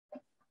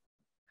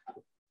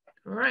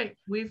All right,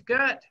 we've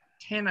got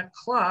 10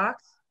 o'clock.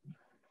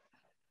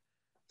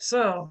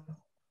 So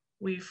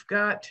we've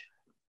got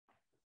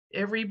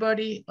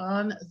everybody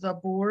on the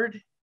board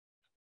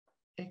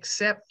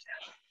except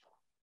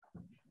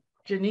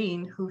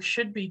Janine, who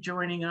should be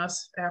joining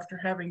us after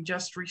having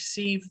just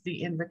received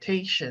the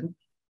invitation.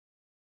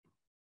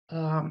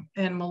 And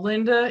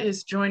Melinda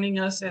is joining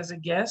us as a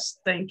guest,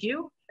 thank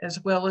you, as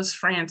well as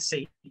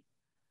Francie.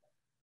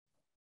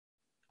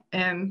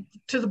 And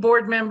to the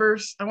board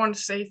members, I want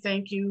to say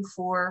thank you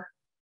for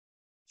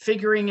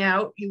figuring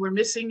out you were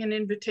missing an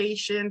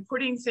invitation,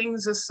 putting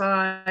things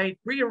aside,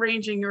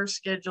 rearranging your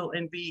schedule,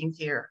 and being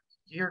here.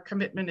 Your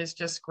commitment is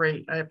just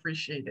great. I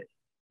appreciate it.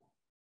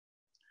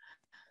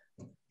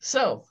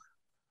 So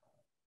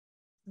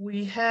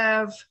we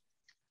have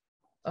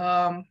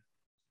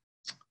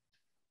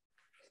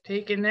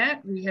taken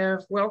that. We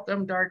have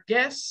welcomed our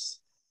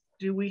guests.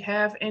 Do we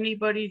have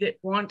anybody that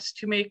wants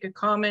to make a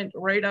comment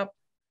right up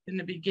in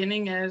the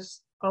beginning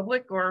as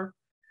public, or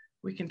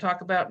we can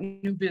talk about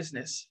new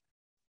business?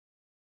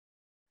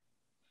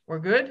 We're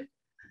good.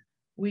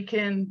 We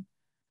can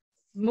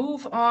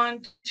move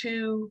on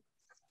to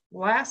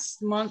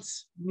last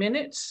month's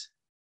minutes.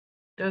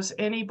 Does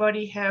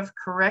anybody have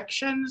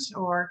corrections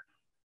or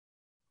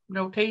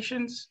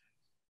notations?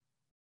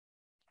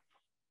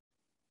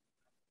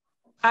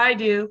 I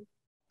do.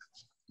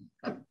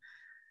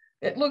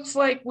 It looks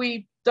like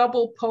we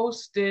double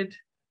posted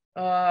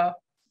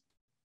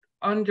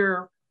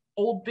under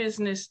old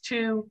business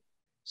 2.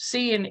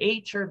 C and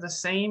H are the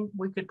same.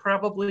 We could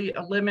probably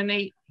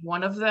eliminate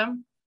one of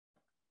them.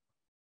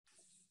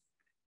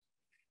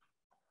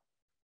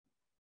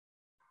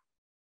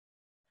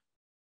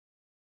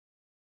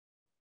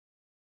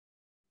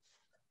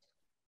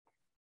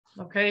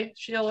 Okay,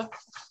 Sheila.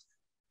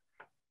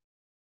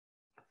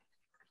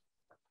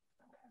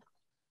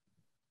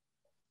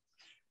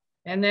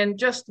 And then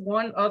just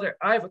one other,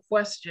 I have a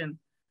question.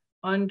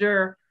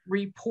 Under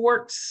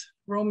reports,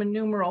 Roman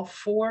numeral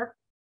 4,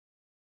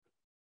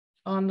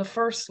 on the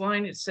first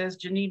line, it says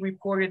Janine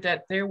reported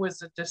that there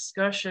was a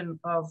discussion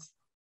of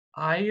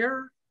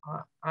ire.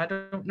 I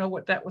don't know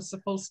what that was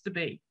supposed to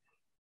be.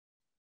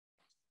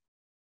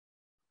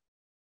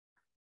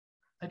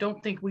 I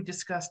don't think we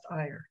discussed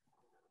ire.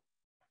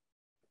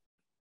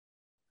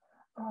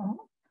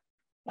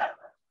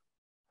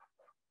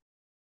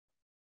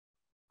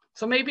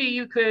 So maybe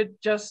you could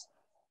just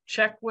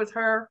check with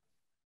her,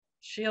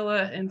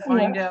 Sheila, and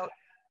find out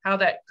how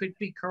that could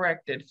be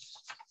corrected.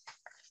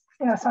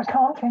 Yes, I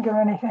can't think of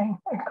anything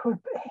it could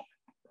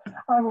be.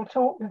 I will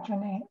talk with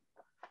Janine.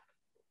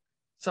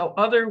 So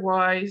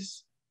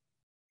otherwise,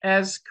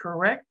 as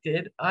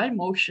corrected, I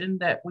motion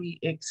that we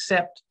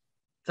accept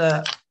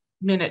the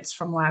minutes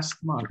from last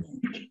month.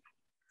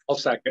 I'll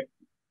second.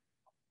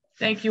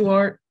 Thank you,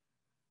 Art.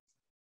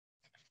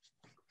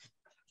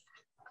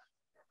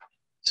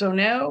 So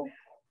now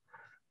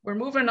we're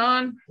moving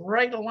on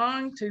right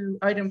along to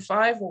item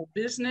 5, old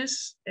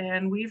business,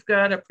 and we've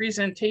got a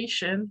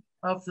presentation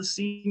of the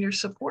senior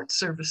support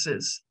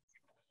services.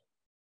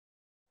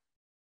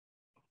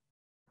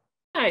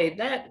 Hi,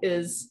 that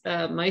is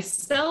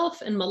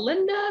myself and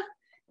Melinda.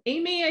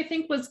 Amy, I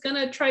think, was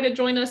gonna try to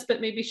join us,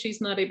 but maybe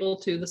she's not able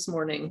to this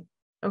morning.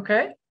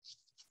 Okay.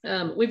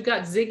 We've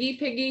got Ziggy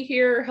Piggy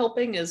here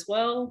helping as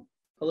well.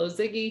 Hello,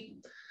 Ziggy.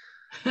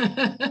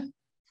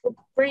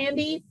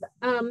 Brandy,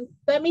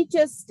 let me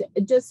just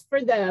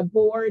for the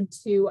board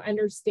to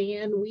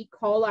understand, we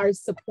call our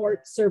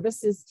support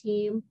services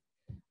team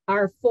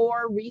our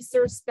 4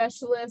 resource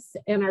specialists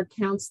and our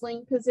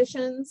counseling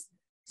positions.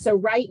 So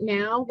right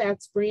now,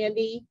 that's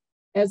Brandy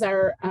as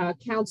our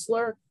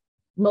counselor,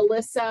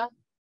 Melissa,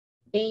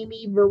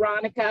 Amy,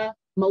 Veronica,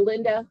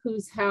 Melinda,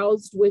 who's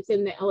housed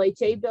within the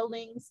LHA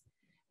buildings.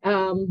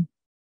 And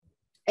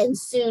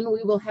soon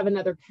we will have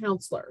another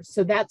counselor.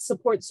 So that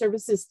support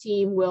services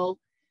team will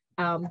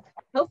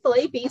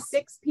hopefully be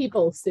 6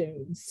 people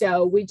soon.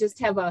 So we just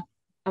have a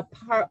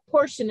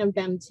portion of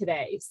them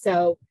today.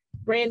 So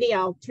Brandy,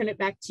 I'll turn it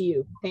back to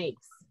you.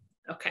 Thanks.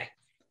 Okay.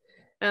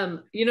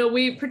 You know,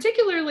 we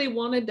particularly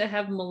wanted to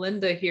have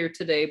Melinda here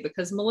today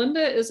because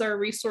Melinda is our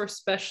resource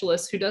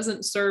specialist who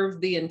doesn't serve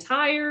the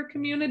entire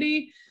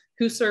community,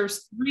 who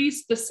serves 3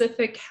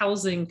 specific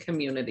housing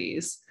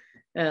communities.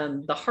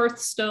 The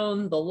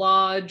Hearthstone, the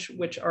Lodge,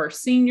 which are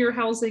senior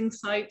housing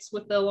sites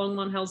with the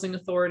Longmont Housing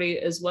Authority,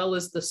 as well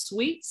as the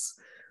Suites,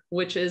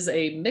 which is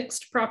a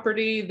mixed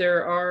property.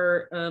 There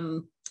are,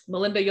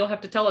 Melinda, you'll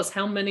have to tell us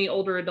how many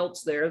older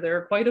adults there. There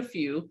are quite a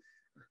few,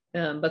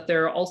 but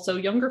there are also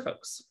younger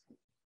folks.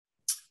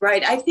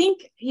 Right. I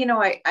think, you know,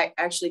 I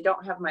actually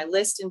don't have my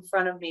list in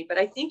front of me, but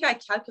I think I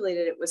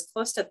calculated it was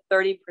close to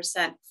 30%,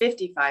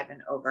 55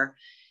 and over,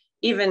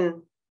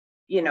 even,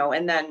 you know,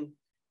 and then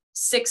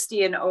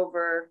 60 and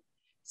over.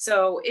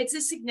 So it's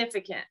a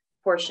significant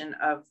portion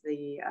of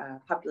the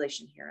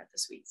population here at the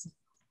Suites.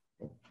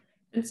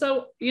 And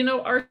so, you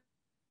know, our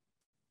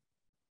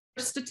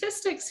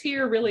statistics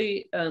here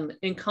really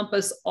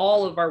encompass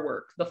all of our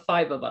work, the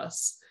 5 of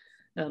us.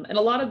 And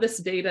a lot of this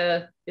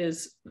data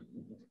is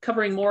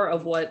covering more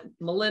of what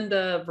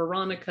Melinda,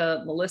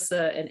 Veronica,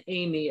 Melissa, and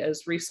Amy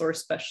as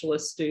resource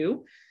specialists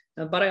do.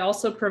 But I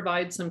also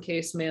provide some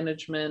case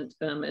management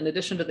in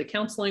addition to the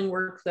counseling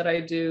work that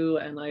I do.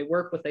 And I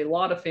work with a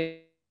lot of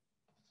family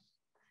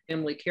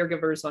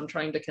caregivers on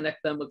trying to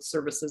connect them with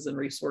services and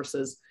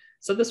resources.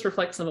 So this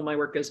reflects some of my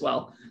work as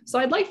well. So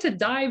I'd like to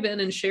dive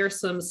in and share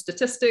some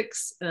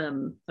statistics.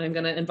 I'm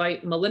going to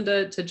invite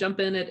Melinda to jump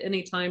in at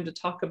any time to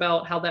talk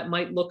about how that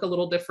might look a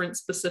little different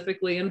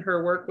specifically in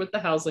her work with the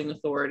Housing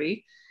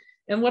Authority.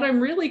 And what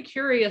I'm really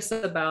curious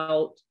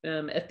about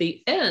at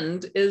the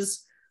end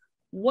is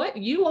what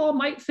you all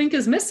might think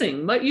is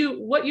missing,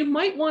 what you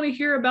might want to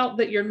hear about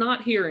that you're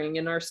not hearing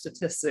in our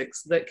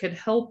statistics that could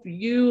help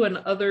you and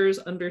others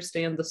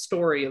understand the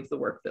story of the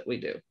work that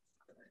we do.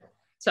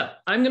 So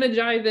I'm going to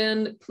dive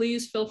in.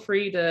 Please feel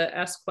free to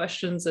ask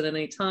questions at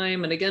any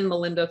time. And again,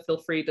 Melinda, feel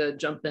free to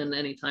jump in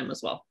anytime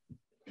as well.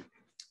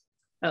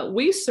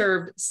 We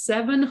served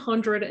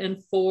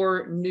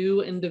 704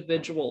 new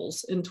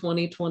individuals in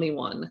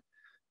 2021,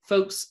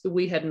 folks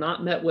we had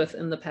not met with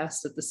in the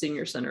past at the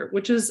Senior Center,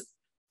 which is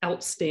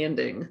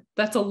outstanding.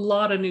 That's a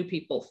lot of new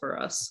people for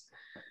us.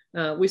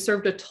 We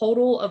served a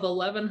total of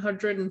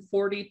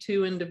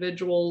 1,142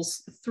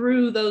 individuals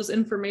through those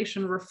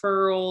information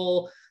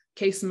referral,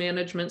 case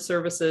management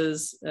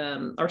services.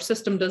 Our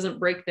system doesn't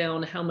break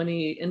down how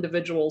many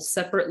individuals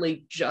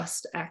separately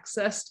just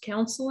accessed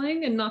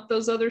counseling and not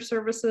those other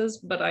services,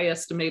 but I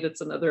estimate it's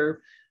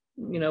another,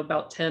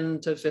 about 10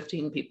 to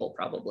 15 people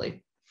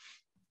probably.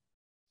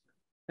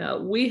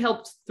 We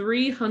helped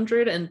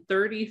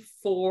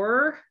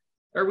 334,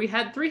 or we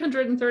had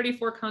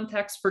 334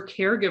 contacts for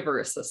caregiver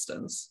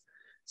assistance.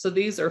 So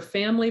these are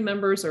family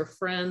members or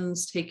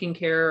friends taking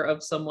care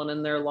of someone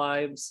in their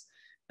lives,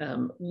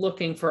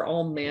 looking for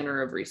all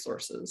manner of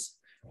resources.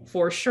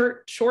 For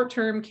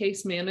short-term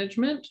case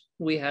management,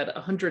 we had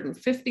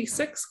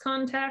 156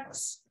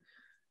 contacts.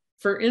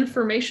 For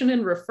information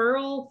and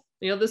referral,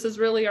 this is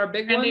really our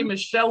big one.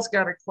 Michelle's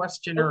got a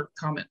question or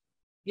comment.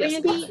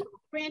 Yes.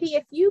 Randy,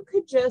 if you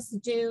could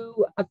just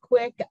do a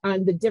quick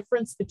on the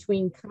difference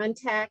between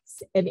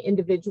contacts and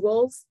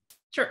individuals.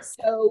 Sure.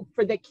 So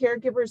for the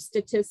caregiver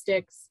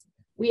statistics,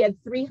 we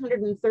had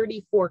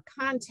 334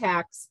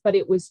 contacts, but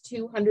it was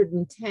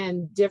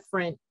 210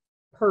 different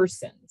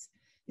persons.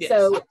 Yes.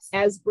 So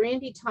as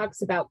Brandy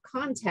talks about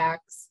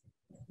contacts,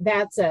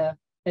 that's an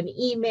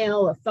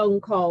email, a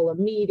phone call, a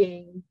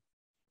meeting,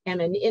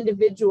 and an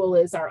individual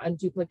is our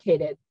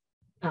unduplicated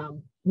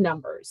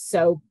numbers.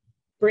 So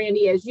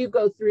Brandy, as you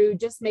go through,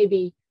 just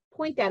maybe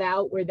point that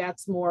out where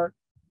that's more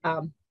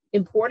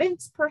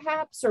important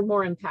perhaps, or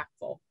more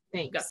impactful.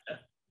 Thanks. Gotcha.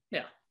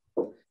 Yeah.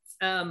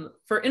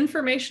 For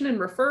information and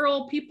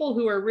referral, people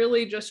who are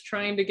really just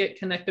trying to get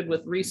connected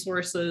with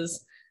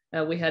resources,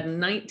 we had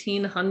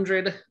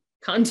 1,900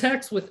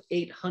 contacts with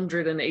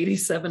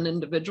 887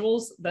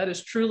 individuals. That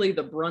is truly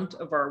the brunt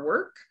of our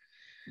work.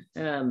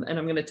 And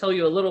I'm going to tell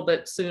you a little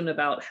bit soon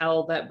about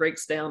how that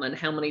breaks down and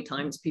how many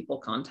times people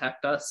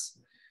contact us.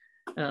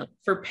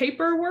 For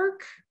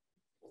paperwork,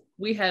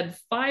 we had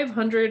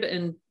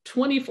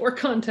 524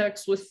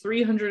 contacts with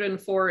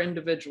 304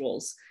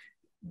 individuals.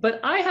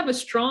 But I have a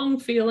strong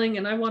feeling,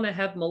 and I want to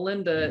have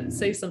Melinda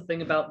say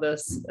something about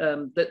this,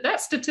 that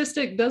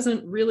statistic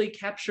doesn't really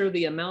capture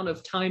the amount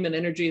of time and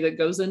energy that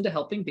goes into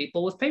helping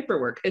people with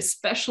paperwork,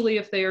 especially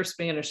if they are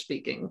Spanish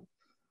speaking,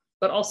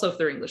 but also if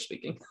they're English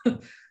speaking.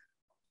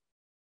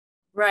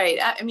 Right.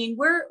 I mean,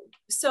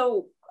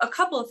 so a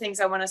couple of things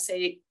I want to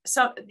say.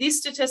 So these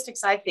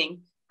statistics, I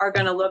think, are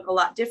going to look a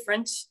lot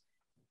different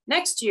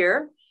next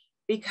year,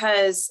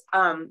 because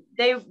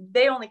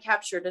they only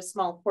captured a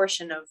small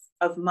portion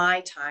of my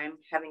time,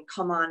 having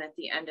come on at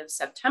the end of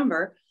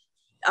September.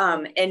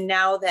 And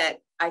now that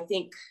I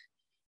think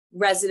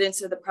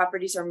residents of the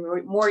properties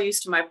are more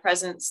used to my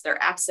presence, they're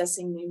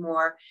accessing me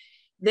more.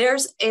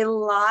 There's a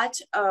lot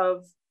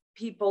of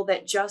people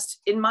that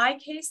just, in my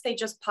case, they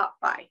just pop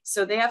by.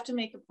 So they have to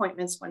make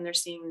appointments when they're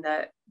seeing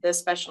the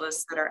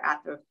specialists that are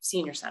at the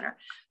Senior Center.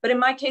 But in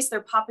my case,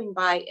 they're popping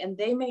by and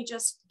they may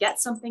just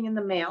get something in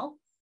the mail,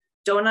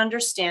 don't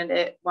understand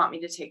it, want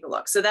me to take a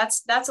look. So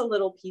that's a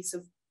little piece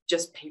of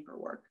just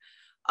paperwork.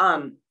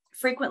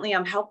 Frequently,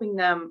 I'm helping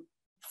them,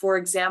 for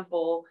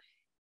example,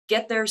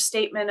 get their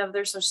statement of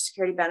their Social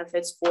Security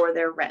benefits for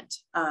their rent.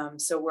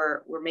 So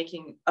we're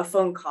making a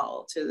phone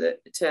call to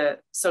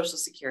Social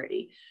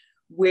Security.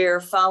 We're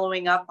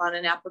following up on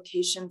an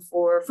application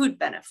for food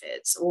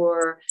benefits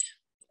or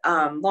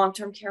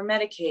long-term care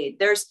Medicaid.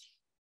 There's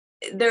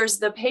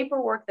the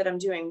paperwork that I'm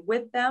doing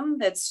with them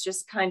that's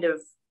just kind of,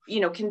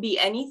 can be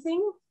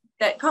anything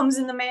that comes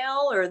in the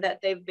mail or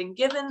that they've been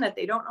given that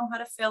they don't know how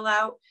to fill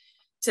out,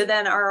 to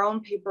then our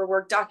own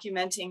paperwork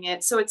documenting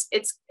it. So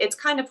it's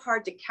kind of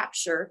hard to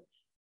capture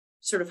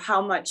sort of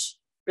how much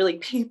really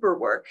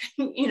paperwork,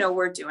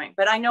 we're doing.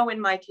 But I know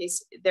in my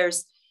case,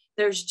 there's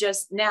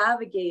just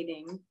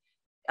navigating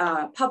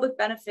public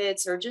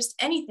benefits or just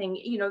anything,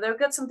 you know, they'll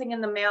get something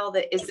in the mail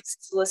that is this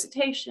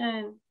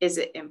solicitation? Is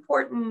it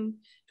important?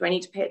 Do I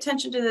need to pay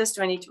attention to this?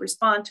 Do I need to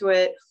respond to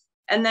it?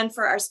 And then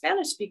for our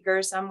Spanish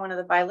speakers, I'm one of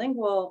the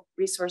bilingual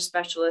resource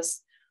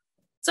specialists.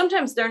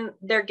 Sometimes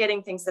they're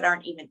getting things that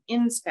aren't even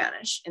in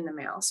Spanish in the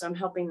mail. So I'm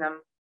helping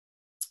them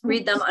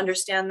read them,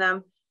 understand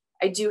them.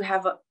 I do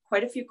have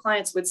quite a few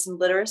clients with some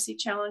literacy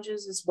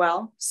challenges as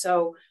well.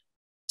 So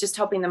just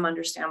helping them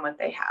understand what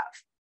they have.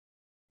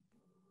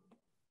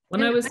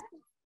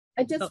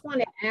 I just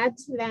want to add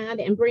to that.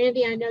 And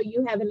Brandy, I know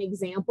you have an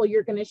example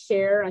you're going to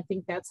share. I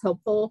think that's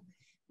helpful.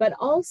 But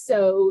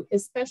also,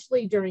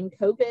 especially during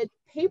COVID,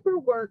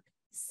 paperwork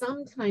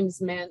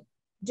sometimes meant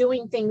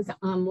doing things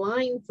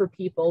online for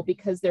people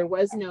because there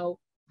was no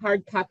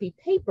hard copy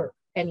paper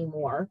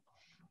anymore.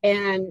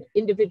 And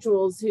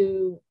individuals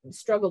who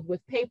struggled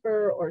with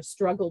paper or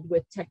struggled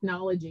with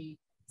technology,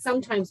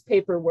 sometimes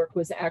paperwork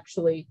was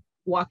actually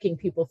walking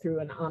people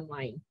through an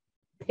online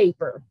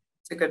paper.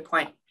 It's a good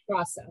point.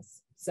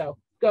 Process. So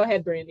go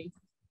ahead, Brandy.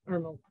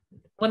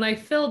 When I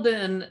filled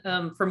in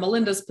for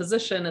Melinda's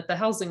position at the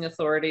Housing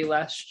Authority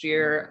last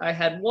year, I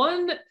had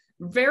one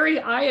very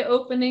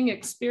eye-opening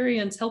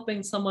experience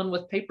helping someone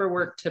with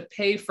paperwork to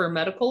pay for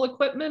medical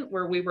equipment,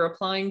 where we were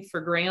applying for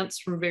grants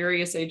from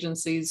various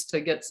agencies to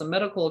get some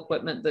medical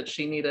equipment that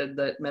she needed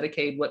that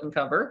Medicaid wouldn't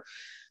cover.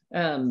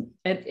 And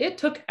it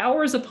took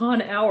hours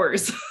upon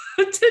hours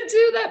to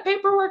do that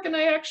paperwork. And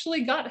I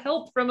actually got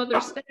help from other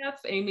staff,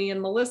 Amy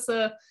and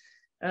Melissa.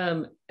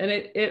 And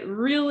it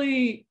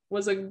really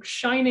was a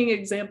shining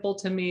example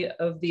to me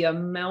of the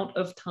amount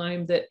of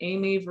time that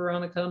Amy,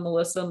 Veronica,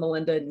 Melissa,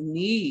 Melinda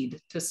need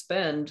to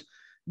spend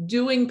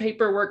doing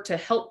paperwork to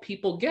help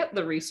people get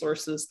the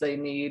resources they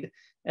need,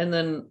 and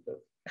then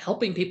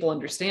helping people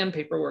understand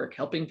paperwork,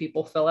 helping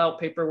people fill out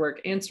paperwork,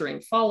 answering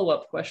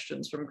follow-up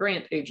questions from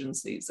grant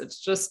agencies.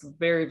 It's just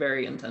very,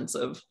 very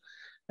intensive.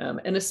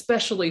 And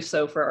especially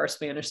so for our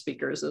Spanish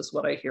speakers is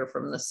what I hear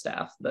from the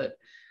staff, that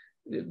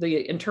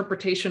the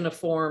interpretation of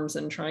forms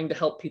and trying to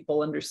help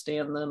people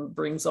understand them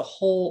brings a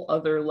whole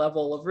other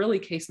level of really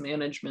case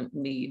management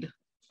need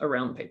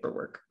around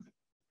paperwork.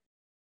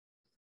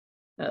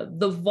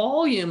 The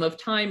volume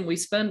of time we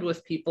spend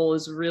with people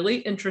is really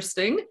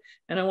interesting.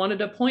 And I wanted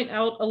to point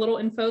out a little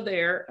info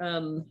there.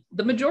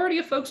 The majority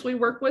of folks we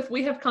work with,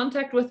 we have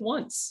contact with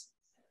once.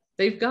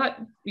 They've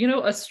got, you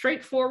know, a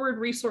straightforward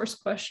resource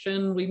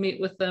question. We meet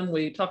with them,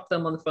 we talk to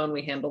them on the phone,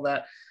 we handle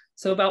that.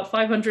 So about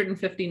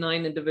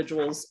 559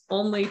 individuals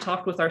only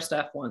talked with our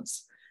staff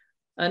once.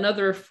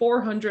 Another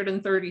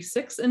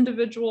 436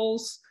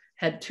 individuals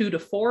had 2 to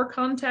 4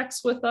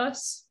 contacts with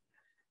us.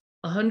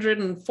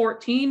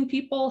 114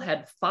 people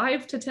had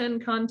 5 to 10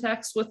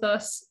 contacts with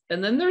us.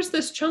 And then there's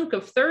this chunk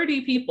of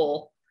 30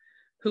 people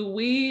who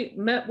we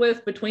met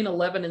with between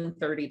 11 and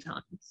 30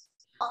 times.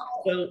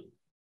 So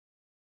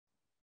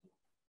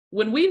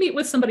when we meet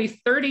with somebody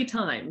 30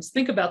 times,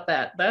 think about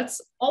that.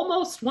 That's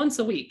almost once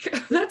a week.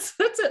 That's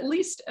at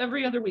least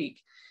every other week.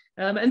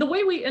 And the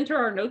way we enter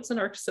our notes in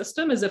our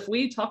system is if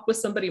we talk with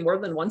somebody more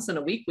than once in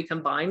a week, we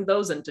combine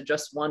those into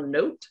just one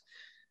note.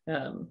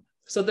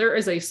 So there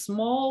is a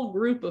small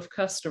group of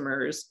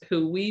customers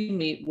who we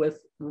meet with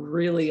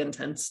really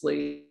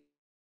intensely.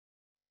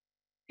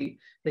 They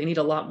need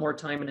a lot more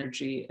time and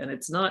energy, and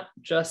it's not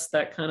just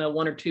that kind of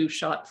 1 or 2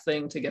 shot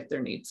thing to get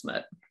their needs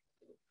met.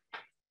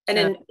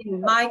 And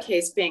in my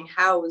case, being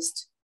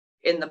housed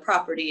in the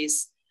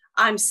properties,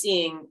 I'm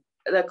seeing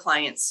the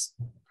clients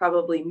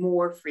probably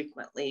more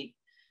frequently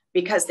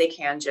because they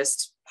can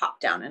just pop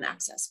down and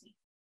access me.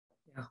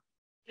 Yeah.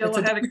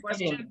 Sheila had a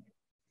question.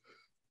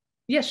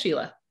 Yes,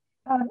 Sheila.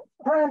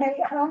 Brandy,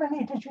 how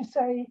many did you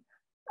say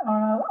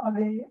are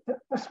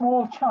the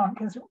small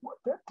chunk is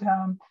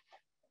that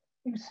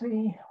you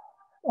see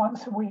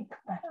once a week,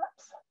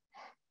 perhaps?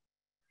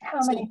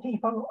 How many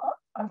people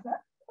of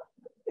that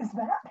is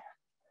that?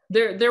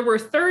 There were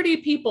 30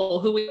 people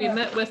who we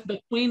met with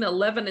between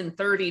 11 and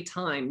 30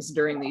 times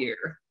during the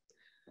year.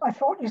 I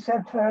thought you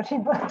said 30,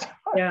 but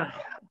yeah,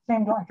 it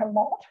seemed like a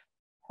lot.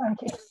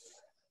 Thank you.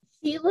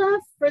 Sheila,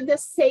 for the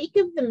sake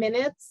of the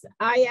minutes,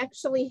 I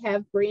actually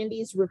have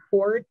Brandy's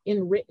report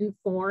in written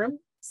form,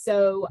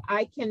 so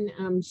I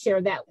can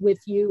share that with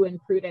you and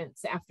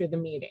Prudence after the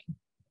meeting.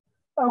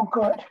 Oh,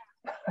 good.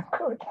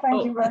 Good.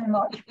 Thank you very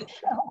much,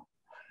 Michelle.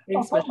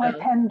 Thanks, I'll put Michelle.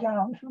 my pen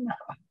down for now.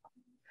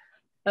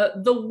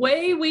 The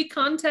way we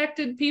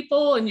contacted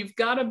people, and you've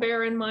got to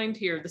bear in mind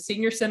here, the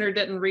senior center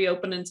didn't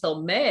reopen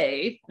until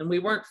May, and we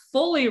weren't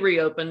fully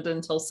reopened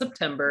until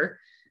September.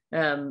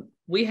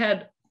 We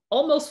had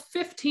almost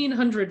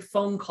 1,500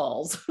 phone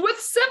calls with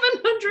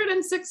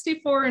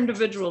 764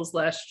 individuals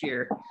last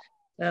year.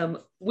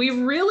 We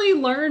really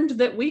learned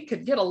that we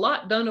could get a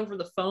lot done over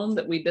the phone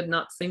that we did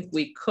not think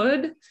we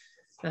could.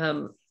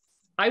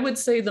 I would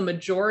say the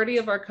majority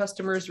of our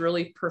customers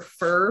really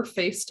prefer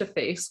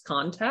face-to-face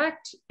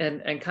contact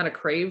and kind of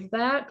crave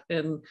that.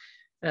 And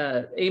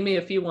Amy,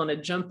 if you want to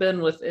jump in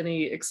with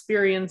any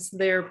experience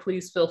there,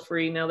 please feel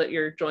free now that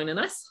you're joining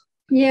us.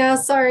 Yeah,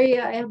 sorry,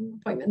 I had an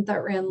appointment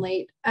that ran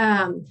late.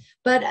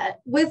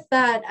 But with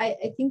that,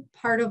 I think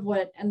part of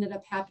what ended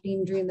up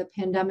happening during the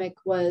pandemic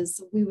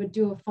was we would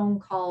do a phone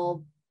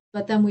call,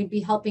 but then we'd be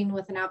helping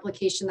with an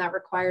application that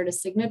required a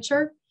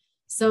signature.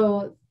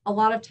 So a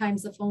lot of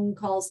times the phone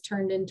calls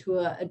turned into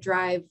a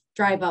drive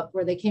up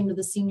where they came to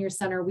the senior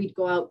center, we'd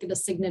go out, get a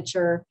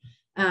signature,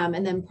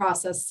 and then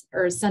process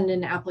or send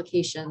in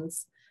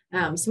applications.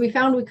 So we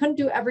found we couldn't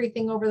do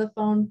everything over the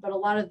phone, but a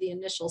lot of the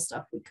initial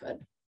stuff we could.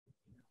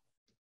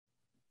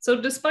 So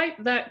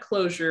despite that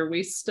closure,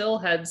 we still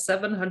had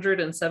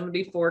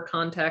 774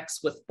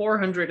 contacts with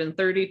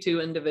 432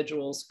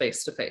 individuals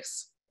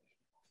face-to-face.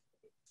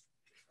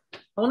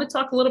 I want to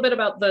talk a little bit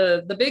about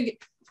the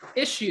big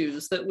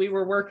issues that we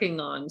were working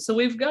on. So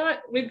we've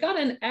got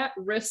an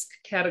at-risk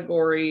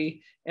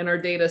category in our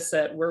data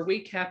set where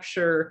we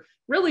capture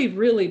really,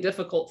 really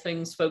difficult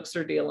things folks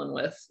are dealing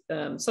with.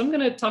 So I'm going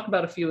to talk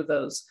about a few of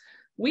those.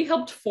 We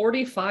helped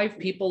 45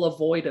 people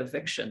avoid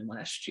eviction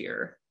last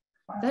year.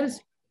 That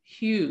is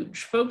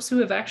huge. Folks who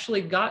have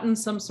actually gotten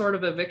some sort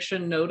of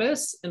eviction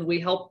notice, and we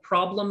help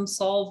problem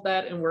solve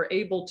that, and we're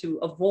able to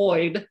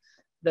avoid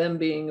them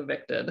being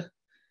evicted.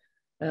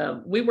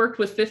 We worked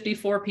with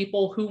 54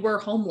 people who were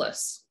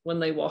homeless when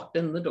they walked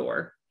in the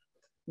door.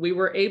 We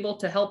were able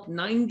to help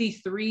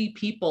 93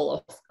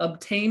 people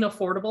obtain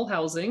affordable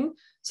housing.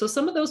 So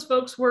some of those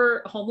folks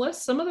were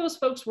homeless, some of those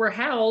folks were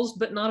housed,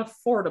 but not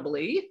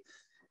affordably,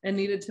 and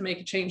needed to make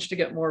a change to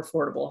get more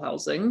affordable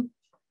housing.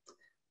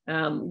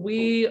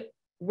 We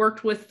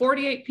worked with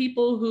 48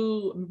 people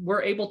who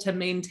were able to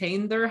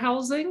maintain their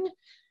housing.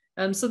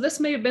 So this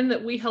may have been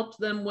that we helped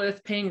them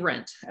with paying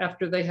rent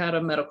after they had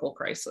a medical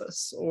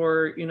crisis,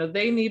 or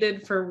they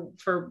needed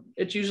for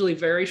it's usually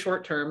very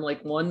short term,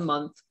 like 1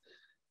 month,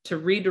 to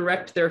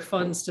redirect their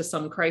funds to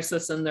some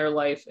crisis in their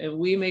life. And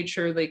we made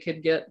sure they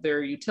could get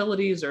their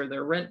utilities or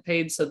their rent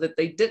paid so that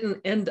they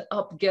didn't end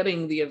up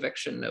getting the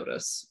eviction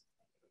notice.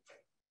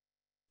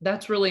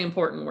 That's really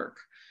important work.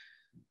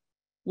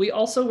 We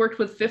also worked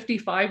with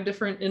 55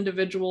 different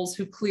individuals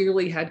who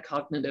clearly had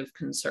cognitive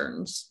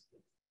concerns.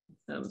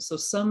 So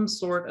some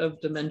sort of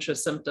dementia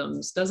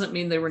symptoms. Doesn't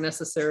mean they were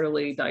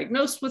necessarily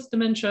diagnosed with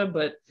dementia,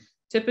 but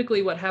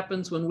typically what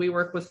happens when we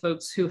work with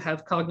folks who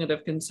have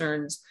cognitive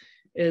concerns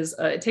is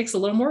it takes a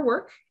little more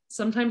work.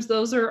 Sometimes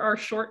those are our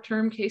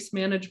short-term case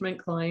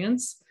management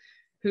clients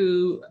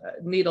who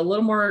need a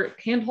little more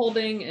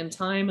hand-holding and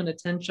time and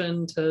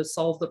attention to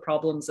solve the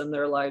problems in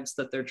their lives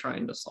that they're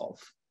trying to solve.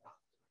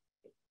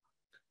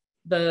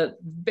 The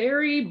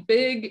very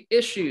big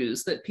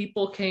issues that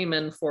people came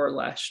in for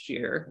last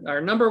year, our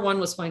number one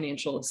was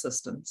financial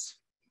assistance.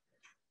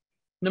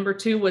 Number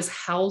two was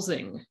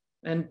housing.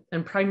 And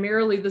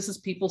primarily this is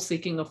people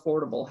seeking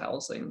affordable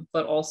housing,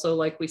 but also,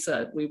 like we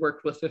said, we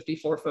worked with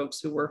 54 folks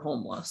who were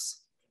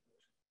homeless.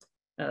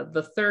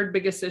 The third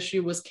biggest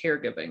issue was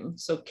caregiving.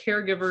 So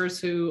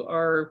caregivers who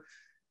are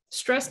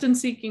stressed and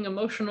seeking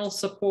emotional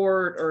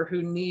support, or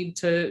who need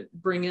to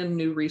bring in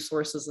new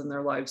resources in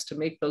their lives to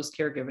make those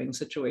caregiving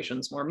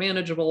situations more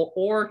manageable,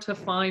 or to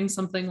find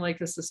something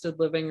like assisted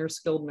living or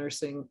skilled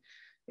nursing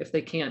if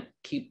they can't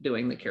keep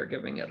doing the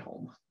caregiving at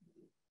home.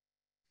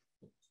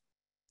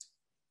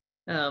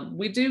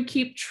 We do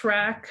keep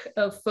track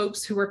of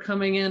folks who are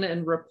coming in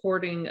and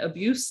reporting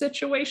abuse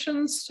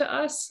situations to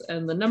us.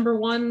 And the number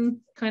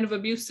one kind of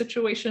abuse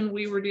situation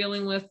we were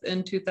dealing with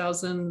in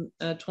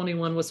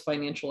 2021 was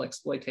financial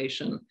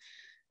exploitation.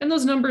 And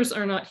those numbers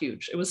are not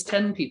huge. It was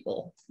 10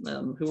 people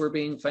who were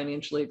being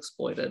financially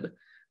exploited.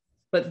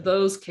 But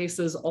those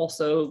cases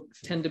also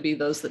tend to be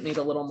those that need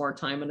a little more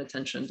time and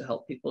attention to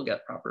help people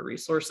get proper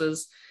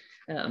resources.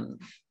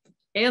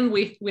 And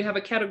we have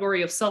a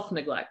category of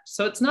self-neglect.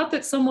 So it's not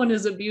that someone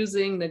is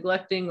abusing,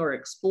 neglecting, or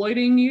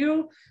exploiting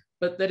you,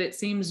 but that it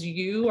seems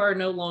you are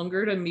no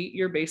longer to meet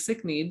your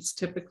basic needs,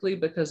 typically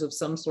because of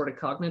some sort of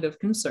cognitive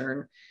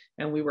concern.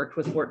 And we worked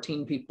with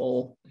 14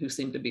 people who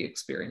seem to be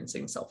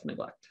experiencing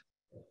self-neglect.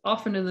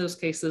 Often in those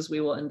cases,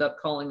 we will end up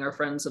calling our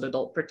friends at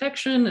Adult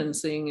Protection and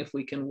seeing if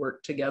we can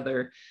work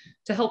together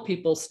to help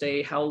people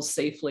stay housed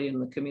safely in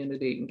the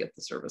community and get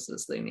the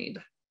services they need.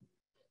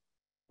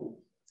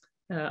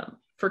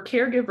 For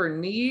caregiver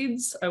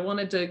needs, I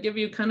wanted to give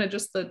you kind of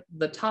just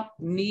the top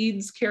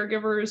needs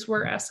caregivers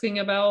we're asking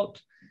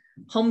about.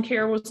 Home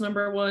care was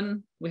number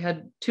one. We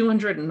had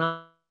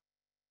 209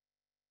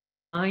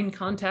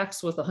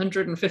 contacts with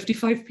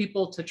 155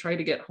 people to try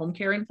to get home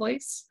care in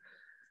place.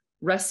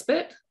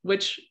 Respite,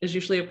 which is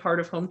usually a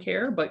part of home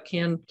care, but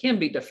can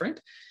be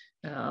different.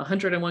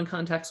 101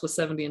 contacts with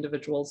 70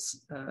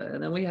 individuals.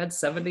 And then we had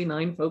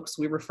 79 folks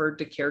we referred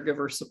to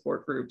caregiver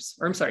support groups,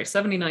 or I'm sorry,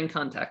 79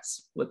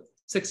 contacts with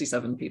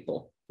 67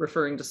 people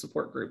referring to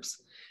support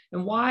groups.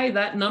 And why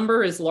that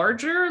number is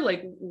larger,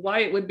 like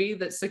why it would be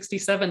that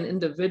 67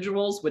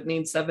 individuals would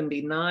need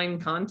 79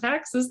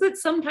 contacts, is that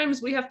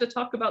sometimes we have to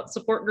talk about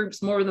support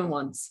groups more than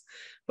once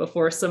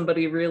before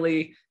somebody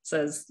really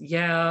says,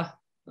 yeah,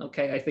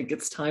 okay, I think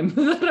it's time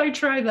that I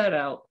try that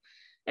out.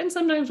 And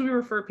sometimes we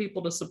refer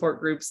people to support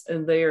groups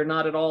and they are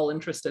not at all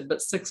interested,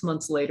 but 6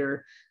 months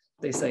later,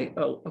 they say,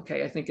 oh,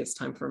 okay, I think it's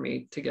time for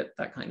me to get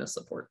that kind of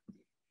support.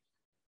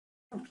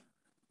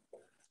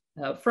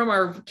 From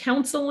our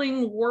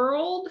counseling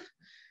world,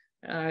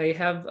 I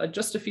have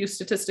just a few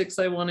statistics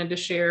I wanted to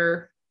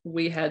share.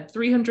 We had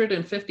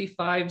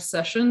 355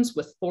 sessions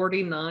with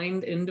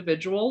 49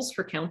 individuals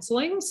for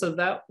counseling. So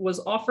that was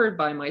offered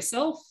by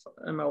myself.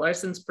 I'm a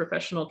licensed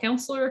professional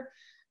counselor.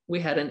 We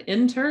had an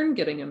intern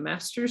getting a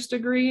master's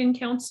degree in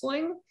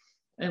counseling.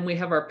 And we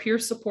have our peer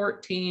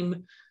support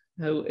team,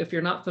 who, if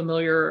you're not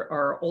familiar,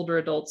 are older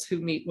adults who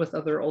meet with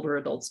other older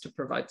adults to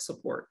provide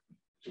support.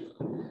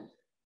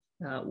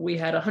 We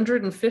had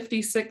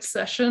 156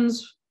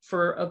 sessions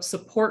for a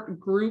support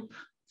group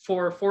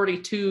for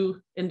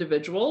 42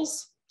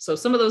 individuals. So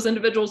some of those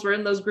individuals were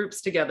in those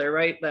groups together,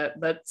 right?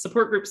 That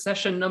support group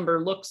session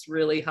number looks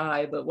really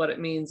high, but what it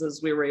means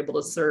is we were able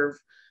to serve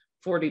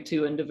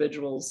 42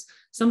 individuals,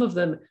 some of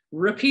them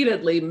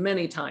repeatedly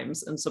many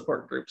times in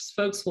support groups.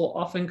 Folks will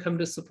often come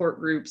to support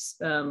groups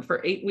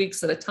for 8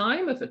 weeks at a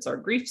time, if it's our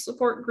grief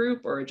support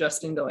group or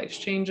adjusting to life's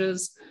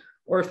changes,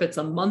 or if it's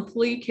a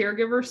monthly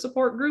caregiver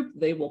support group,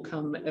 they will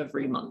come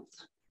every month.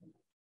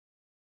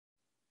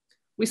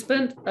 We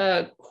spent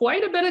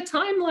quite a bit of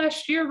time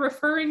last year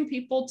referring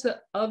people to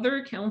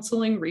other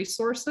counseling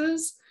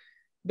resources,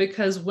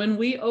 because when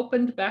we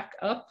opened back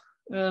up,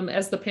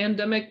 as the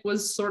pandemic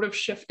was sort of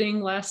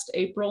shifting last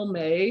April,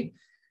 May,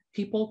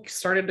 people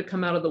started to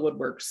come out of the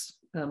woodworks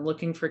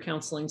looking for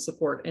counseling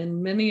support.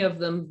 And many of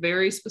them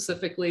very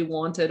specifically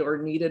wanted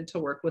or needed to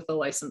work with a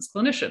licensed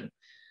clinician.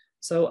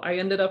 So I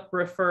ended up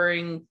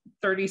referring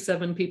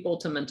 37 people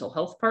to mental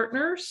health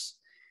partners,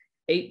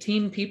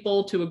 18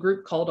 people to a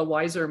group called A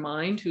Wiser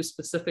Mind, who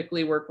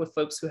specifically work with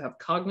folks who have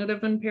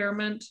cognitive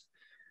impairment,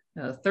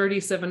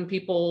 37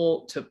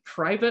 people to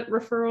private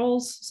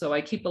referrals. So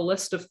I keep a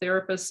list of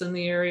therapists in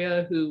the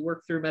area who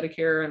work through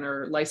Medicare and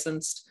are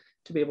licensed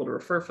to be able to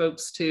refer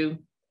folks to.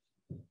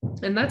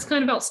 And that's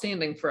kind of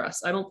outstanding for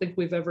us. I don't think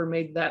we've ever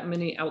made that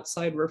many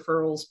outside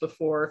referrals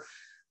before.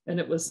 And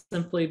it was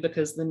simply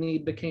because the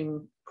need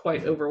became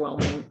quite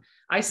overwhelming.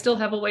 I still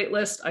have a wait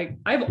list.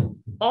 I've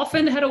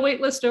often had a wait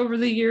list over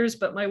the years,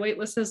 but my wait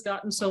list has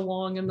gotten so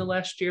long in the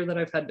last year that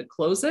I've had to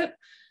close it,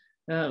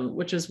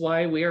 which is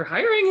why we are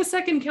hiring a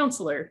second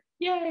counselor.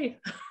 Yay.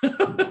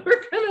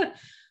 We're gonna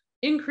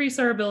increase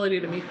our ability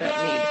to meet that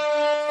need.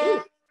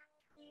 Ooh.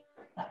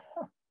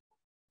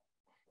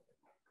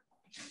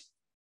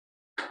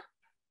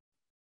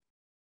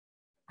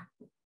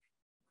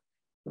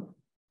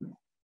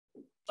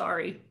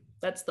 Sorry,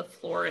 that's the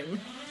flooring.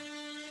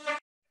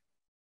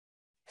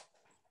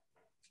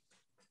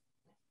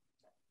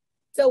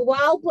 So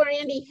while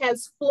Brandy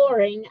has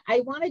flooring, I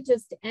want to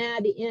just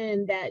add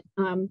in that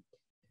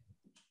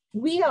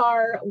we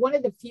are one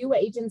of the few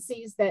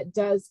agencies that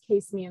does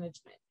case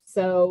management.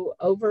 So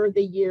over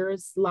the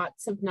years,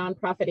 lots of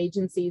nonprofit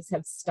agencies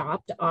have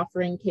stopped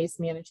offering case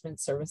management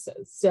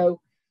services.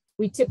 So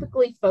we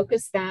typically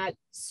focus that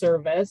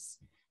service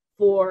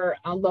for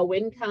low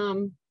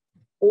income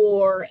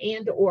or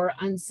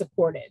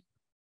unsupported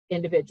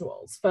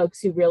individuals,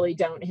 folks who really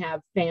don't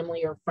have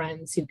family or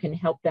friends who can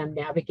help them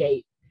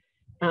navigate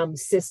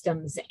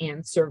systems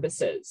and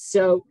services.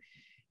 So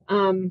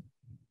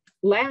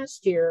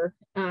last year,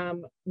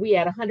 we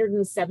had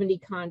 170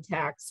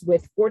 contacts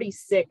with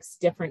 46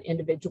 different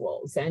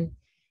individuals. And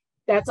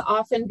that's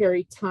often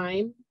very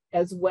time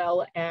as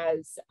well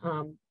as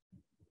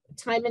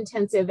time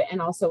intensive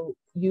and also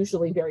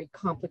usually very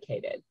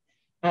complicated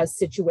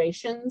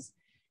situations.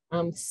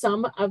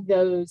 Some of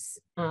those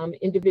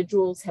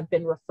individuals have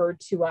been referred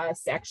to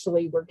us.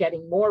 Actually, we're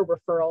getting more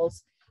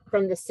referrals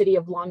from the City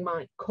of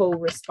Longmont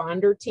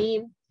co-responder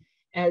team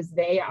as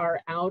they are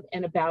out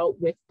and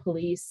about with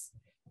police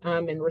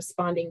and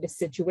responding to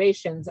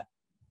situations.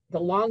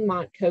 The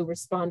Longmont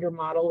co-responder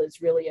model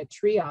is really a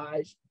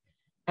triage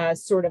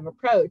sort of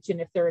approach. And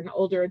if they're an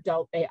older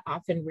adult, they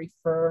often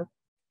refer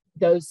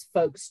those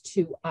folks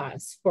to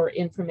us for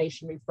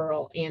information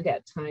referral and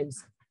at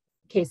times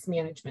case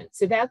management.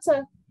 So that's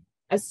a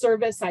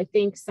service, I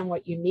think,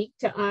 somewhat unique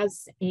to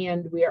us.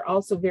 And we are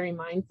also very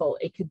mindful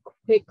it could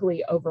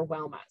quickly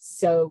overwhelm us.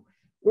 So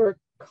we're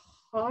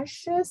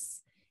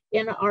cautious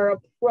in our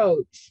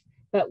approach,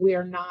 but we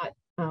are not,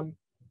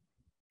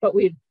 but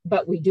we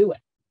do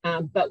it.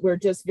 But we're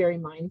just very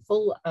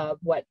mindful of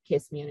what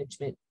case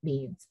management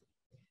needs.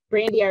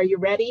 Brandy, are you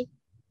ready?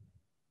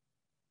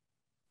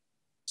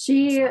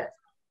 She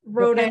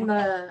wrote in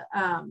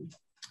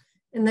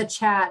the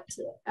chat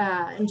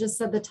and just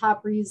said the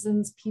top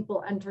reasons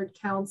people entered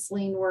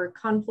counseling were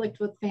conflict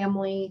with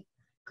family,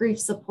 grief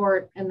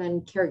support, and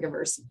then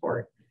caregiver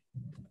support.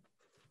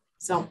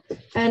 So,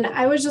 and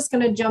I was just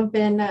going to jump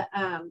in.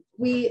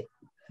 We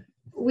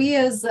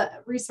as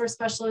resource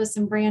specialists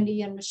and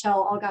Brandy and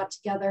Michelle all got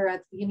together at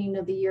the beginning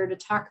of the year to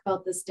talk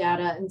about this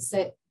data and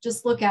say,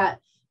 just look at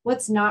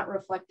what's not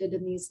reflected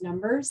in these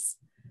numbers.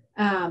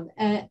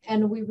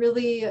 And we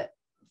really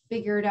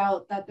figured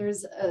out that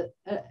there's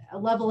a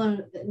level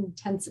of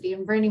intensity,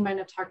 and Brandy might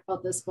have talked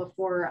about this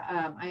before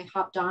I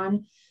hopped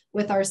on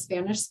with our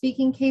Spanish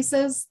speaking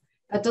cases.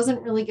 That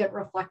doesn't really get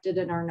reflected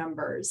in our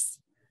numbers.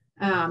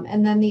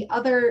 And then the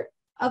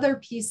other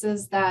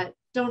pieces that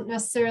don't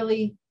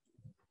necessarily,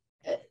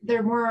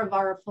 they're more of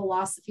our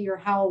philosophy or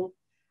how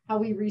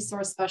we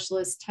resource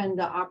specialists tend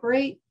to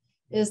operate,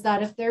 is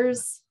that if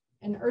there's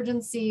an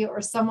urgency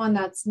or someone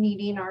that's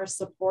needing our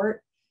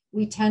support,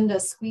 we tend to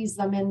squeeze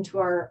them into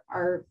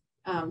our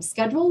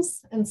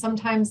schedules. And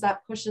sometimes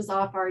that pushes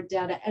off our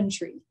data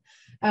entry.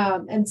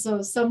 And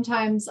so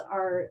sometimes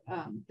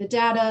the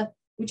data,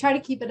 we try to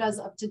keep it as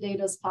up to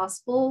date as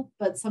possible,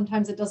 but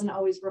sometimes it doesn't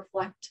always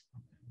reflect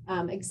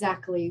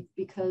exactly,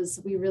 because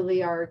we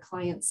really are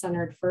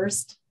client-centered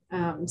first.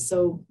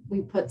 So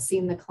we put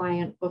seeing the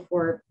client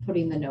before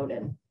putting the note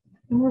in.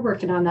 And we're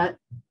working on that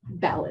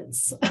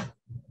balance.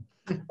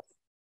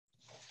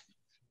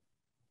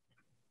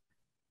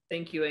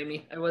 Thank you,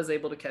 Amy. I was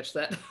able to catch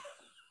that.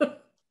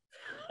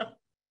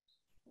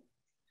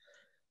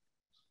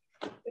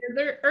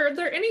 Are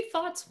there any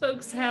thoughts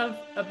folks have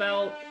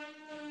about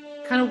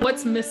kind of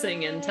what's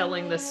missing in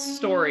telling this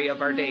story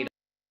of our data?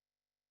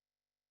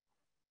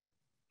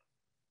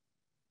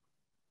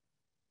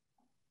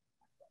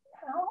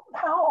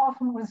 How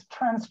often was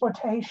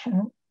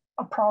transportation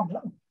a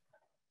problem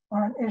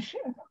or an issue?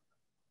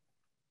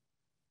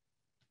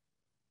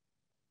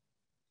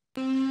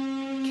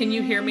 Can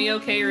you hear me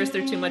okay, or is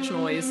there too much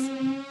noise?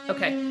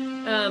 Okay.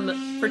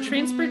 For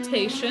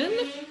transportation,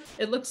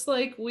 it looks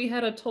like we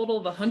had a total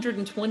of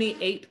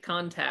 128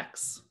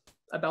 contacts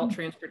about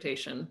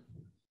transportation.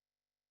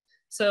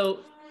 So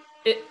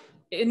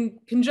in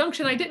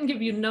conjunction, I didn't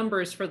give you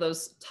numbers for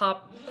those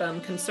top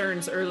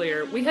concerns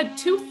earlier. We had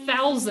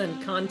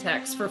 2,000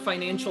 contacts for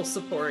financial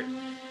support.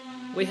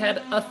 We had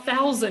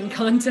 1,000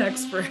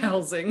 contacts for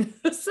housing.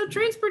 So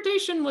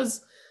transportation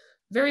was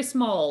very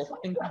small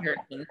in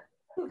comparison.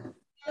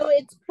 So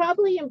it's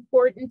probably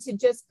important to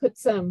just put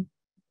some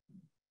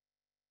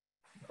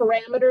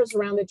parameters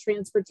around the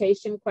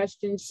transportation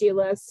question,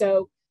 Sheila.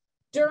 So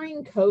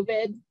during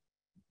COVID,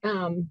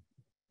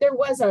 there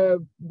was a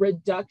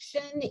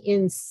reduction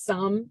in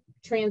some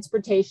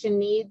transportation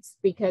needs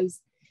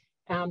because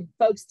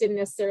folks didn't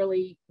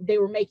necessarily, they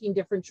were making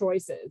different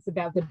choices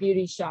about the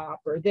beauty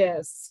shop or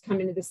this,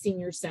 coming to the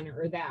senior center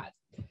or that.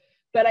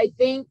 But I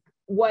think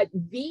what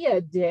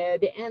VIA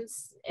did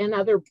and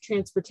other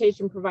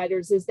transportation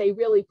providers is they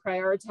really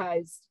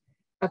prioritized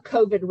a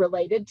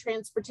COVID-related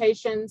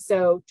transportation.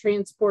 So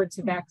transport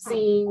to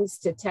vaccines,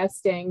 to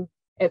testing,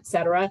 et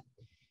cetera,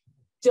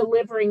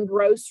 delivering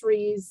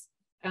groceries.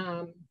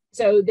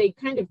 So they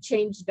kind of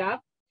changed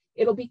up.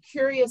 It'll be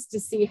curious to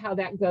see how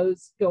that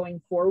goes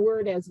going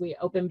forward as we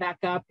open back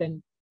up,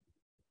 and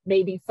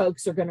maybe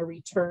folks are going to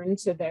return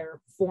to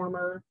their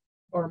former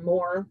or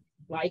more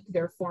like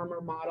their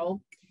former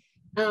model.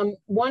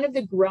 One of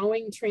the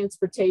growing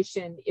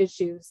transportation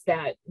issues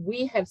that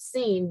we have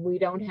seen, we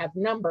don't have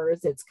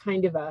numbers, it's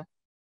kind of a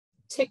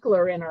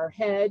tickler in our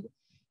head,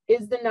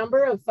 is the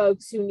number of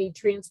folks who need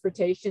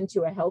transportation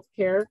to a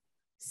healthcare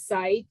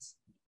site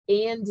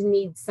and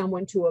need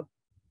someone to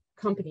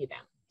accompany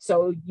them.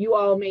 So you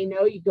all may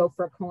know, you go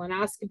for a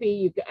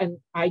colonoscopy, and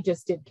I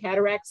just did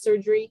cataract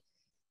surgery.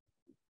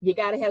 You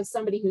got to have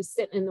somebody who's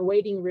sitting in the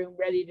waiting room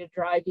ready to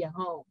drive you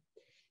home.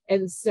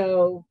 And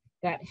so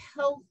that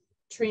health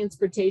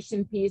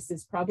transportation piece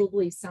is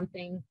probably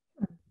something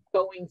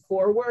going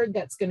forward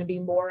that's going to be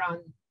more on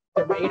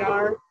the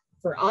radar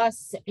for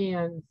us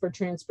and for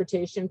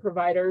transportation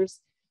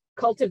providers.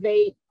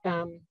 Cultivate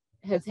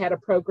has had a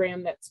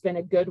program that's been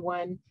a good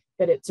one,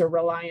 but it's a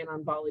reliant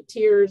on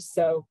volunteers.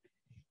 So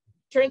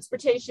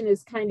transportation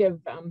is kind of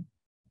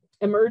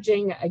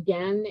emerging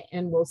again,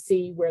 and we'll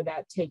see where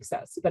that takes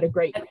us, but a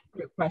great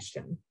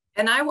question.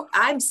 And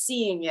I'm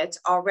seeing it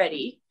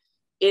already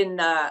in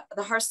the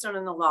Hearthstone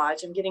and the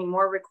Lodge. I'm getting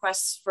more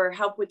requests for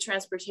help with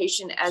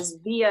transportation as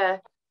VIA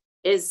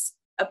is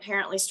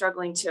apparently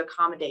struggling to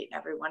accommodate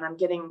everyone. I'm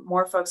getting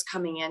more folks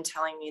coming in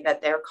telling me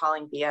that they're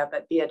calling VIA,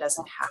 but VIA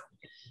doesn't have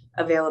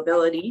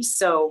availability.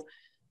 So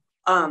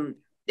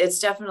it's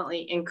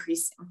definitely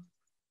increasing.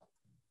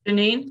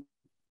 Janine?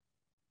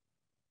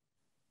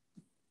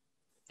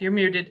 You're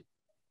muted.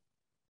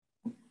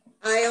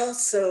 I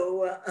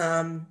also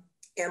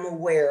am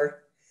aware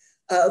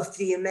of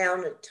the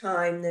amount of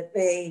time that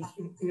may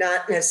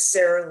not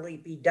necessarily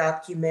be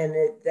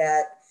documented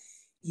that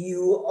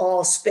you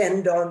all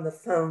spend on the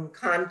phone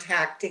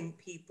contacting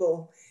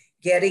people,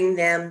 getting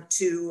them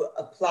to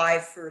apply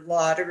for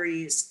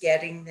lotteries,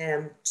 getting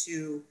them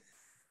to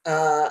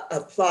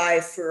apply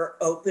for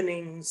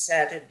openings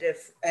at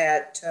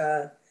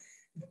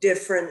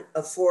different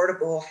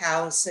affordable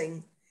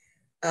housing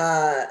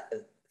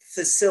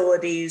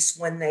facilities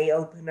when they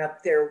open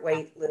up their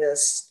wait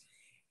list.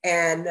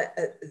 And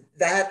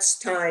that's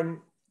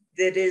time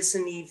that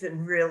isn't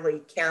even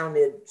really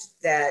counted,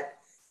 that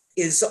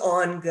is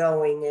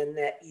ongoing and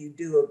that you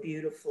do a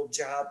beautiful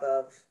job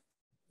of.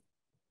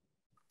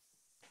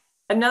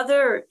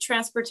 Another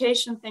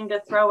transportation thing to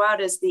throw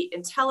out is the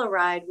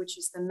IntelliRide, which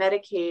is the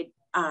Medicaid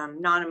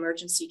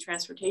non-emergency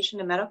transportation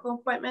to medical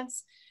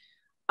appointments.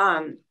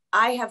 I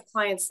have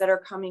clients that are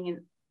coming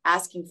in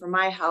asking for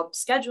my help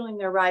scheduling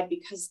their ride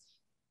because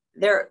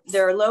they're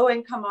low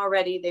income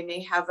already. They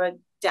may have a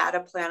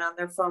data plan on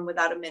their phone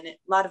without a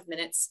lot of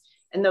minutes.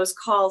 And those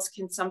calls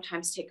can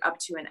sometimes take up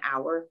to an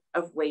hour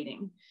of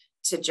waiting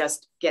to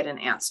just get an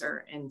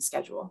answer and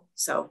schedule.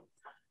 So.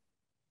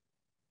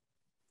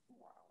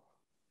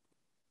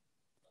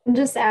 And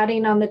just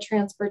adding on the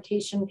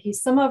transportation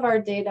piece, some of our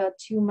data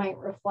too might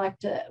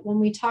reflect it.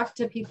 When we talk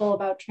to people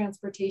about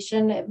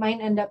transportation, it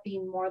might end up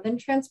being more than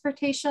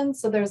transportation.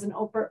 So there's an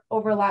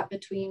overlap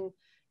between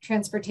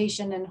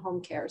transportation and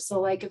home care.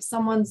 So like if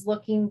someone's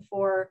looking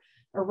for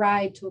a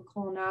ride to a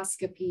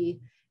colonoscopy,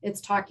 it's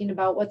talking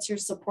about what's your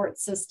support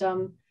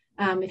system.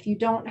 If you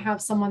don't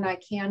have someone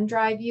that can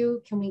drive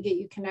you, can we get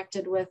you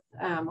connected with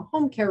a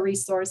home care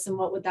resource, and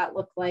what would that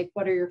look like?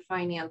 What are your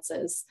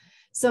finances?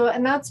 So,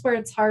 and that's where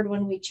it's hard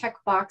when we check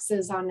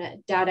boxes on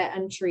data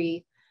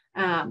entry.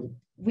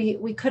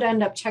 We could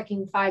end up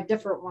checking 5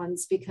 different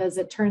ones because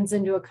it turns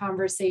into a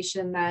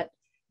conversation that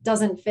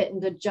doesn't fit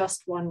into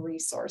just one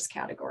resource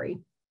category.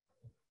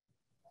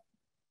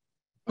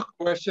 A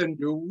question,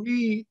 do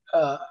we,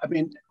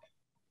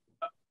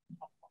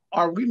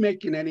 are we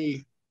making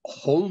any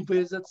home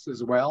visits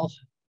as well?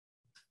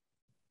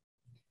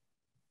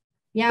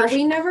 Yeah,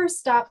 we never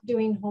stopped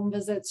doing home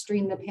visits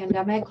during the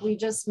pandemic. We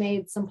just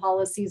made some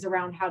policies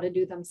around how to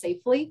do them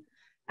safely.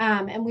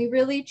 And we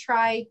really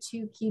try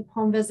to keep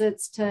home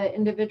visits to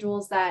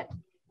individuals that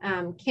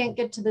can't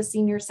get to the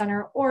senior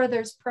center, or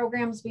there's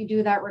programs we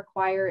do that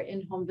require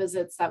in-home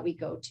visits that we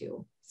go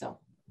to, so.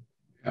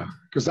 Yeah,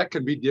 because that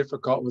can be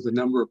difficult with the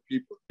number of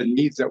people, the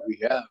needs that we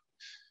have.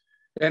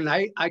 And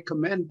I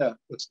commend the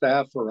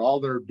staff for all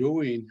they're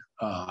doing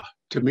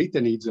to meet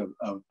the needs of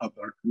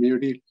our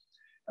community.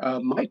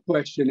 My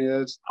question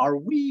is, are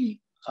we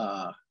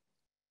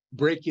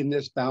breaking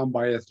this down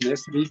by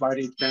ethnicity by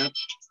any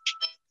chance?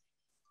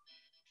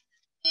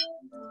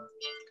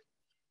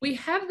 We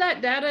have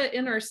that data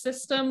in our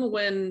system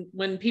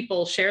when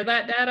people share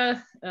that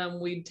data.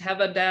 We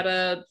have a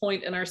data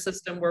point in our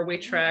system where we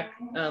track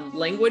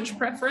language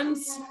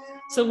preference.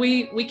 So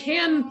we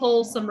can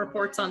pull some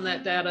reports on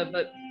that data,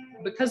 but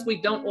because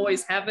we don't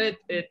always have it,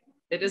 it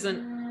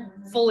isn't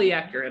fully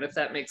accurate, if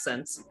that makes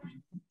sense.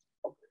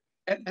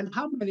 And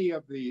how many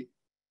of the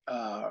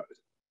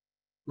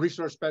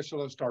resource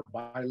specialists are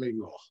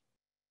bilingual?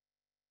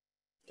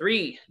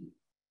 3.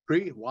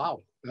 3?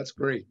 Wow, that's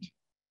great.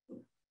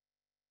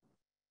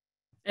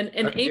 And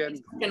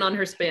Amy's working on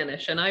her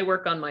Spanish, and I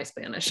work on my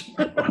Spanish.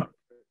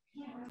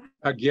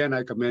 Again,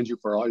 I commend you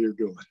for all you're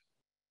doing.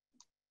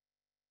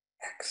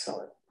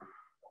 Excellent.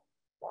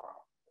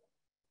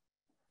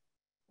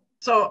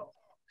 So,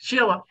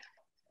 Sheila.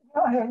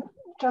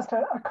 Just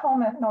a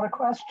comment, not a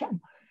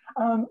question.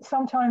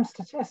 Sometimes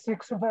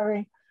statistics are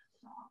very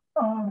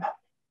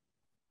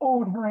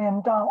ordinary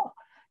and dull,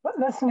 but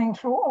listening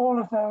to all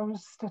of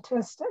those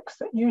statistics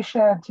that you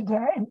shared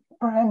today,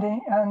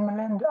 Brandy and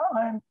Melinda,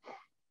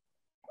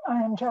 I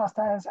am just,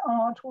 as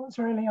Art was,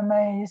 really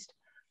amazed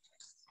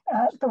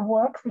at the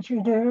work that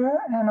you do,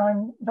 and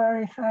I'm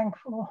very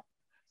thankful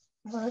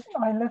that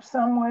I live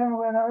somewhere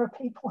where there are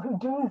people who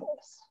do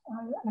this.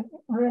 It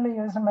really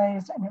is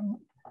amazing and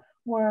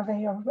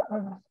worthy of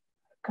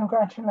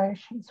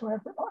congratulations to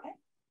everybody.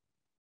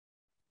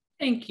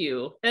 Thank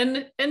you.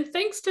 And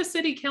thanks to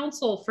City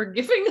Council for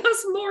giving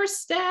us more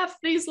staff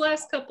these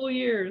last couple of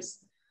years.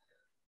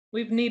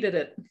 We've needed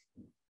it.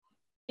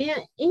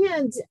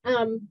 And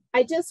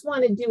I just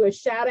want to do a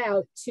shout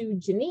out to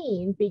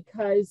Janine,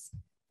 because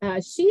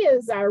she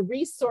is our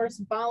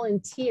resource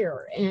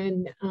volunteer,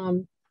 and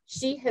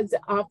she has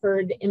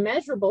offered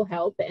immeasurable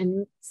help,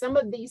 and some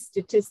of these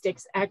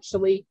statistics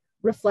actually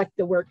reflect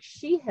the work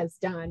she has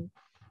done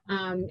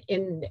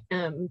in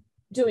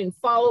doing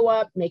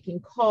follow-up,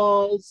 making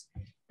calls,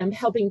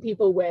 helping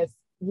people with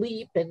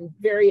LEAP and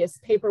various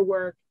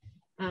paperwork.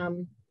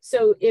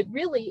 So it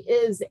really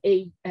is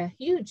a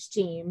huge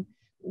team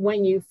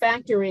when you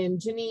factor in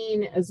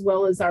Janine as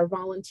well as our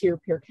volunteer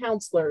peer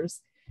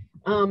counselors.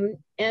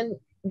 And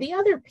the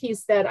other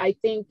piece that I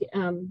think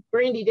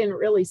Brandy didn't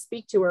really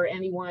speak to, or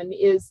anyone,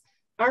 is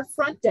our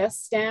front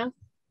desk staff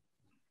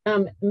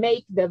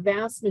make the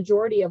vast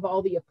majority of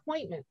all the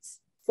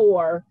appointments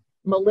for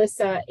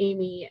Melissa,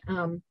 Amy,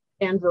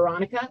 and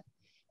Veronica.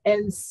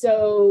 And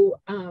so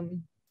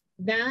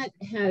that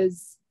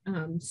has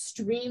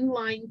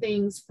streamlined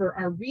things for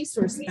our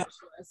resource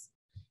specialists.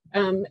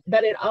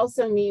 But it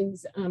also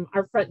means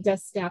our front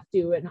desk staff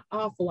do an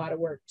awful lot of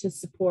work to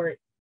support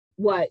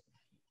what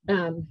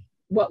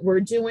we're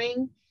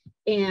doing,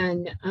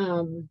 and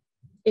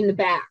in the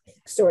back,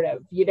 sort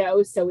of, you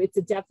know. So it's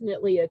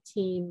definitely a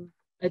team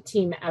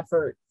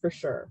effort for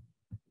sure.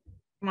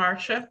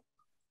 Marcia.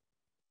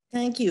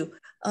 Thank you.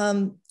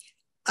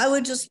 I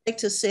would just like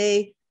to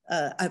say,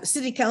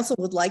 City Council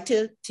would like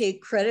to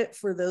take credit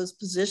for those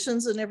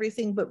positions and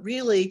everything, but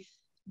really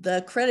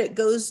the credit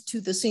goes to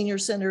the senior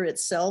center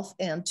itself,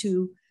 and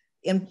to,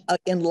 in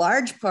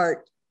large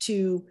part,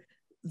 to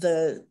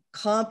the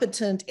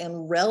competent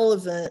and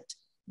relevant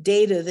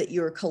data that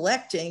you're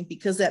collecting,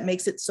 because that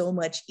makes it so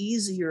much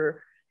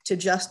easier to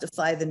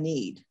justify the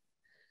need.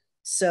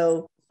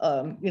 So,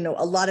 you know,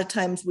 a lot of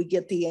times we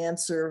get the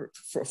answer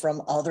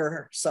from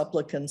other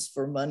supplicants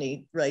for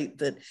money, right?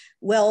 That,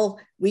 well,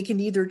 we can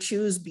either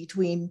choose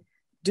between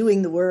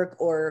doing the work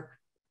or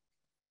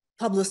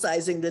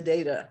publicizing the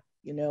data,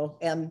 you know,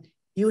 and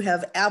you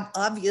have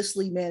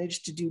obviously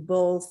managed to do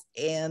both.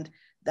 And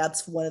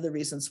that's one of the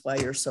reasons why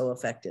you're so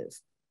effective.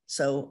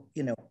 So,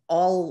 you know,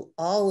 all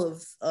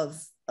of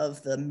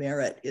the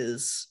merit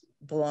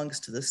belongs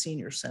to the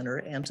Senior Center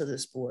and to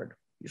this board.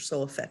 You're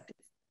so effective.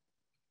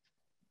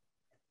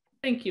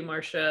 Thank you,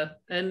 Marcia.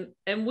 And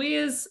we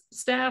as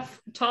staff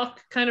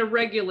talk kind of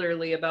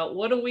regularly about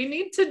what do we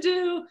need to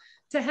do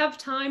to have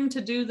time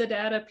to do the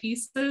data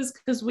pieces,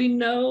 because we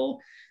know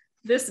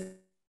this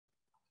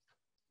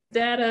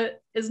data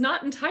is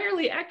not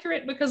entirely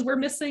accurate because we're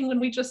missing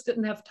when we just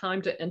didn't have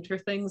time to enter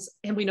things.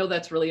 And we know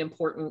that's really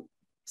important.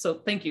 So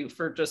thank you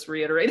for just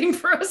reiterating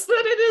for us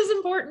that it is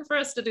important for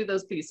us to do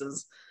those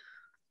pieces.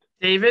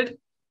 David?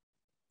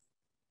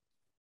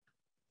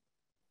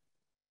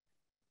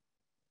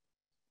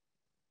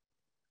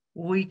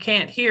 We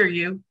can't hear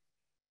you.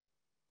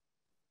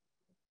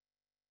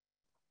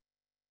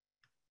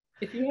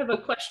 If you have a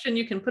question,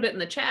 you can put it in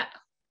the chat.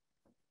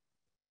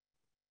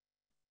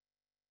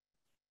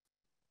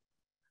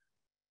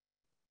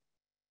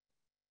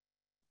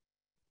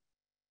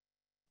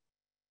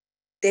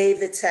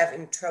 David's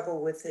having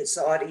trouble with his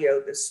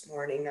audio this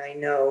morning, I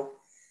know.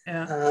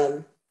 Yeah.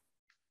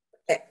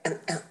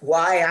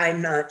 Why,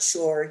 I'm not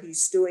sure.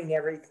 He's doing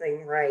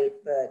everything right,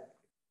 but.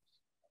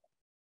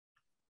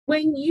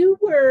 When you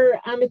were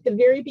at the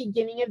very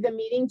beginning of the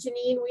meeting,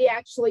 Janine, we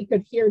actually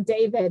could hear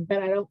David,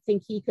 but I don't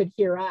think he could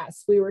hear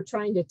us. We were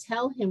trying to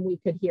tell him we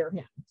could hear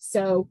him.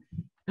 So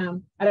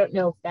I don't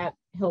know if that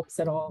helps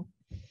at all.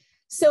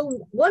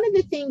 So one of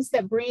the things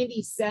that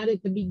Brandy said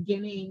at the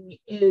beginning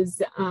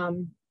is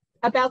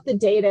about the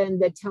data and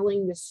the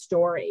telling the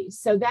story.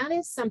 So that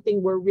is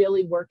something we're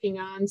really working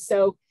on.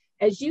 So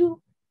as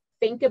you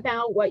think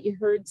about what you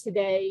heard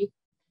today,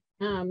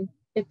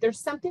 if there's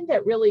something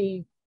that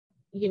really,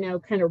 you know,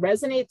 kind of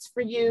resonates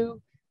for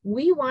you,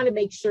 we want to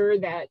make sure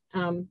that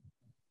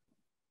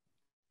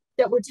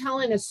that we're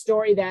telling a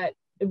story that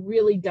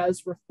really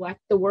does reflect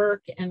the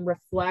work and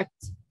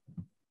reflect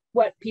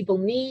what people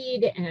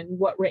need and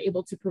what we're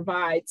able to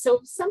provide. So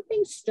if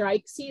something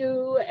strikes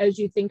you as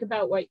you think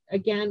about what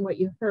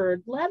you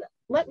heard,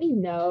 let me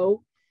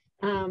know,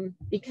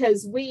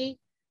 because we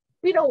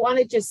don't want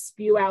to just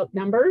spew out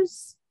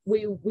numbers.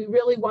 We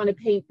really want to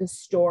paint the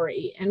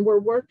story, and we're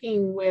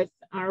working with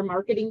our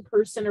marketing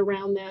person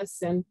around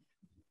this, and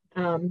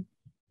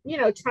you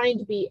know, trying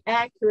to be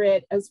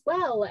accurate as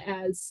well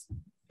as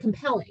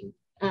compelling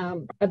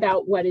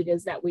about what it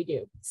is that we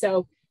do.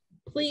 So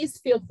please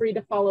feel free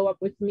to follow up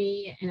with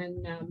me,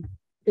 and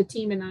the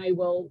team and I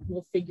will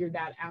figure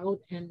that out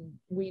and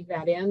weave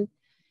that in.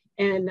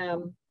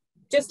 And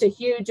just a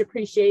huge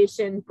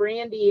appreciation.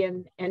 Brandy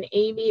and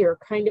Amy are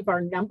kind of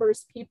our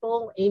numbers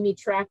people. Amy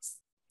tracks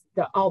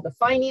all the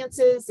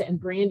finances, and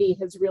Brandy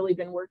has really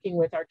been working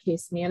with our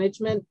case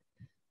management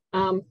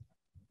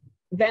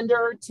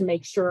vendor to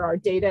make sure our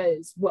data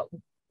is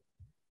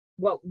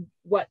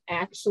what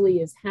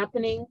actually is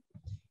happening.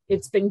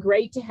 It's been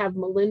great to have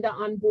Melinda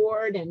on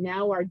board, and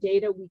now our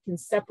data we can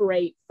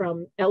separate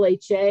from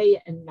LHA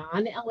and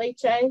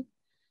non-LHA.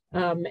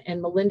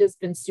 And Melinda's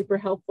been super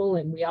helpful,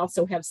 and we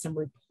also have some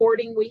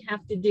reporting we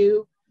have to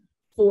do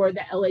for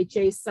the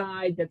LHA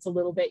side that's a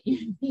little bit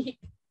unique.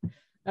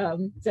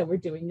 So we're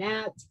doing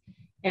that.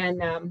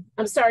 And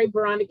I'm sorry,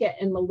 Veronica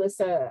and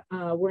Melissa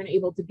weren't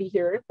able to be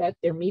here, but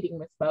they're meeting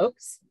with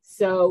folks.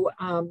 So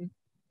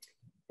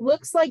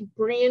looks like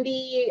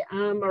Brandy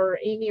or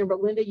Amy or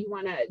Melinda,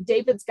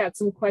 David's got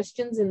some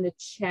questions in the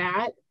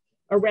chat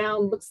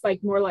around, looks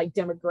like more like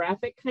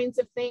demographic kinds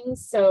of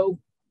things. So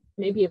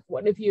maybe if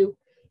one of you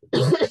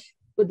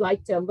would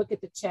like to look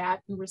at the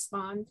chat and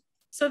respond.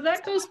 So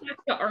that goes back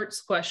to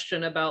Art's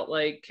question about,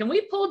 like, can we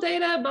pull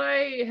data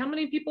by how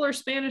many people are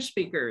Spanish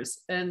speakers?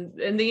 And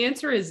the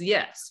answer is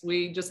yes.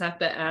 We just have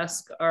to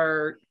ask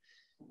our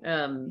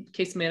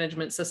case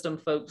management system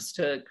folks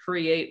to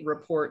create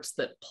reports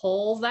that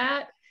pull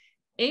that.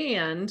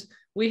 And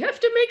we have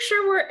to make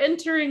sure we're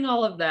entering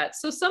all of that.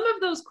 So some of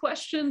those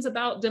questions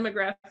about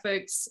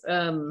demographics,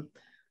 you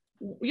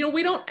know,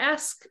 we don't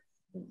ask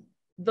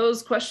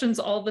those questions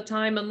all the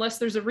time unless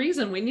there's a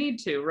reason we need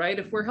to, right?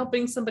 If we're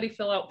helping somebody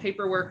fill out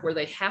paperwork where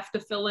they have to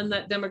fill in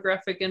that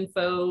demographic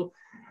info,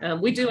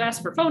 we do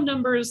ask for phone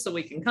numbers so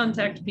we can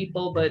contact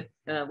people, but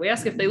we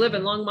ask if they live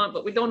in Longmont,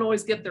 but we don't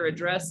always get their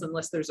address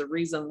unless there's a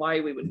reason why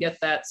we would get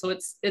that. So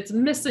it's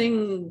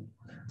missing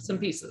some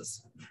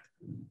pieces.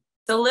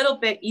 It's a little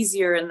bit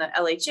easier in the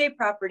LHA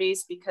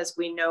properties because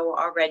we know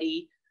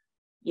already,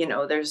 you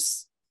know,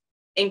 there's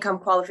income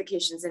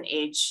qualifications and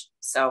age.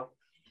 So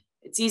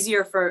it's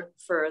easier for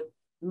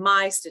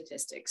my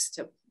statistics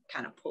to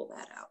kind of pull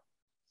that out.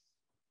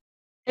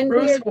 And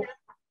we're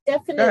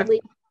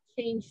definitely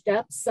changed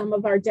up some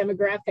of our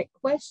demographic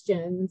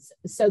questions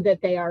so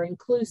that they are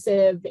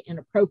inclusive and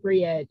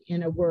appropriate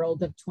in a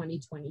world of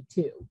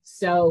 2022.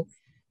 So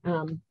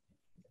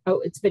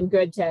it's been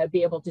good to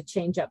be able to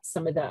change up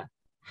some of the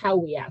how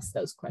we ask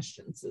those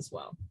questions as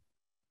well.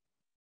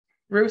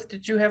 Ruth,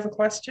 did you have a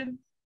question?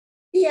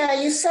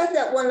 Yeah, you said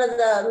that one of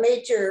the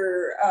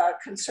major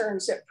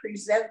concerns that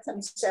present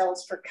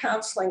themselves for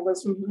counseling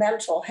was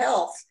mental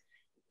health.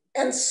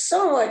 And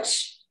so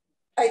much,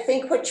 I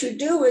think what you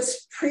do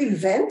is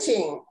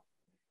preventing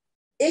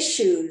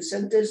issues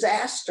and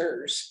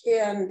disasters.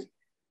 And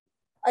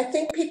I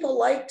think people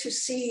like to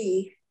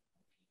see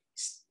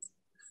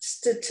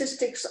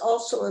statistics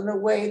also in a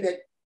way that,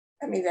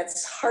 I mean,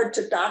 that's hard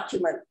to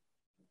document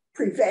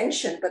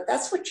prevention, but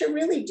that's what you're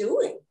really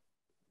doing.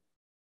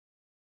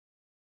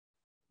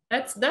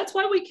 That's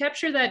why we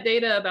capture that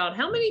data about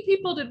how many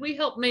people did we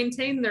help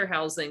maintain their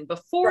housing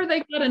before they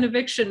got an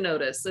eviction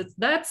notice.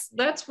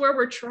 That's where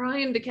we're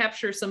trying to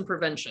capture some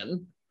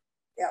prevention.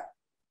 Yeah,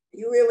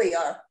 you really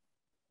are.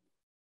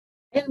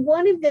 And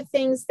one of the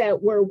things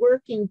that we're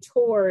working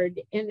toward,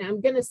 and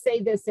I'm going to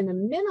say this in a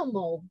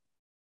minimal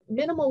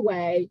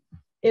way,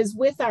 is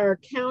with our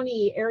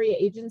county area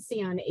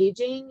agency on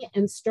aging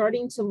and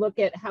starting to look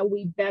at how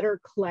we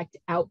better collect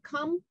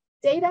outcome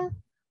data.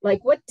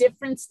 Like, what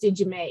difference did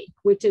you make?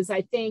 Which is,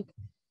 I think,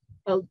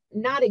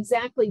 not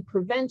exactly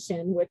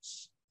prevention,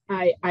 which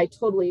I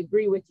totally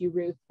agree with you,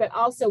 Ruth, but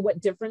also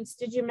what difference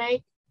did you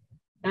make?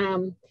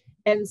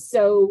 And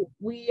so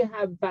we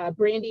have,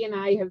 Brandy and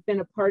I have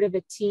been a part of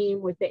a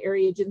team with the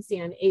Area Agency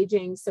on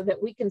Aging so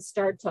that we can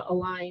start to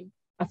align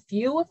a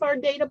few of our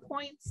data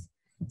points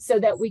so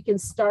that we can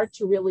start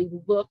to really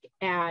look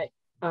at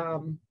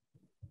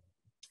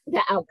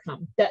the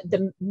outcome,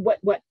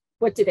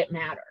 what did it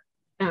matter?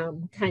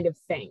 Kind of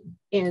thing.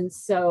 And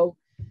so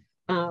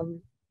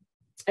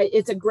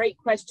it's a great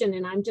question.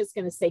 And I'm just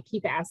going to say,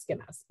 keep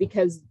asking us,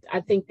 because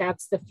I think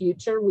that's the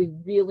future. We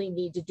really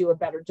need to do a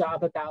better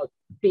job about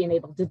being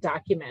able to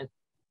document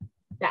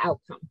the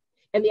outcome.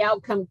 And the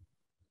outcome,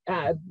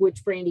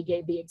 which Brandy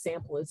gave the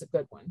example, is a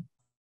good one.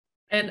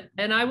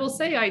 And I will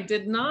say, I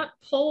did not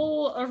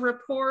pull a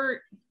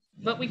report,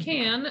 but we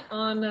can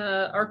on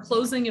our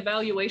closing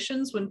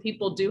evaluations when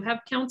people do have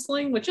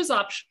counseling, which is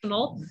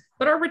optional,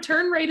 but our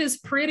return rate is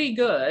pretty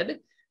good.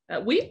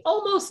 We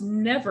almost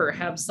never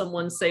have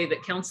someone say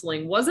that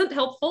counseling wasn't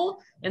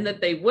helpful and that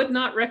they would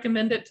not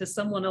recommend it to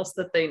someone else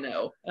that they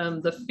know.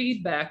 The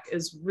feedback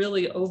is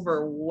really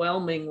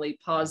overwhelmingly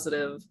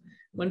positive.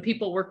 When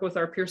people work with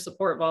our peer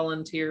support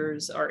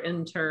volunteers, our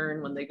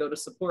intern, when they go to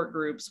support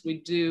groups, we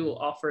do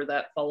offer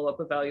that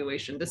follow-up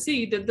evaluation to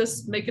see, did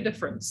this make a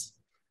difference?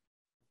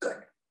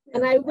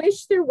 And I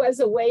wish there was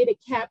a way to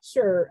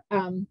capture,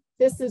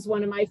 this is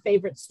one of my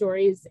favorite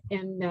stories.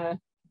 And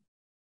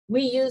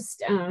we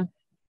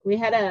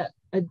had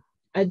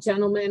a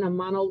gentleman, a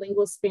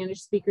monolingual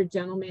Spanish speaker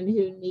gentleman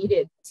who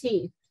needed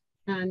teeth,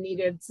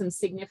 needed some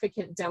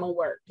significant dental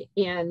work.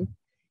 And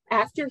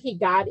after he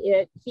got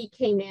it, he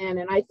came in,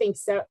 and I think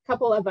a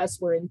couple of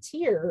us were in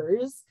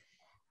tears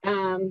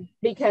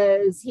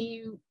because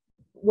he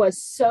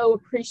was so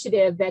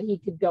appreciative that he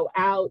could go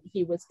out,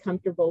 he was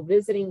comfortable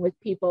visiting with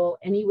people,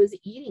 and he was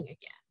eating again.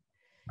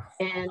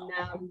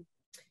 And,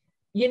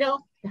 you know,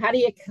 how do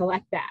you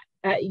collect that?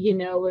 You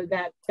know,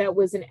 that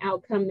was an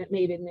outcome that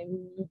made an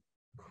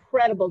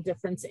incredible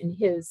difference in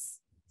his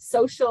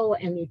social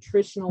and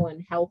nutritional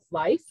and health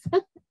life.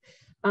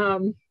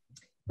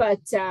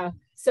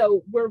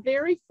 So we're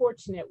very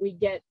fortunate. We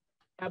get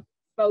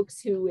folks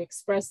who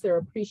express their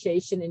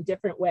appreciation in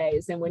different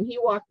ways. And when he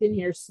walked in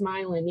here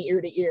smiling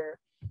ear to ear,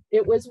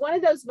 it was one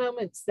of those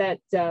moments that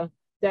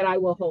I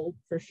will hold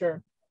for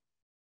sure.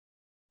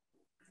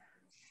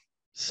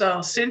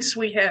 So since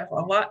we have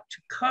a lot to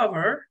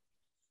cover,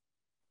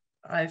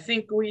 I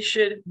think we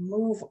should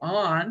move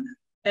on.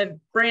 And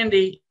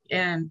Brandy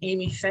and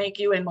Amy, thank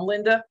you. And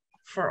Melinda,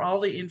 for all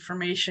the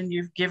information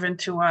you've given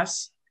to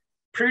us.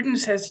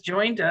 Prudence has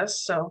joined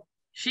us, so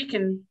she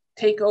can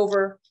take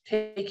over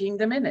taking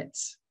the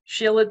minutes.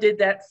 Sheila did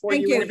that for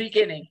you in the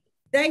beginning.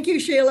 Thank you,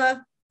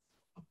 Sheila.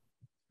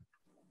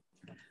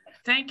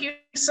 Thank you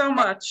so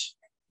much.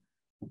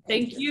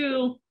 Thank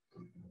you.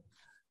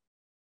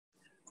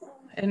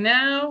 And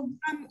now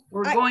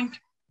we're going to,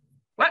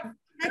 what?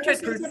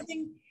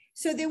 Something?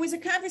 So there was a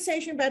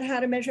conversation about how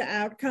to measure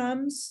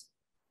outcomes.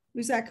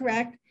 Was that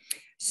correct?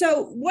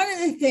 So one of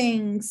the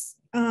things,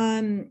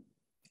 I'm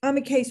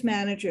a case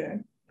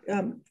manager,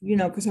 you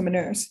know, because I'm a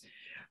nurse.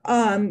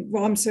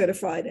 Well, I'm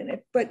certified in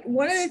it. But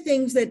one of the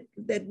things that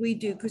we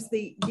do, because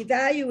the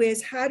value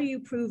is, how do you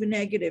prove a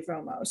negative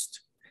almost?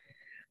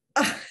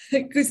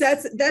 Because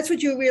that's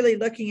what you're really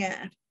looking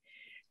at.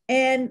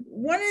 And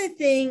one of the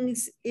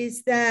things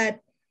is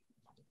that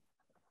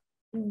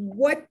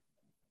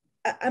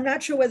I'm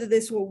not sure whether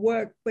this will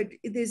work, but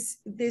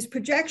there's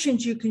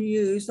projections you can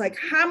use, like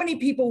how many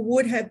people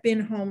would have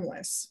been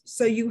homeless.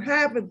 So you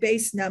have a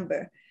base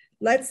number.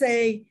 Let's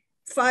say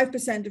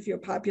 5% of your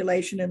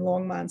population in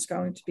Longmont is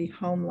going to be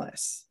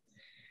homeless.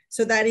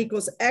 So that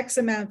equals X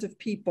amount of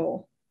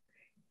people.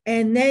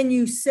 And then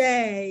you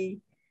say,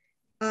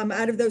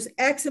 out of those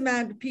X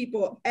amount of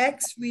people,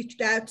 X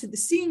reached out to the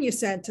senior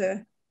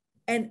center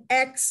and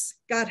X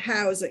got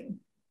housing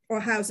or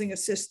housing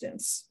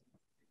assistance.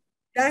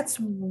 That's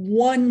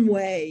one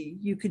way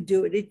you could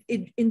do it.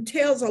 It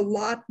entails a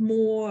lot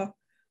more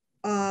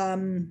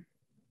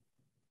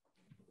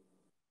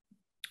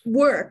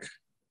work.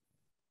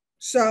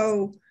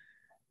 So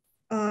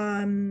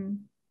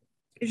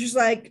it's just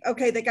like,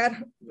 okay,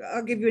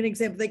 I'll give you an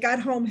example. They got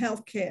home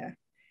health care.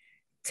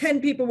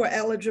 10 people were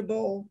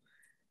eligible.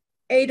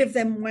 8 of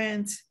them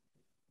went.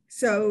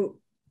 So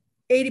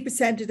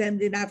 80% of them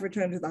did not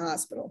return to the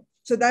hospital.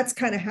 So that's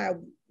kind of how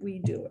we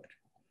do it.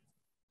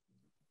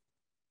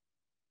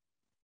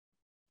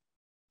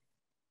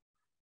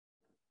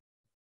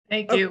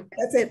 Thank you. Okay,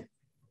 that's it.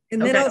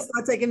 And then I'll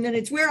start taking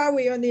minutes. Where are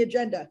we on the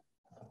agenda?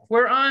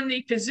 We're on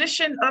the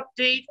position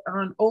update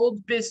on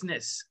old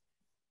business.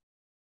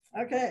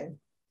 Okay.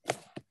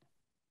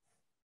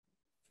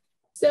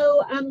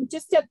 So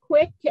just a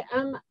quick,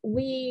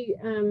 we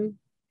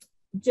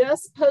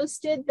just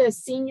posted the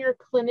senior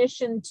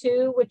clinician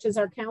 2, which is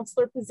our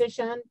counselor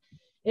position.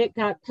 It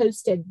got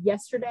posted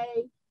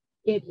yesterday.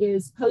 It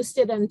is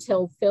posted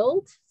until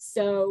filled.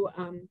 So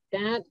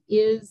that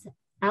is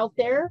out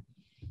there.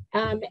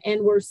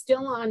 And we're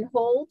still on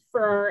hold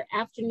for our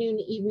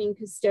afternoon evening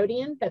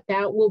custodian, but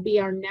that will be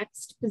our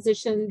next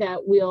position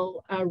that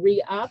we'll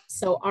re-up.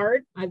 So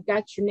Art, I've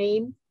got your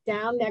name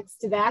down next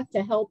to that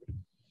to help.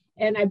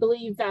 And I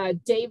believe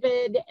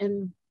David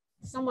and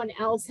someone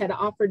else had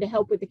offered to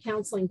help with the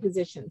counseling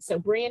position. So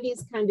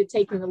Brandy's kind of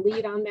taking the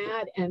lead on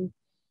that, and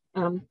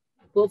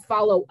we'll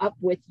follow up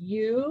with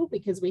you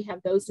because we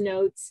have those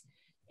notes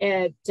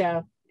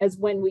as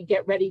when we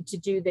get ready to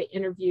do the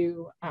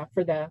interview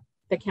for the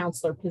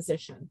counselor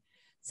position.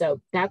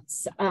 So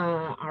that's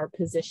our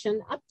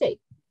position update.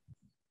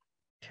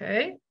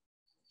 Okay.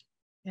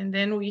 And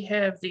then we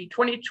have the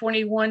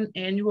 2021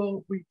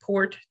 annual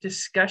report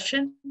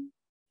discussion.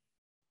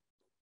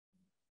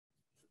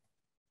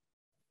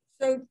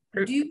 So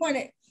do you want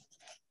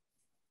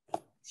to?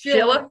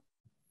 Sheila?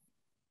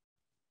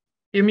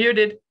 You're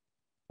muted.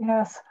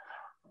 Yes.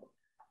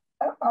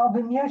 I'll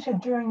be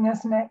muted during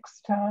this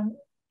next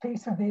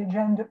piece of the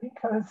agenda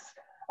because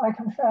I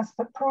confess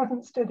that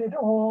Prudence did it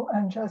all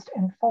and just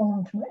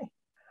informed me.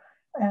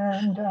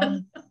 And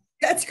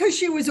that's because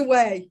she was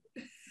away.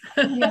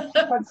 Yes,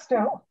 but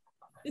still.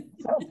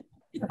 So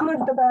the good,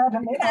 the bad,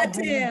 and the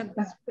ugly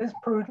is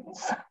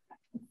Prudence.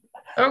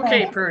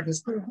 Okay,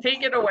 Prudence,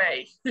 take it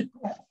away.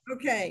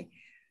 Okay,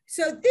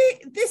 so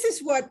this is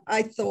what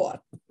I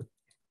thought.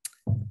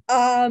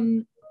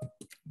 I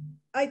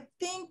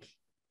think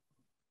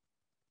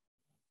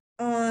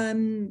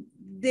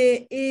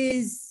there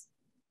is,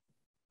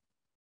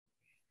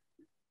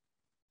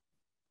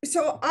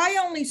 so I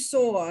only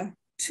saw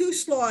 2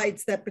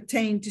 slides that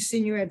pertain to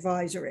senior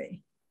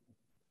advisory.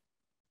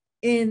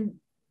 In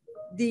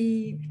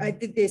I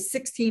think there's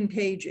 16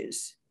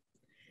 pages.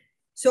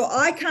 So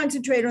I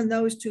concentrate on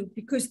those 2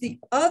 because the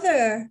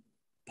other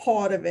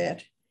part of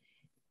it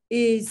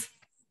is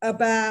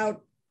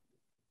about,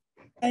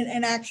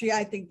 and actually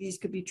I think these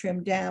could be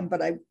trimmed down,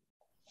 but I'm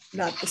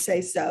not to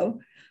say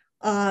so,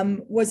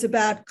 was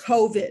about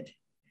COVID.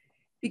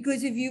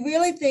 Because if you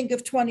really think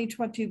of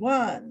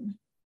 2021,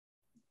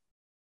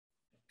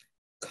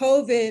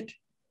 COVID,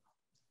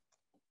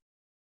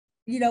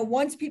 you know,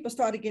 once people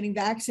started getting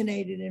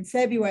vaccinated in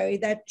February,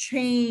 that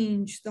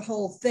changed the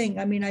whole thing.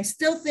 I mean, I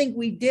still think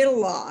we did a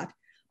lot.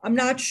 I'm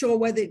not sure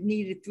whether it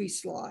needed 3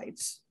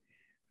 slides.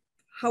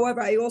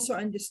 However, I also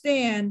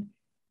understand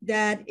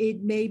that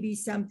it may be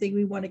something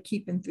we want to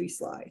keep in 3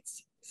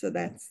 slides. So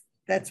that's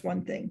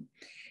one thing.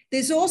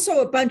 There's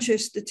also a bunch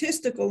of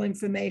statistical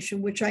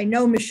information, which I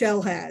know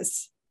Michelle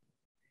has.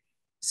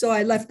 So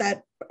I left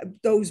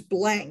those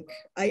blank.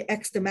 I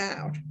X'd them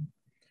out.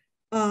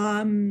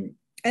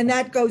 And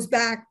that goes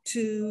back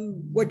to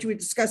what you were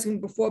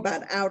discussing before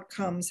about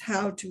outcomes,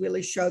 how to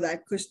really show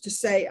that. Because to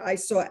say I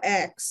saw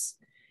X,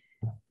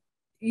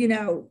 you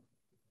know,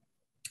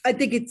 I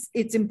think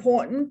it's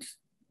important.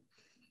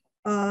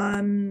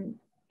 In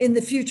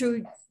the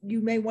future, you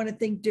may want to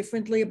think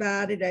differently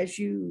about it as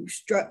you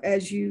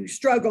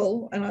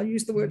struggle, and I'll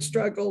use the word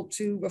struggle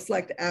to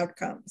reflect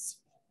outcomes.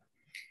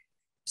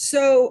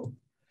 So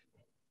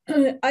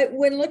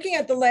when looking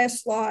at the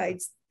last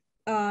slides,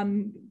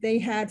 they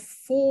had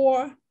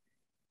 4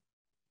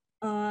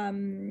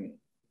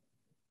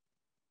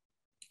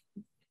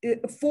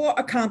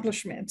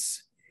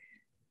 accomplishments.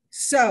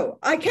 So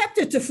I kept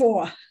it to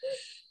 4.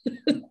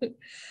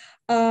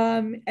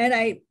 And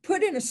I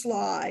put in a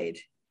slide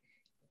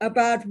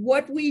about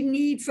what we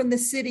need from the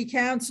city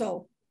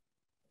council.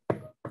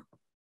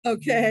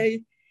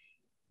 Okay.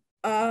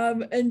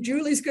 And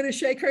Julie's going to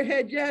shake her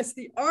head. Yes,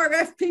 the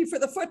RFP for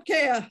the foot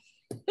care.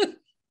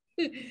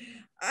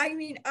 I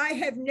mean, I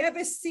have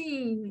never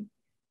seen,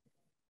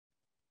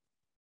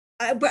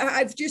 but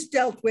I've just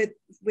dealt with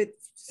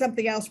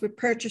something else with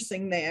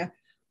purchasing there.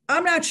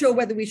 I'm not sure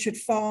whether we should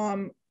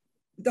farm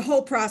the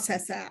whole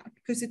process out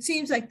because it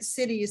seems like the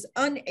city is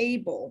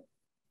unable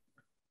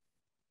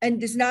and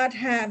does not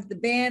have the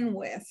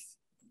bandwidth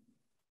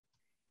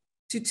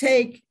to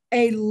take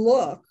a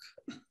look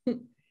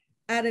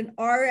at an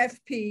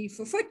RFP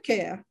for foot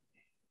care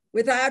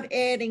without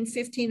adding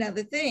 15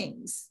 other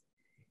things.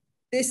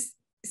 This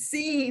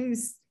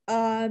seems,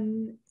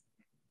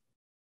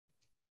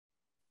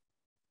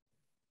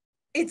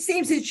 it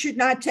seems it should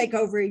not take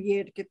over a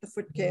year to get the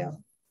foot care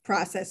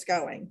process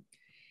going.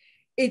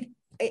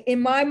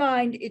 In my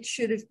mind, it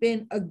should have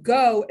been a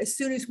go as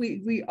soon as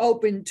we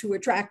opened to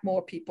attract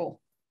more people.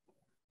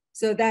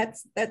 So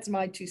that's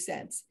my 2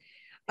 cents.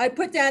 I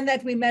put down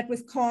that we met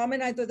with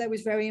Carmen. I thought that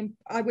was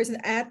I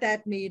wasn't at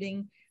that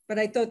meeting, but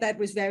I thought that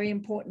was very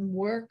important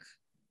work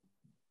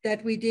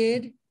that we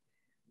did.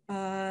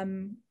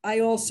 I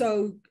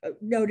also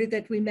noted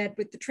that we met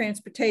with the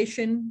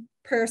transportation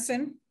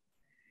person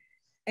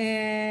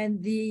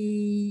and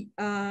the,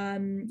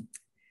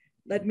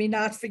 let me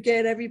not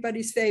forget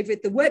everybody's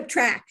favorite, the web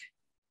track.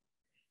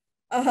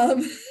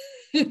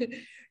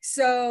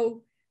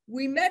 So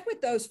we met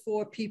with those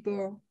 4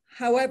 people.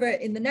 However,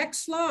 in the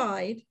next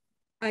slide,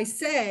 I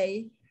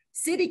say,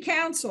 City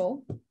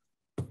Council,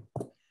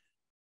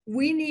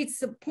 we need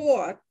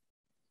support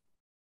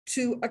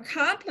to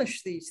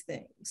accomplish these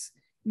things.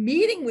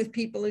 Meeting with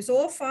people is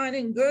all fine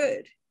and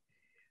good.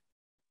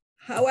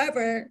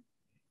 However,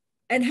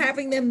 and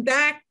having them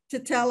back to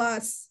tell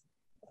us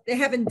they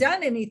haven't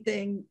done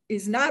anything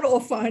is not all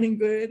fine and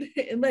good,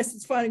 unless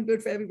it's fine and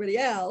good for everybody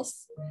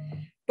else.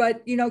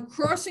 But, you know,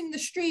 crossing the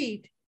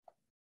street,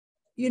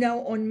 you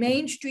know, on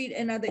Main Street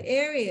and other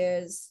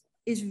areas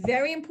is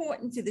very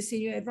important to the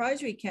Senior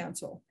Advisory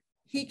Council.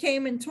 He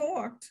came and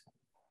talked.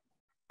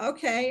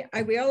 Okay, I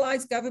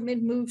realize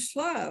government moves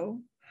slow.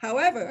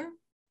 However,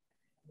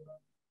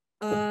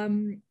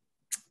 my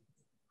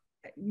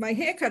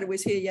haircutter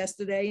was here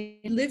yesterday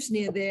and lives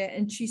near there,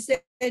 and she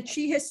said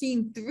she has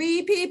seen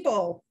 3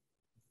 people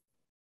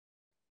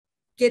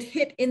get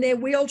hit in their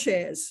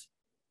wheelchairs.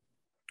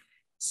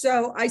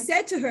 So I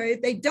said to her,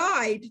 if they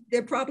died,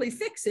 they'd probably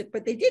fix it,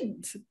 but they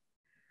didn't.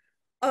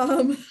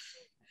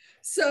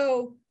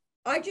 So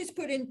I just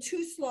put in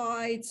 2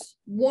 slides,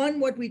 one,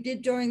 what we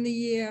did during the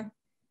year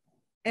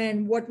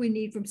and what we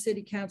need from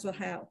City Council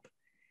help.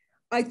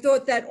 I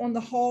thought that on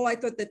the whole, I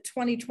thought that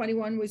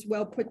 2021 was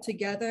well put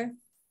together.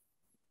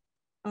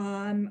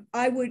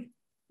 I would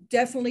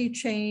definitely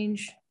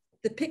change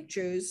the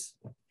pictures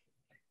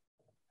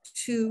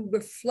to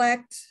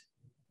reflect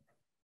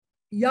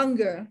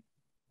younger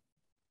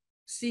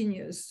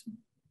seniors,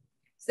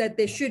 so that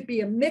there should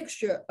be a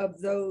mixture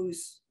of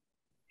those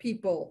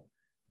people,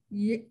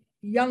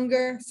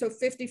 younger, so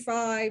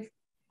 55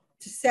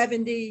 to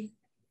 70,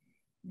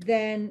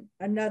 then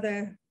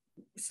another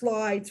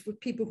slides with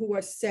people who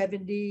are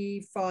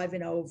 75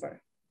 and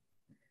over.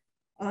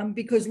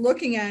 Because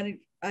looking at it,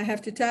 I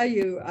have to tell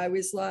you, I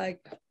was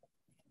like,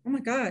 oh my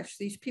gosh,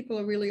 these people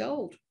are really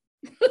old.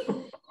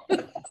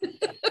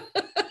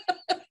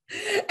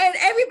 And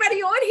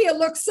everybody on here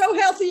looks so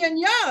healthy and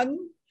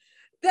young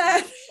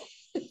that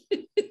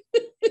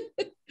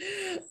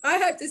I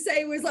have to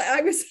say, it was like,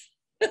 I was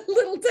a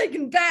little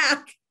taken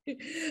back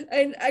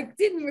and I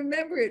didn't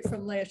remember it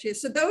from last year.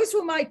 So those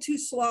were my 2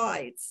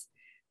 slides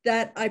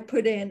that I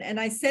put in, and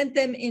I sent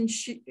them in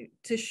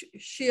to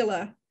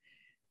Sheila.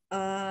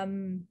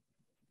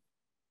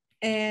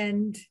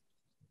 And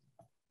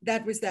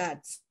that was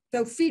that.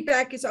 So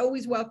feedback is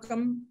always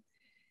welcome.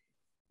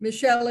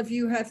 Michelle, if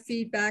you have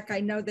feedback,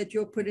 I know that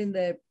you'll put in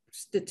the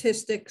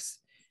statistics,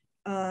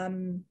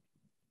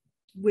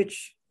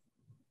 which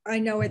I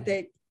know at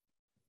the,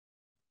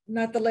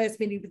 not the last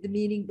meeting, but the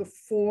meeting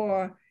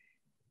before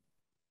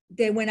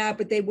they went out,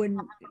 but they were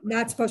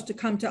not supposed to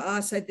come to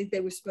us. I think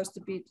they were supposed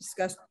to be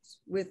discussed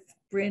with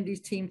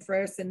Brandy's team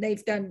first, and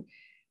they've done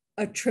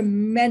a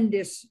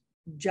tremendous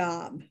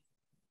job,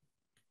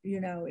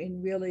 you know,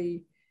 in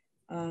really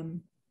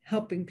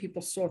helping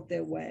people sort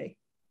their way.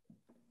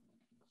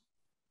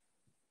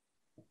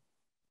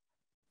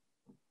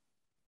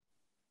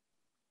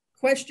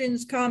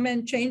 Questions,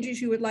 comment,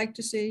 changes you would like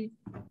to see?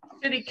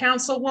 City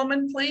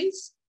Councilwoman,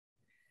 please.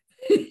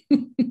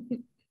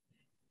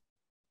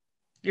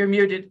 You're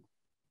muted.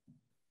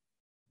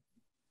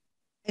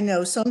 I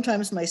know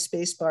sometimes my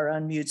space bar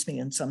unmutes me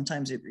and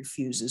sometimes it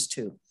refuses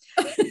to.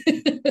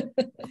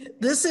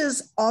 This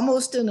is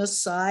almost an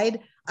aside.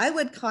 I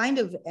would kind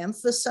of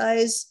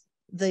emphasize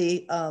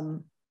the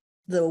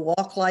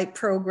walk light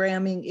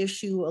programming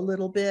issue a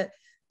little bit.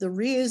 The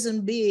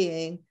reason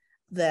being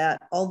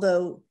that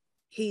although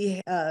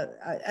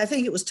I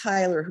think it was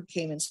Tyler who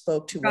came and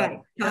spoke to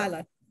right,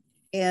 Tyler.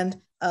 And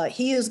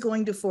he is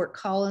going to Fort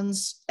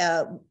Collins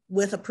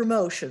with a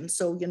promotion.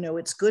 So, you know,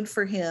 it's good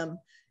for him.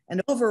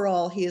 And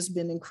overall, he has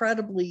been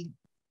incredibly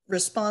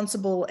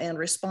responsible and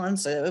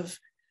responsive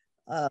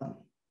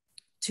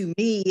to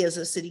me as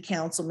a city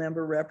council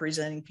member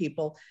representing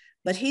people.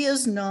 But he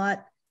is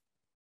not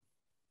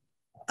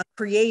a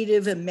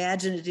creative,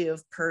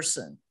 imaginative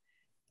person.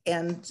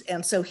 And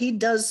so he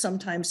does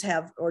sometimes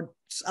have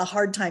a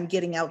hard time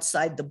getting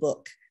outside the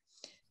book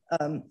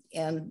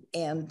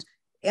and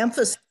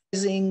emphasize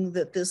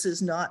that this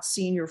is not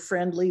senior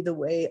friendly the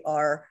way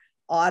our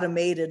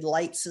automated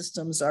light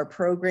systems are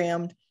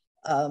programmed.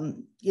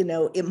 You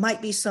know, it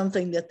might be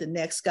something that the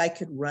next guy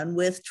could run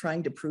with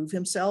trying to prove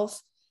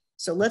himself.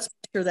 So let's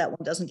make sure that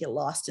one doesn't get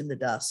lost in the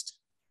dust.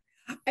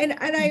 And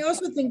I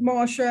also think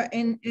Marsha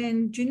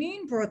and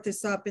Janine brought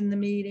this up in the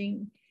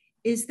meeting,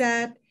 is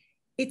that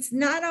it's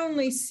not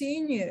only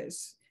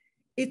seniors,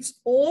 it's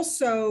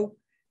also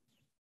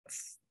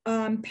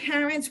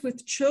parents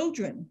with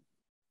children.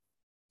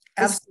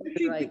 Absolutely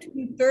especially right.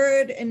 Between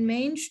 3rd and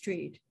Main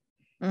Street.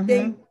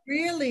 They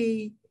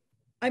really,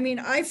 I mean,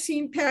 I've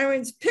seen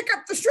parents pick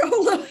up the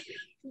stroller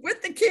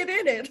with the kid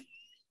in it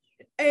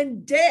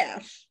and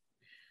dash.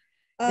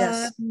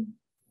 Yes.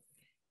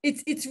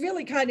 It's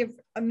really kind of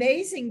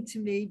amazing to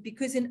me,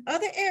 because in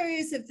other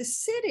areas of the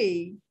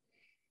city,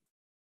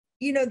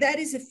 you know, that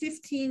is a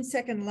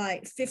 15-second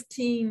light,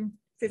 15,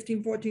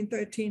 14,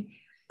 13.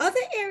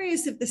 Other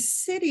areas of the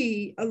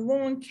city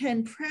along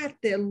Ken Pratt,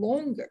 they're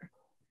longer.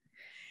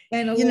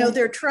 And you know,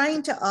 they're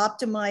trying to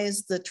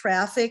optimize the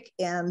traffic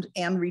and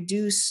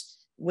reduce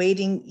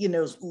waiting, you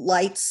know,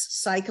 lights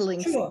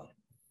cycling. Sure.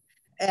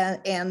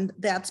 And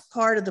that's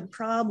part of the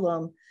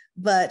problem.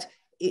 But,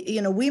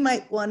 you know, we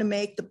might want to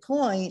make the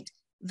point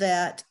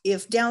that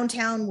if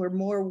downtown were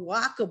more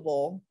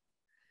walkable,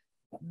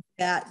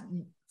 that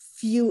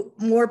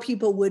more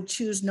people would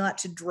choose not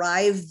to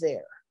drive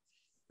there,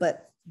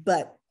 but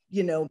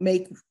you know,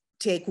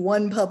 take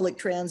one public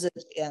transit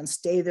and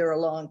stay there a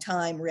long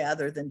time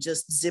rather than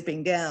just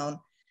zipping down.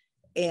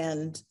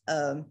 And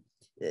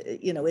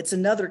you know, it's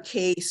another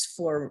case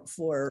for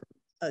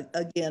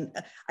again,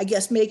 I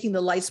guess making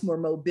the lights more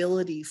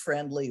mobility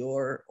friendly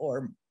or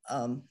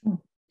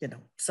you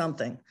know,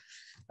 something,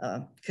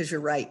 because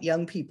you're right,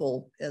 young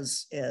people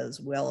as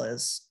well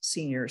as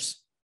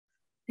seniors.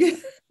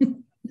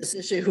 This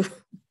issue,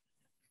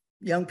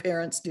 young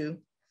parents do.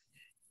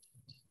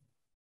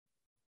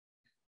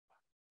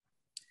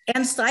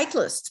 And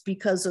cyclists,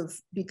 because of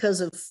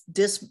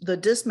the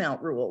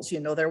dismount rules, you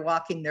know, they're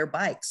walking their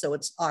bikes, so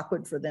it's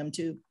awkward for them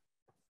too.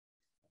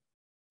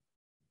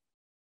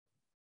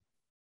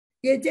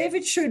 Yeah,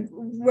 David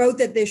wrote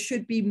that there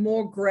should be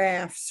more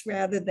graphs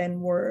rather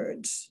than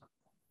words.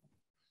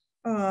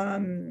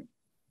 And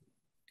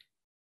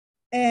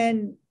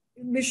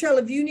Michelle,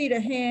 if you need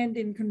a hand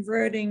in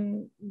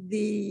converting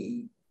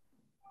the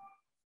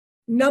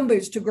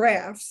numbers to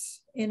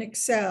graphs in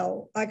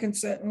Excel, I can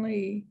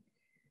certainly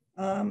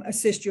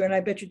assist you, and I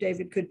bet you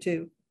David could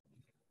too.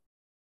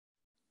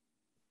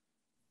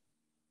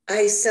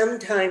 I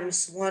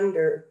sometimes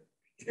wonder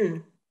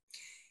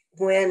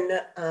when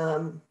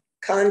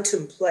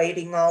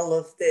contemplating all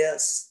of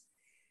this,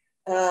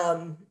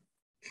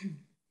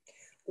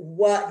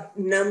 what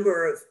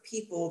number of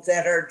people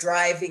that are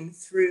driving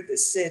through the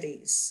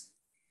cities,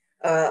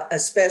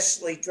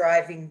 especially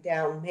driving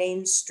down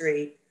Main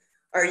Street,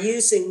 are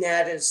using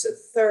that as a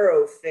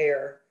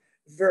thoroughfare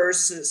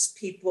versus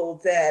people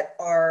that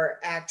are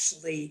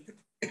actually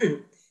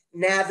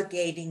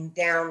navigating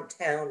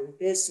downtown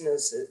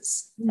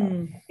businesses.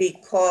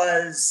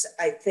 Because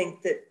I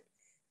think that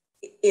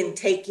in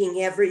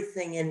taking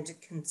everything into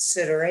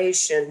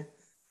consideration,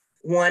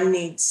 one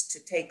needs to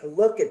take a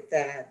look at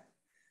that.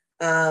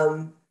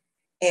 And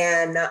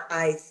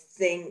I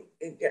think,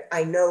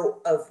 I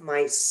know of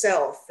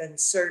myself, and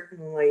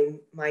certainly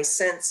my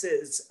sense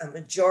is a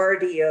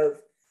majority of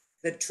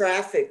the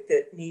traffic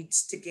that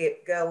needs to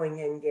get going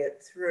and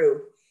get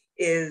through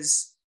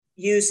is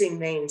using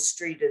Main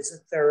Street as a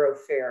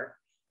thoroughfare.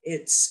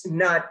 It's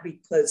not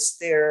because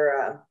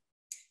they're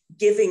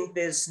giving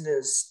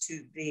business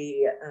to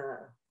the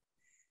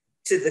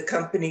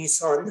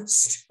companies on the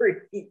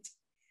street,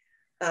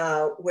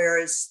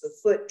 whereas the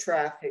foot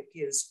traffic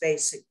is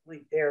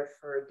basically there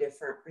for a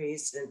different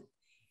reason.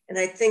 And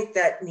I think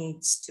that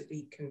needs to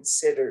be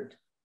considered.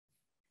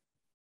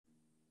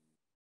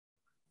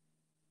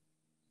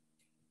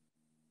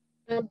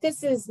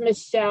 This is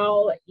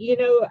Michelle. You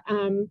know,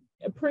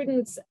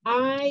 Prudence,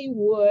 I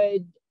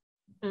would,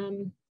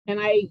 and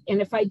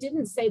if I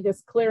didn't say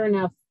this clear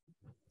enough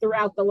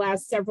throughout the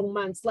last several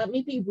months, let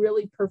me be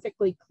really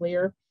perfectly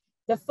clear.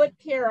 The foot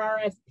care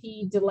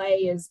RFP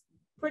delay is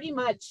pretty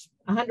much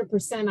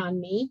 100% on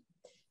me,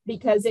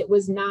 because it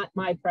was not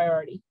my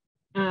priority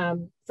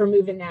for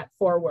moving that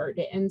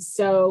forward. And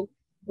so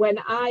when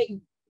I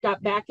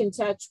got back in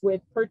touch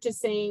with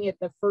purchasing at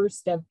the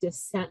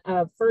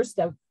 1st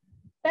of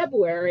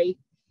February,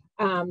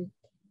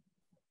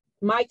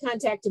 my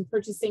contact in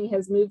purchasing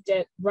has moved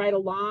it right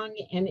along,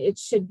 and it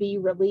should be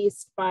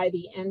released by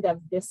the end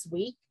of this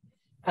week,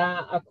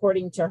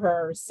 according to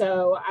her.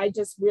 So I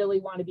just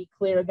really want to be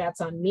clear that's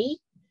on me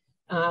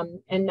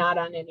and not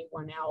on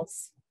anyone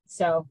else.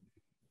 So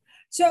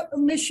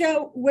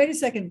Michelle, wait a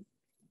second.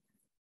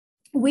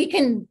 We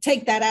can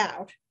take that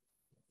out,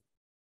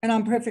 and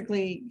I'm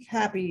perfectly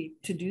happy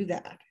to do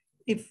that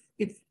if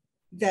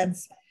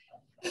that's.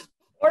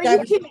 Or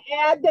you can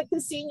add that the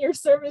senior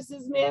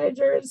services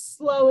manager is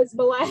slow as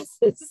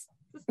molasses.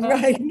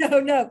 Right,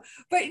 no,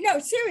 but no,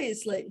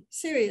 seriously.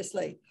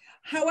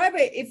 However,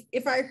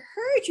 if I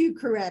heard you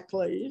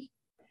correctly,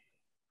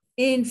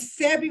 in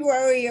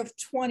February of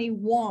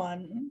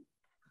 21,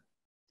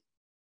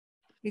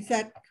 is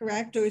that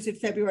correct, or is it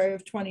February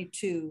of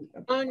 22?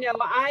 Oh no,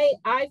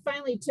 I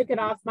finally took it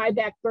off my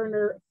back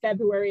burner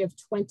February of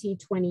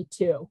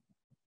 2022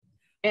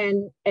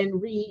 and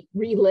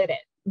relit it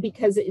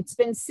because it's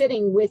been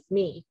sitting with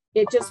me.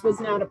 It just was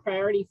not a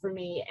priority for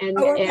me. And,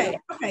 okay,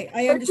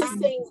 I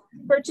understand.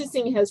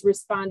 Purchasing has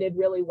responded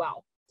really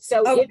well.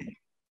 So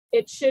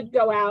it should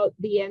go out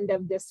the end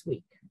of this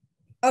week.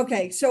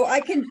 Okay, so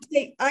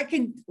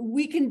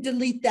we can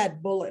delete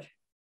that bullet.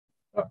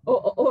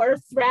 Or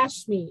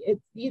thrash me.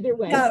 It's either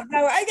way. No,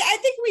 I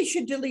think we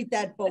should delete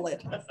that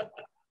bullet.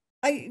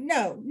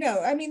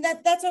 No, I mean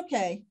that's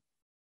okay.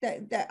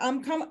 That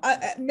I'm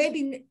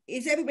maybe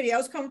is everybody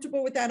else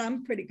comfortable with that?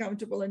 I'm pretty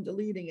comfortable in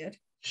deleting it.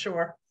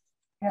 Sure.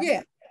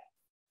 Yeah.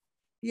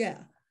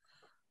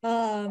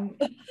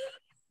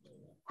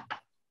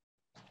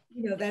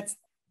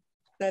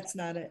 That's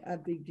not a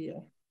big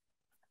deal.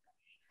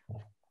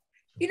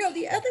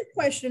 The other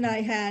question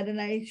I had, and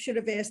I should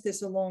have asked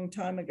this a long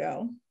time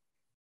ago,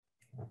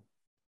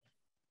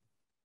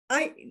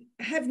 I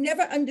have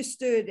never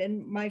understood,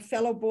 and my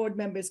fellow board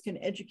members can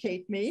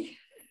educate me,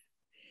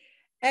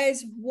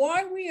 as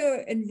why we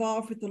are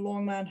involved with the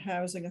Longmont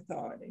Housing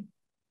Authority.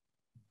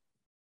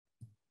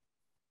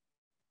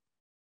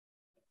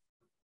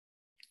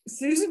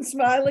 Susan's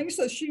smiling,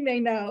 so she may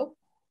know.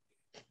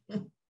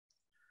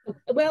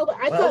 Well,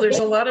 there's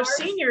a lot of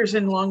seniors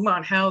in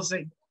Longmont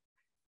housing.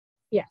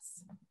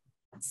 Yes.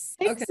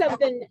 Six of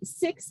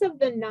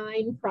the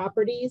 9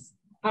 properties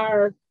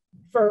are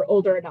for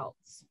older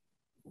adults.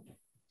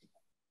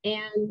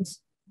 And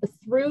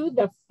through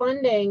the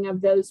funding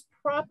of those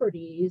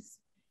properties,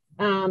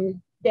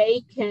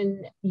 they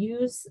can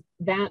use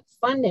that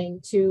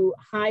funding to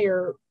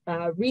hire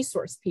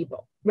resource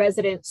people,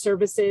 resident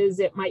services,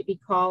 it might be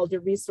called a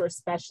resource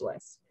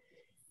specialist.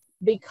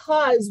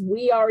 Because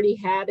we already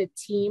had a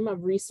team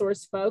of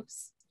resource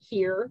folks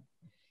here,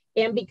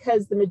 and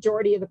because the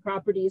majority of the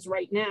properties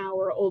right now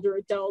are older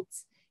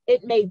adults,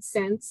 it made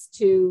sense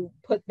to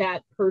put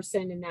that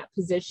person in that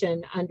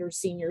position under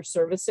senior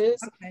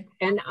services. Okay.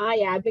 And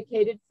I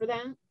advocated for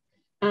that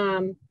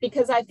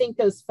because I think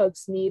those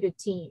folks need a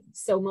team.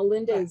 So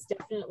Melinda is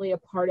definitely a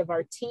part of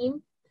our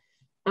team.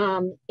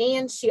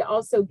 And she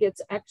also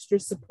gets extra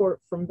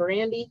support from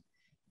Brandy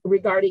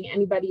regarding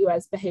anybody who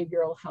has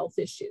behavioral health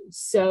issues.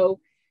 So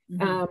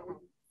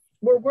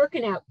we're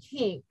working out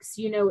kinks.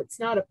 It's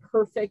not a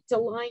perfect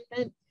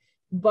alignment,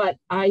 but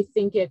I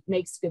think it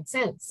makes good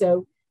sense.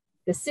 So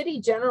the city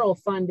general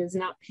fund is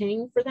not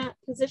paying for that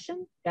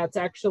position. That's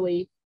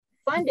actually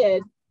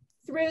funded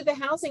through the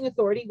housing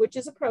authority, which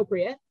is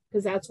appropriate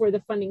because that's where the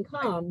funding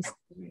comes,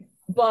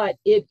 but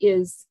it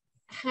is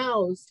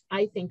housed,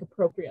 I think,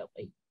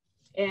 appropriately.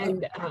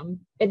 And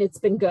it's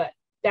been good.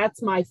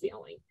 That's my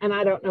feeling. And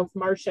I don't know if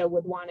Marcia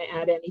would want to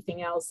add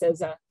anything else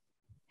as a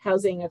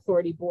Housing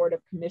Authority Board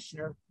of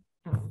Commissioner.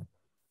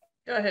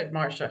 Go ahead,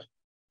 Marcia.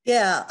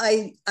 Yeah,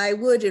 I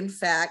would, in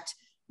fact,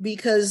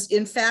 because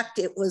in fact,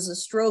 it was a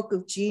stroke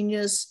of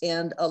genius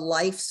and a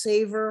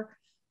lifesaver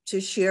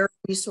to share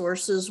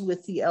resources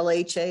with the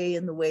LHA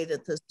in the way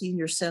that the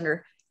Senior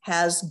Center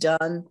has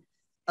done.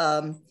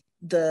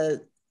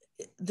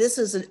 This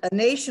is a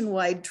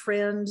nationwide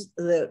trend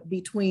that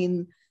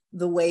between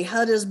the way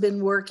HUD has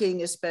been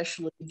working,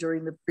 especially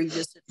during the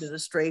previous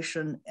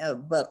administration,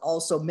 but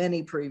also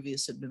many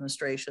previous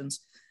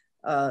administrations,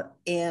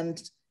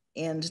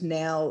 and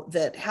now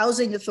that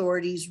housing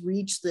authorities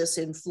reach this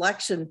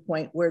inflection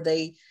point where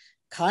they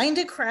kind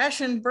of crash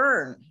and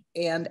burn,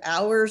 and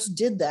ours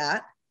did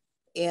that,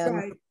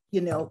 and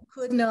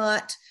could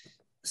not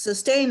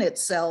sustain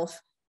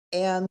itself.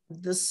 And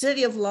the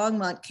city of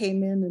Longmont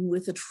came in and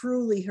with a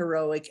truly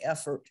heroic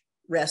effort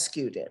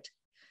rescued it.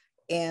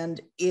 And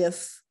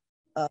if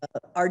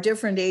our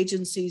different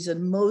agencies,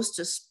 and most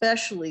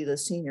especially the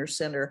Senior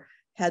Center,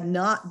 had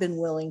not been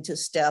willing to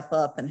step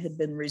up and had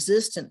been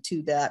resistant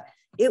to that,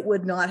 it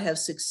would not have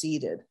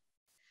succeeded.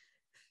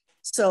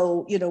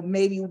 So,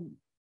 maybe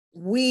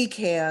we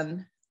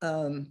can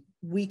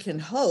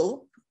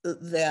hope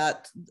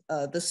that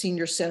the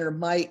Senior Center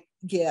might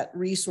get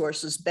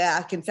resources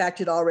back. In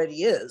fact, it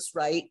already is,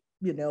 right?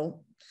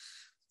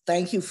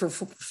 Thank you for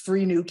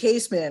free new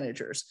case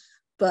managers,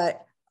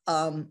 but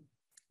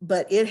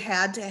it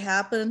had to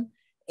happen.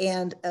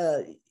 And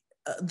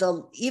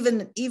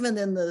even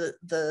in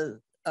the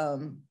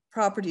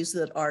properties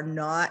that are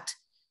not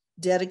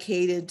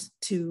dedicated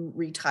to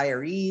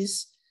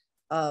retirees,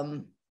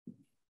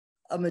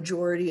 a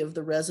majority of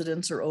the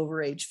residents are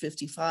over age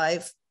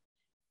 55.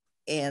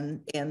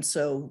 And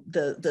so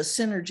the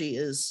synergy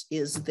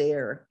is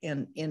there,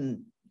 and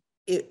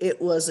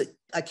it was,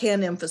 I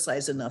can't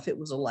emphasize enough, it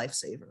was a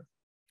lifesaver.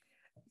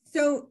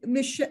 So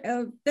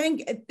Michelle,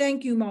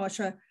 thank you,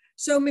 Marcia.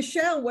 So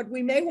Michelle, what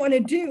we may want to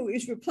do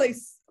is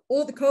replace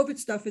all the COVID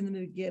stuff in the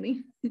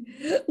beginning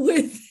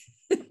with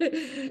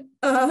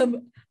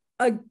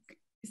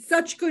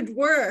such good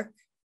work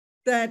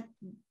that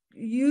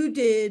you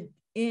did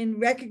in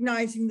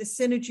recognizing the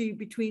synergy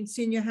between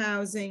senior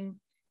housing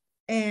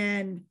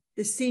and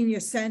the senior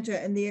center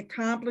and the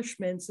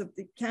accomplishments of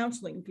the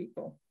counseling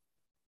people.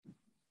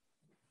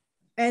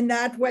 And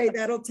that way,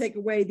 that'll take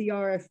away the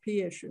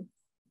RFP issue.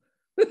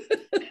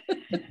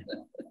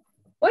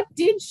 What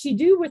did she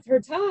do with her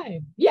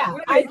time? Yeah,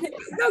 right.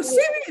 No,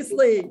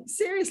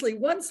 seriously,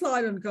 one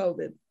slide on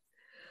COVID.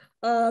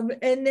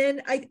 And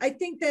then I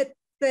think that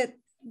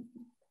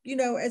you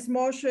know, as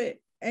Marcia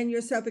and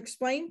yourself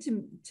explained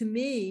to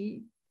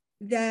me,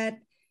 that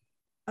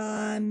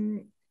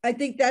I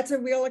think that's a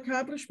real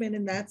accomplishment,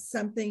 and that's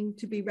something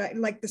to be right.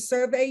 Like the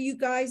survey you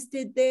guys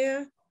did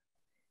there,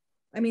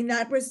 I mean,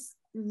 that was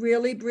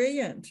really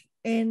brilliant,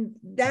 and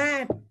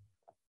that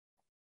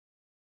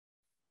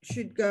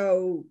should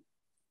go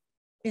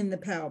in the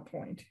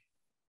PowerPoint,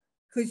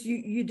 because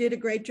you did a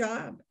great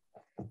job.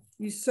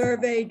 You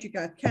surveyed, you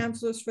got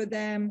counselors for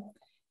them,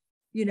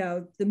 you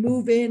know, the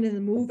move in and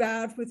the move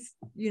out with,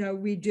 you know,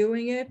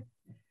 redoing it.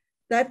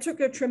 That took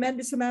a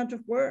tremendous amount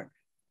of work.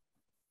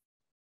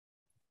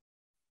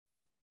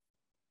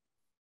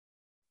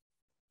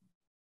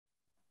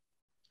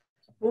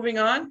 Moving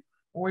on,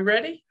 are we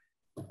ready?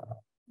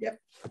 Yep.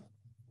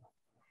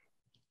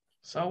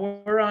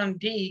 So we're on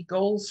D,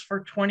 goals for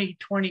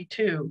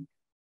 2022.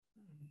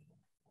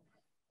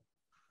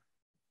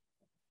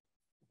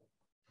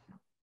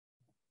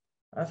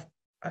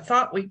 I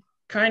thought we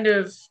kind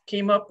of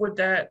came up with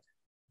that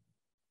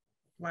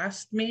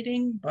last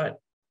meeting,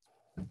 but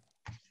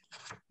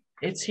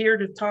it's here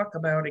to talk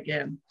about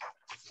again.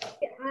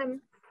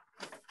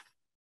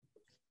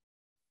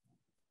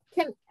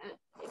 Can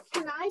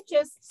I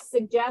just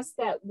suggest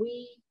that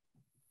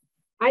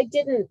I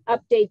didn't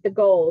update the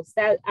goals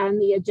that on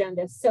the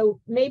agenda. So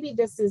maybe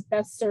this is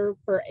best served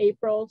for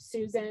April,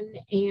 Susan.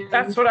 And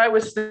that's what I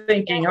was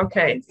thinking.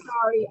 Okay. I'm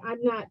sorry,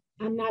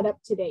 I'm not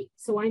up to date.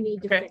 So I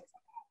need to fix that.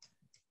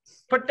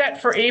 Put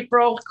that for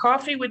April.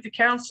 Coffee with the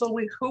council.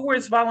 Who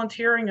was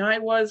volunteering? I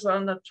was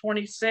on the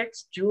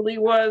 26th. Julie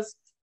was.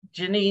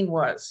 Janine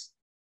was.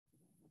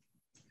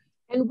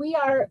 And we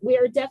are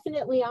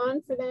definitely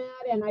on for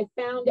that. And I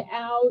found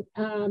out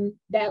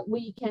that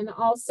we can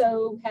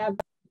also have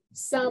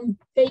some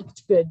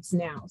baked goods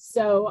now.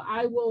 So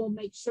I will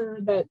make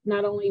sure that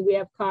not only we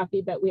have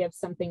coffee, but we have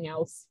something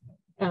else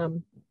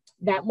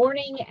that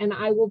morning. And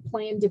I will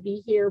plan to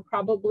be here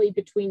probably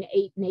between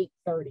 8 and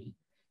 8:30.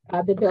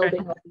 The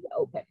building will be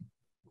open.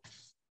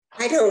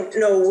 I don't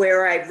know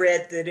where I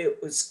read that it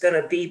was going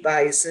to be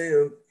by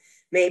Zoom.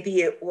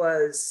 Maybe it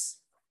was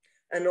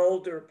an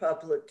older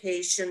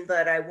publication,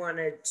 but I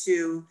wanted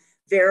to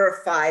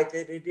verify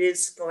that it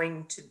is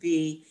going to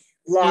be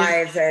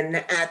live and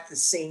at the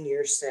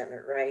senior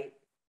center, right?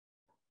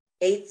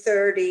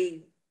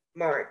 8:30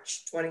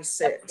 March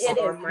 26th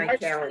on my March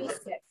calendar.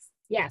 26th.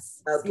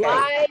 Yes, okay.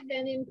 Live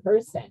and in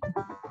person.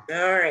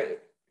 All right.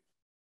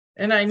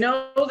 And I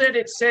know that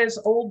it says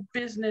old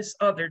business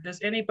other.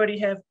 Does anybody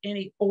have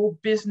any old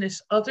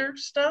business other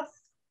stuff?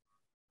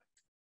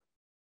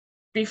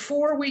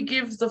 Before we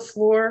give the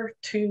floor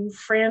to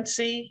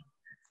Francie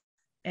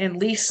and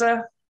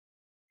Lisa,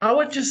 I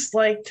would just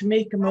like to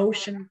make a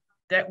motion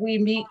that we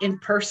meet in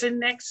person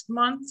next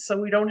month so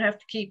we don't have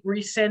to keep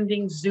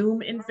resending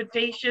Zoom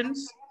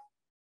invitations.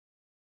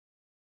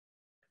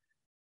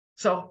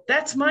 So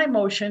that's my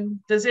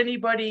motion. Does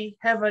anybody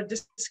have a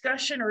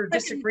discussion or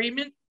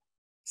disagreement?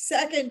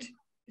 Second.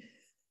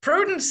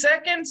 Prudence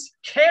seconds.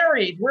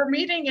 Carried. We're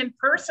meeting in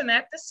person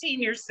at the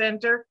Senior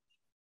Center,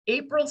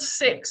 April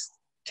 6th,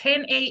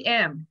 10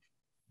 a.m.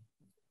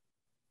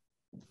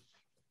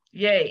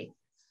 Yay.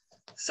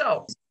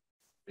 So.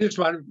 I just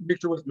want to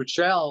make sure with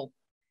Michelle,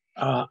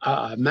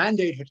 a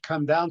mandate had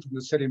come down from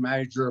the city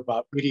manager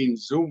about meeting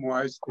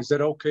Zoom-wise. Is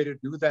it okay to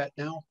do that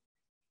now?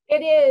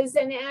 It is,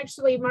 and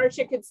actually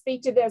Marcia could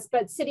speak to this,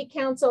 but City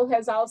Council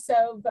has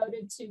also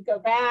voted to go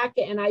back,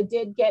 and I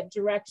did get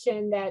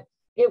direction that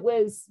it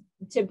was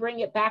to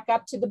bring it back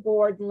up to the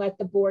board and let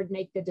the board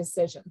make the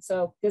decision.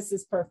 So this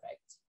is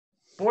perfect.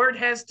 Board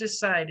has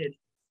decided.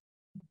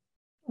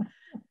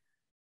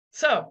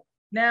 So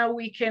now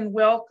we can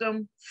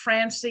welcome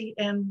Francie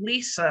and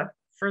Lisa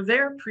for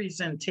their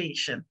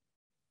presentation.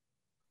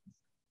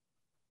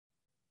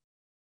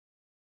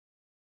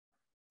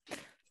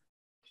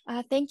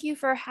 Thank you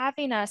for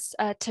having us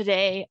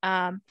today,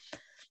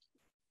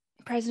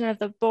 President of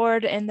the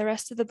board and the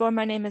rest of the board.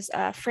 My name is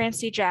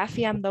Francie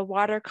Jaffe. I'm the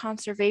Water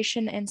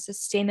Conservation and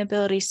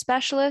Sustainability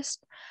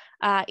Specialist.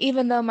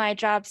 Even though my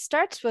job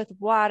starts with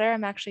water,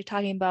 I'm actually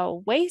talking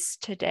about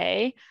waste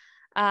today.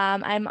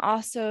 I'm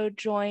also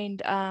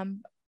joined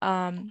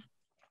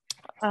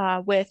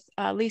with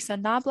Lisa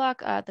Knobloch,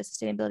 the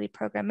Sustainability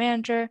Program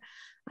Manager,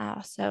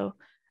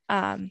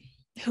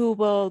 who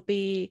will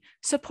be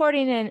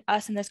supporting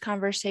us in this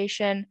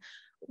conversation.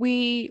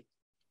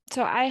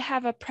 So I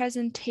have a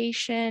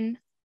presentation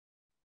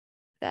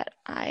that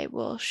I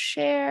will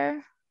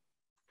share.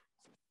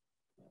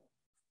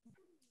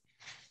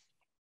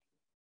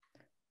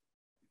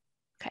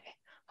 Okay,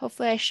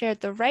 hopefully I shared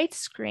the right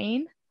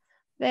screen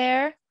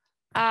there.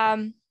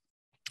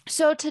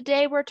 So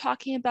today we're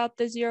talking about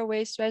the Zero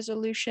Waste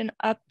Resolution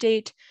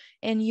Update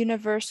and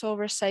Universal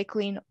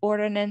Recycling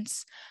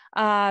Ordinance.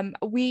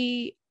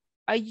 We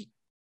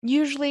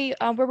usually,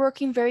 we're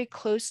working very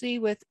closely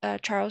with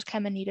Charles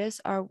Kamenides,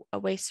 our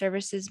Waste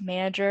Services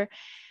Manager.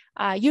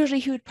 Usually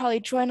he would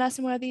probably join us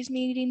in one of these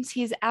meetings.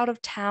 He's out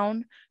of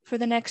town for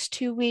the next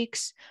 2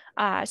 weeks.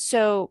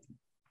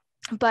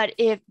 But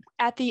if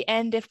at the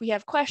end, if we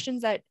have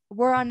questions that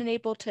we're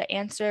unable to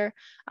answer,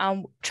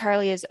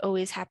 Charlie is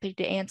always happy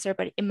to answer,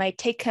 but it might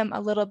take him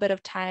a little bit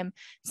of time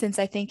since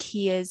I think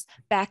he is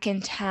back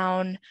in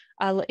town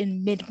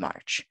in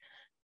mid-March.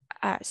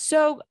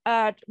 So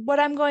what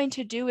I'm going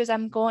to do is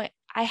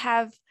I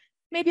have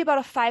maybe about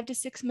a 5 to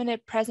 6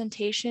 minute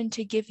presentation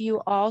to give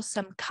you all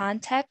some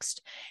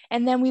context.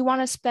 And then we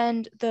want to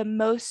spend the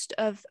most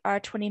of our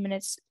 20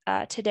 minutes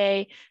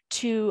today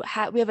to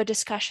we have a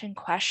discussion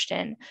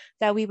question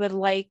that we would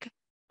like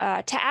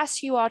to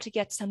ask you all to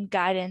get some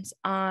guidance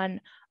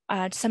on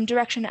some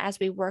direction as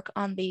we work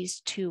on these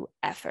two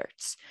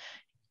efforts.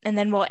 And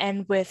then we'll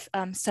end with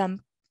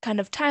some kind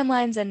of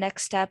timelines and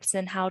next steps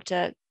and how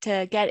to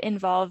get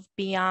involved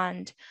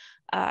beyond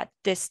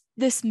this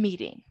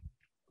meeting.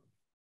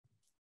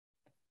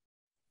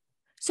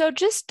 So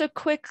just to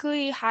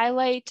quickly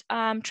highlight,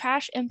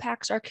 trash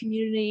impacts our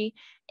community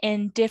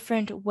in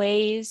different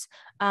ways,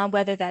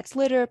 whether that's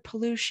litter,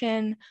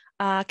 pollution,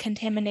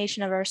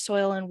 contamination of our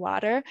soil and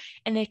water,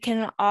 and it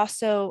can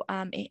also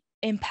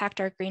impact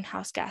our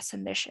greenhouse gas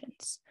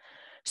emissions.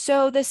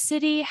 So the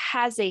city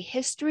has a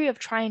history of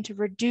trying to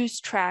reduce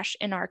trash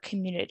in our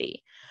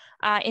community.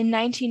 In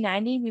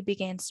 1990, we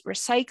began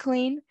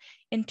recycling.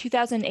 In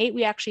 2008,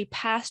 we actually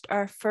passed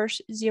our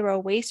first zero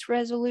waste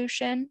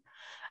resolution.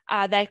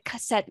 That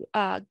set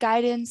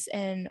guidance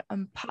and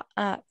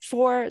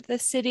for the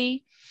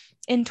city.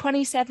 In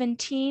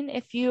 2017,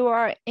 if you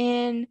are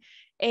in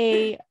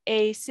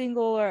a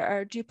single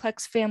or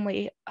duplex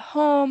family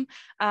home,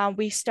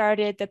 we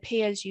started the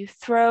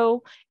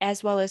pay-as-you-throw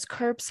as well as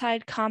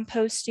curbside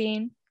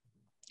composting.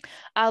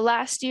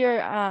 Last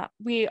year,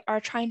 we are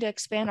trying to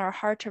expand our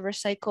hard to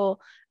recycle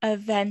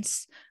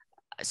events.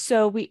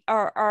 So we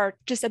our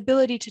just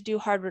ability to do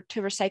hard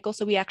to recycle.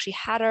 So we actually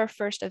had our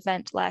first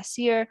event last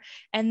year.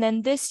 And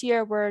then this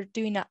year we're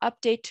doing an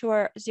update to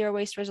our zero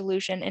waste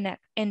resolution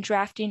and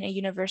drafting a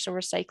universal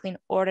recycling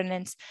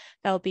ordinance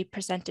that will be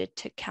presented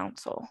to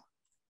council.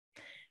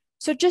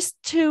 So just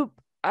to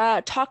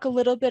talk a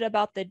little bit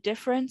about the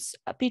difference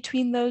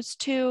between those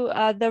two,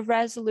 the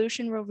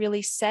resolution will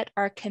really set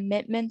our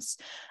commitments.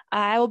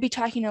 I will be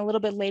talking a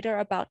little bit later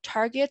about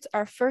targets.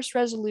 Our first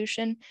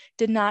resolution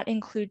did not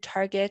include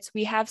targets.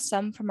 We have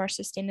some from our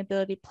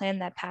sustainability plan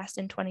that passed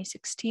in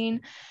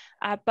 2016,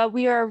 but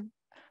we are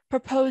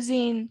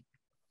proposing,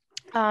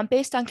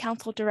 based on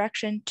council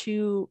direction,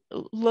 to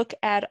look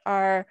at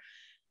our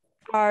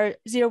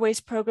zero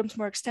waste programs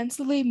more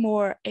extensively,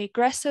 more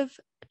aggressive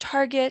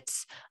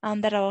targets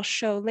that I'll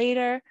show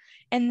later.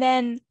 And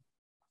then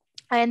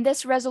in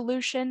this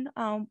resolution,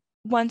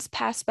 once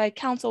passed by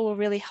council, will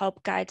really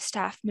help guide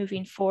staff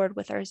moving forward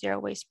with our zero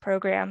waste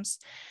programs.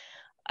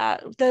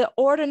 The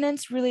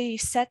ordinance really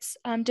sets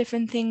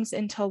different things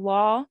into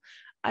law.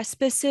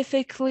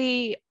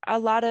 Specifically, a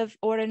lot of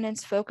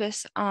ordinance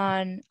focus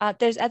on,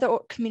 there's other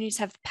communities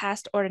have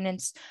passed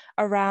ordinance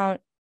around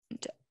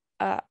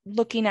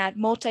looking at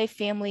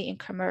multifamily and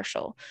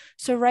commercial.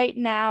 So right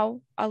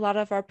now, a lot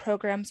of our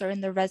programs are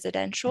in the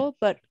residential,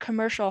 but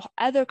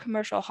other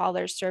commercial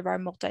haulers serve our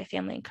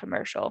multifamily and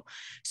commercial.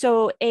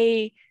 So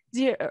a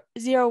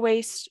zero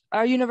waste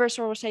or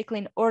universal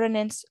recycling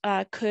ordinance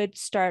could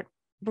start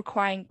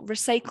requiring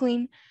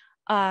recycling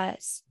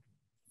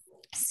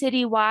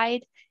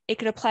citywide. It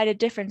could apply to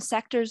different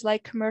sectors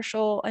like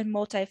commercial and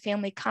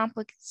multifamily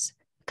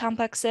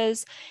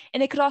complexes,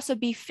 and it could also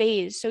be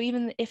phased. So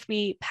even if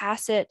we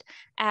pass it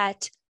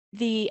at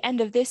the end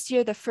of this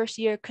year, the first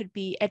year could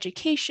be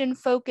education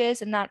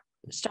focused and not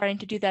starting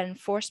to do that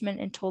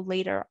enforcement until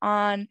later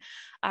on.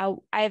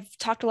 I've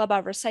talked a lot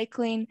about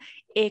recycling.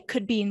 It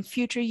could be in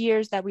future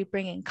years that we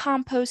bring in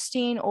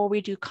composting, or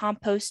we do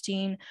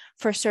composting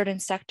for certain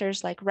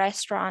sectors like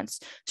restaurants.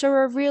 So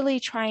we're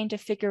really trying to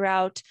figure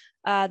out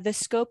the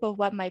scope of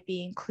what might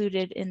be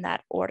included in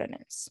that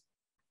ordinance.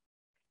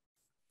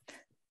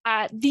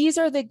 These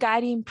are the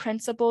guiding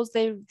principles.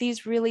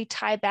 These really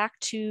tie back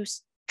to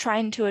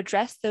trying to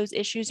address those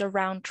issues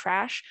around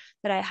trash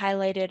that I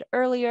highlighted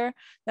earlier,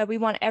 that we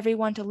want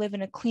everyone to live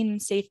in a clean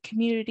and safe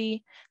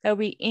community, that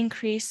we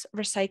increase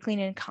recycling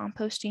and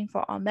composting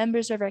for all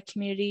members of our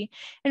community,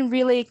 and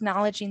really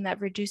acknowledging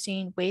that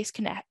reducing waste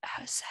can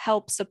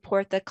help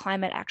support the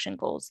climate action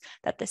goals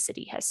that the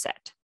city has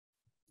set.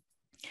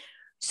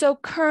 So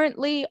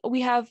currently we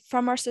have,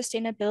 from our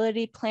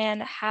sustainability plan,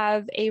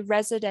 have a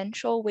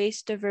residential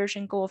waste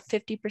diversion goal of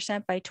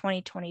 50% by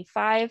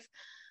 2025.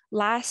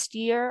 Last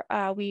year,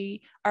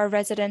 our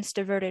residents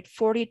diverted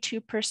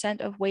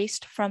 42% of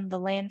waste from the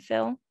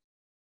landfill.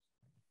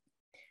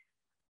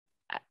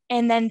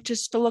 And then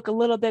just to look a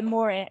little bit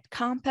more at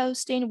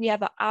composting, we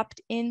have an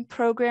opt-in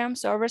program.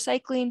 So our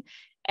recycling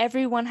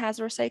everyone has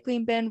a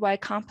recycling bin, while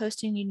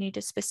composting, you need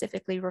to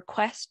specifically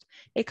request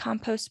a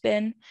compost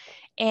bin.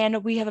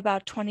 And we have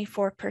about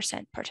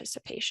 24%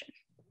 participation.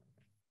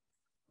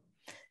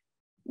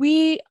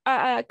 We,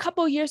 a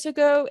couple years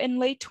ago in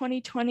late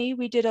 2020,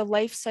 we did a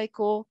life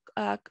cycle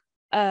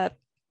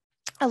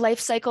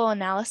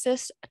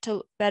analysis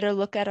to better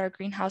look at our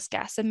greenhouse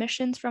gas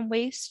emissions from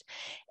waste.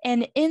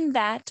 And in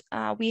that,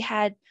 we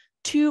had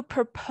 2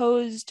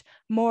 proposed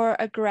more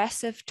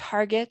aggressive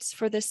targets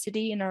for the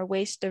city in our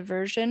waste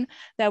diversion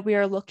that we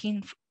are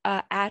looking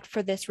at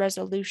for this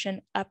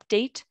resolution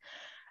update.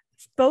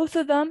 Both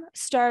of them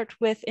start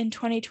with, in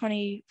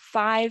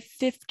 2025,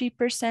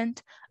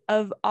 50%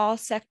 of all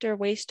sector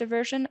waste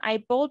diversion.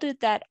 I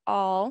bolded that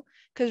all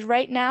because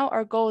right now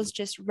our goal is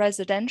just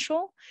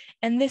residential,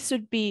 and this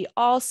would be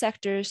all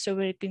sectors, so it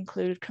would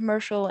include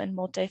commercial and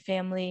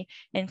multifamily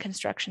and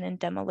construction and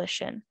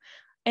demolition.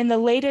 In the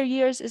later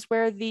years is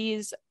where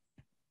these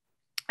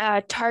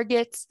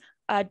targets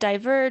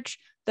diverge.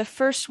 The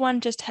first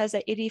one just has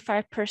an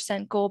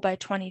 85% goal by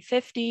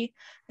 2050.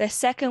 The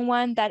second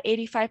one, that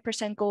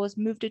 85% goal is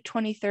moved to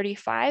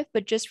 2035,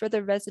 but just for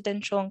the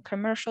residential and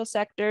commercial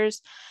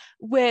sectors,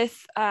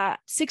 with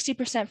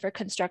 60% for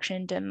construction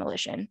and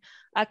demolition.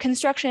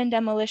 Construction and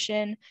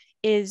demolition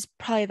is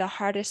probably the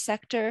hardest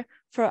sector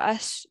for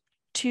us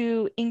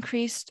to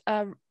increase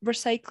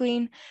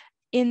recycling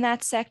in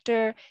that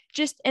sector.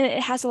 And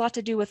it has a lot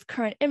to do with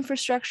current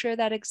infrastructure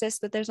that exists,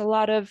 but there's a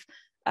lot of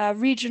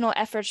regional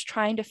efforts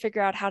trying to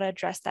figure out how to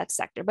address that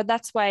sector. But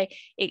that's why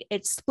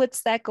it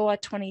splits that goal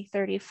at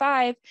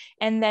 2035,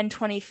 and then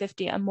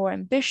 2050, a more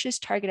ambitious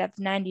target of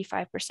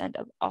 95%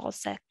 of all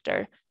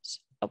sectors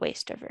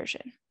waste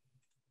diversion.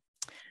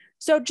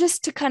 So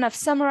just to kind of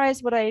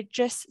summarize what I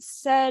just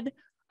said,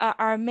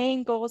 our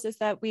main goals is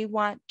that we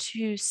want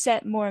to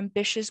set more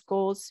ambitious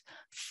goals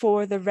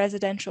for the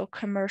residential,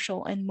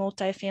 commercial, and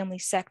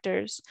multifamily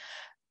sectors.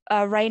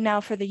 Right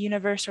now, for the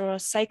universal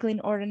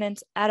recycling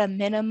ordinance, at a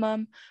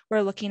minimum,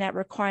 we're looking at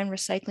requiring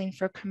recycling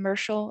for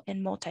commercial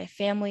and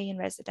multifamily and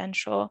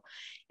residential.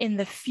 In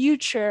the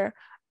future,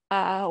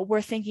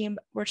 we're starting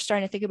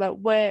to think about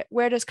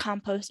where does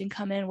composting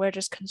come in, where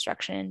does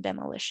construction and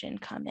demolition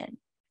come in.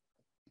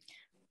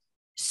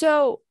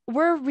 So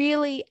we're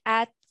really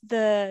at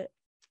the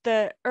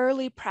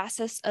early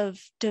process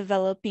of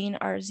developing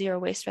our zero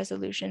waste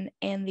resolution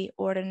and the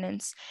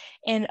ordinance,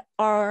 and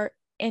are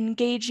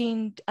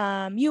engaging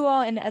you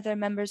all and other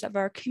members of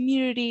our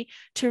community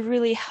to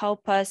really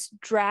help us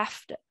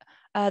draft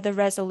the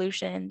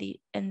resolution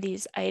in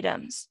these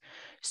items.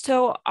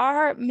 So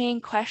our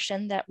main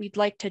question that we'd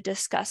like to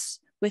discuss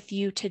with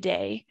you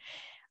today,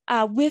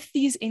 with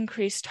these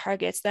increased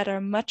targets that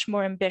are much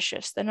more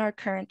ambitious than our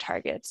current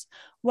targets,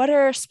 what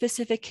are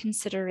specific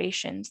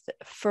considerations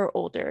for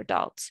older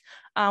adults?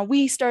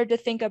 We started to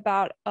think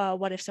about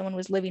what if someone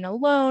was living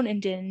alone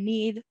and didn't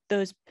need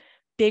those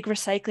big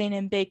recycling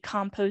and big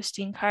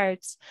composting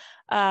carts?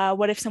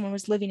 What if someone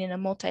was living in a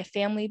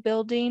multifamily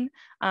building?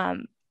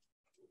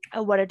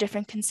 What are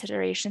different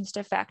considerations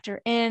to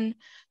factor in?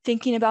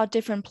 Thinking about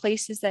different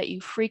places that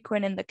you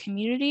frequent in the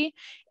community,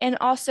 and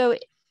also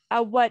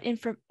what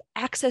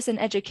access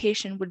and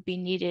education would be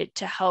needed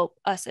to help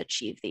us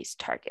achieve these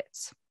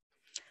targets.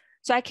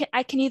 So I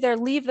can either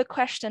leave the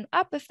question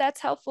up if that's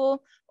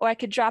helpful, or I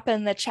could drop it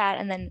in the chat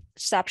and then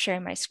stop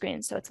sharing my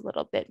screen so it's a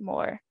little bit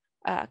more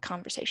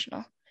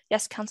conversational.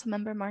 Yes,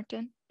 Councilmember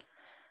Martin.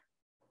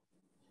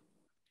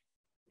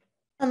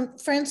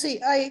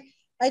 Francie,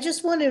 I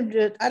just wanted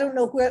to, I don't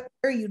know where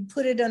you'd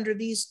put it under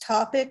these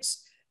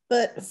topics,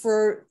 but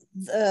for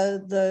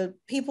the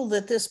people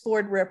that this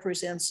board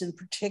represents in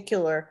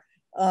particular,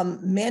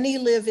 many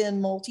live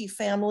in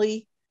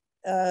multifamily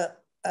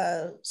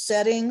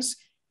settings,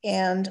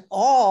 and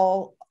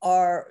all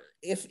are,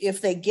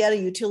 if they get a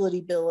utility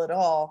bill at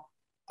all,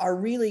 are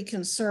really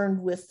concerned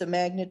with the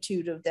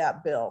magnitude of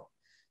that bill.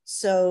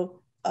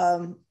 So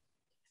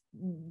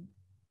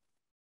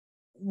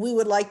we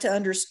would like to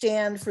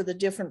understand for the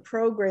different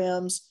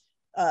programs,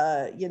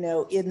 you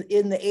know,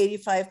 in the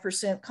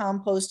 85%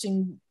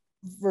 composting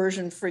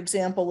version, for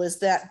example, is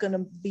that going to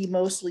be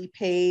mostly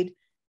paid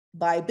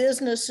by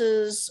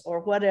businesses or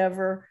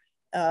whatever?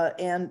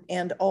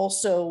 And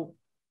also,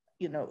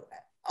 you know,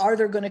 are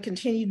there going to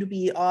continue to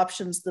be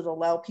options that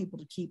allow people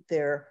to keep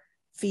their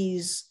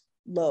fees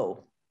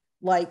low,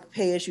 like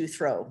pay as you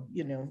throw,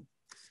 you know?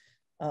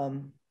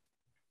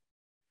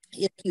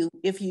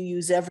 If you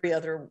use every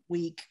other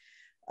week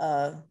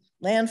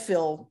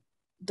landfill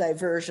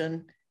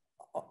diversion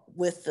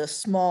with the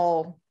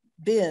small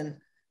bin,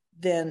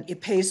 then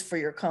it pays for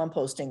your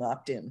composting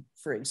opt-in,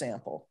 for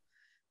example.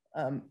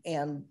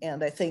 And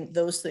I think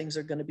those things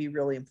are going to be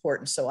really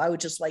important. So I would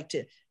just like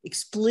to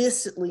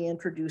explicitly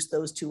introduce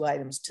those two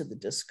items to the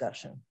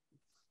discussion.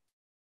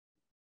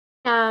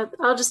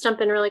 I'll just jump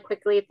in really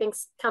quickly.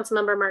 Thanks,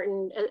 Councilmember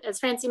Martin. As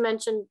Francie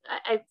mentioned,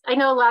 I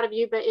know a lot of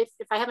you, but if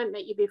I haven't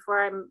met you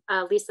before, I'm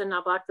Lisa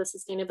Knobloch, the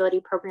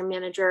Sustainability Program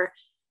Manager.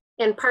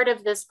 And part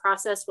of this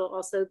process will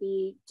also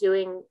be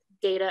doing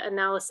data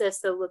analysis.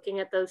 So looking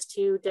at those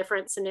two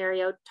different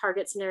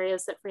target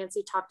scenarios that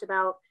Francie talked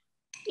about,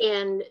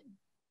 and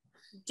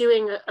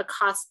doing a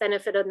cost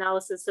benefit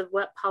analysis of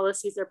what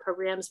policies or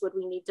programs would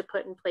we need to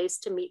put in place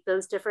to meet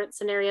those different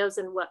scenarios,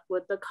 and what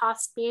would the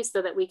cost be,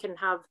 so that we can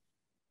have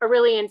a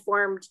really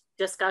informed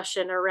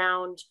discussion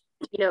around,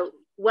 you know,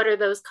 what are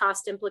those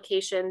cost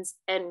implications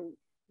and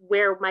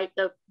where might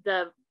the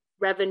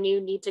revenue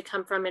need to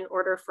come from in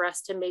order for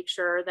us to make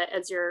sure that,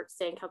 as you're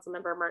saying,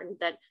 Councilmember Martin,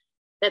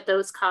 that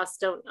those costs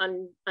don't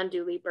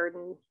unduly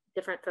burden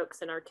different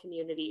folks in our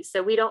community.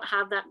 So we don't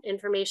have that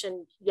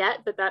information yet,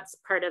 but that's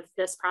part of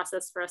this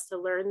process for us to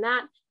learn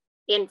that.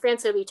 And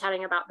Francie will be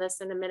chatting about this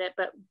in a minute,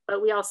 but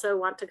we also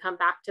want to come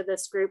back to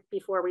this group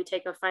before we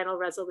take a final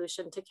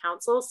resolution to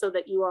council, so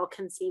that you all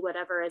can see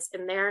whatever is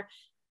in there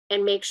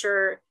and make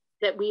sure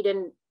that we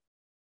didn't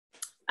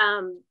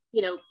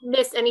you know,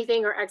 miss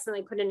anything or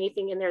accidentally put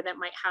anything in there that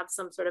might have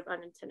some sort of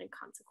unintended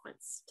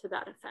consequence to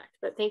that effect.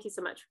 But thank you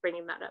so much for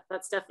bringing that up.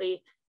 That's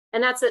definitely,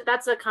 and that's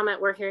a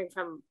comment we're hearing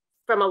from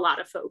a lot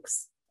of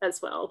folks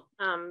as well.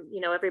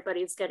 You know,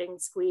 everybody's getting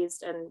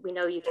squeezed, and we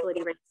know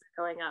utility rates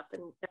are going up,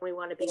 and we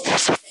want to be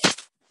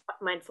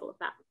mindful of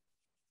that.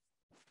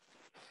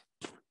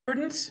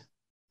 Prudence?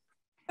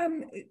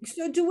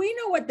 So do we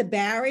know what the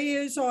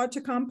barriers are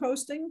to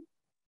composting?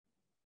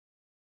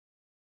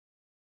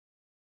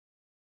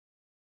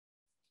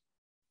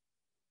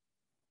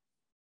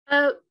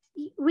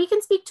 We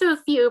can speak to a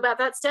few, but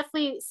that's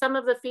definitely some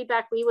of the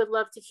feedback we would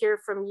love to hear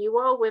from you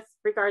all with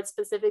regards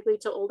specifically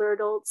to older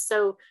adults.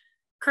 So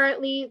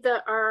currently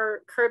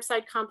our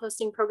curbside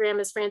composting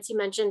program, as Francie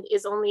mentioned,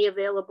 is only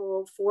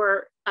available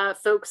for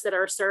folks that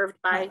are served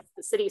by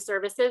the city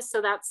services.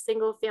 So that's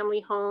single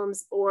family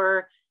homes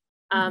or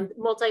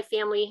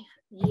multifamily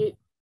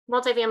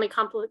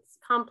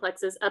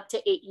complexes up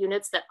to 8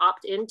 units that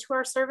opt into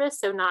our service.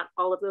 So not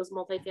all of those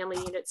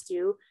multifamily units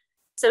do.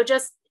 So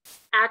just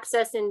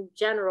access in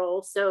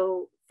general.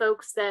 So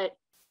folks that,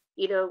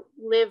 you know,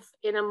 live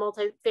in a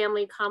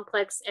multifamily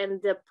complex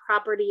and the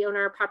property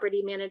owner,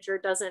 property manager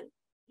doesn't,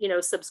 you know,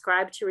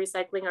 subscribe to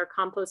recycling or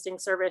composting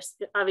service,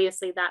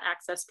 obviously that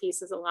access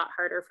piece is a lot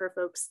harder for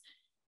folks.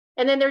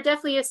 And then there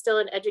definitely is still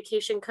an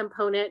education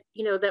component,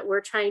 you know, that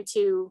we're trying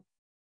to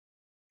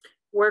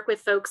work with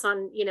folks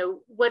on, you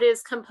know, what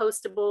is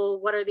compostable,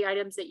 what are the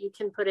items that you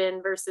can put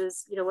in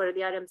versus, you know, what are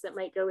the items that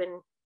might go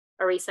in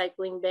a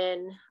recycling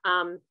bin.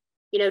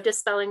 You know,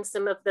 dispelling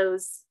some of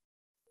those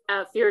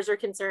fears or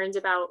concerns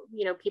about,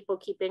 you know, people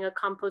keeping a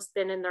compost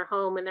bin in their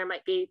home and there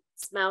might be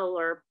smell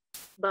or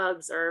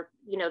bugs or,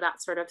 you know,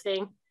 that sort of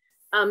thing.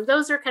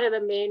 Those are kind of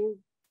the main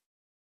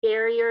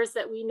barriers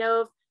that we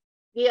know of.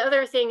 The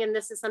other thing, and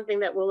this is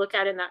something that we'll look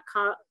at in that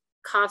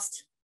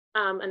cost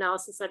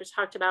analysis that I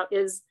talked about,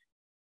 is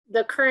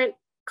the current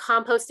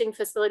composting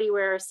facility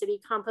where our city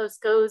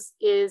compost goes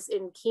is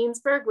in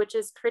Keensburg, which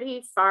is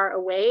pretty far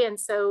away. And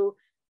so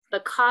the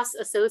costs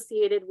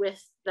associated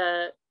with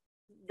that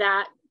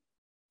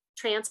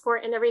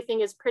transport and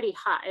everything is pretty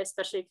high,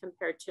 especially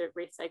compared to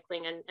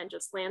recycling and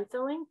just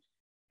landfilling.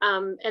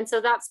 And so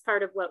that's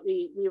part of what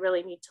we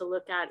really need to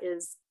look at,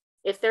 is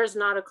if there's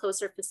not a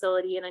closer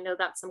facility, and I know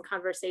that's some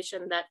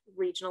conversation that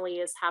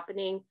regionally is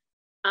happening,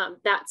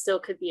 that still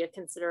could be a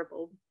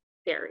considerable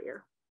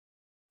barrier.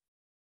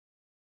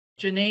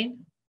 Janine?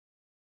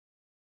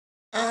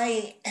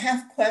 I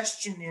have a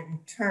question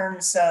in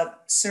terms of,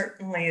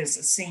 certainly as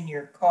a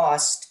senior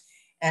cost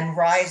and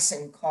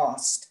rising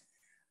cost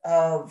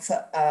of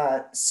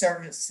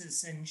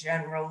services in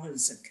general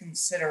is a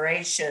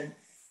consideration,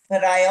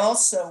 but I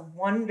also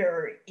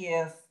wonder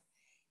if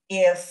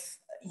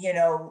you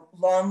know,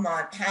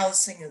 Longmont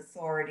Housing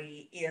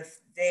Authority, if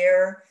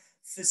their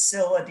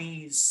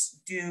facilities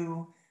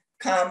do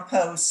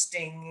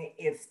composting,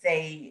 if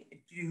they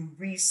do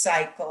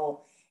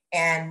recycle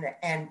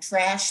and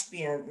trash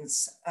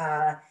bins,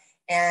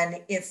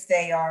 and if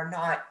they are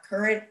not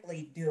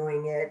currently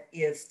doing it,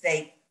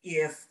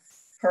 if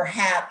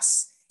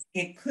perhaps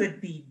it could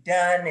be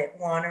done at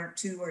 1 or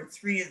 2 or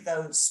 3 of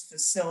those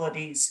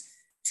facilities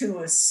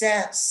to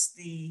assess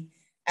the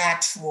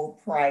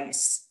actual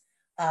price,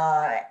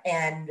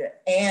 and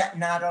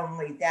not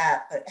only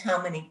that, but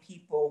how many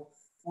people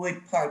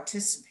would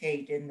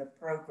participate in the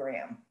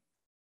program.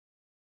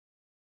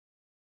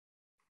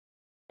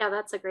 Yeah,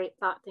 that's a great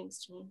thought.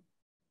 Thanks, Janine.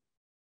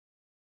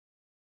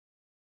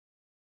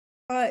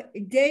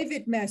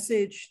 David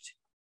messaged.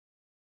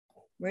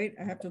 Wait,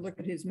 I have to look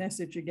at his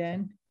message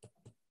again.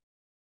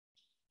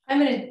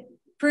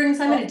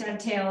 Prudence, I'm going to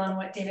dovetail on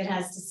what David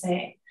has to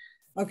say.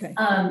 Okay.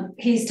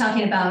 He's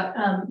talking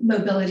about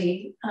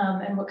mobility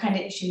and what kind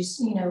of issues,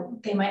 you know,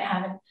 they might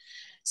have.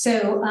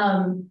 So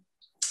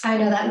I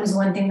know that was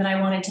one thing that I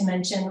wanted to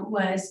mention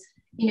was,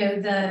 you know,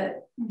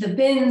 the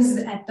bins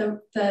at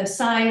the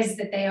size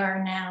that they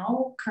are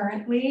now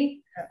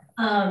currently,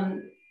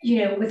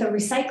 you know, with a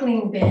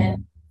recycling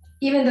bin,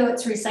 even though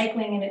it's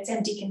recycling and it's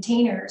empty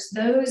containers,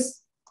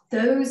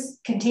 those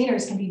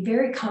containers can be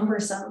very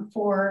cumbersome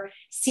for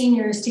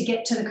seniors to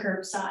get to the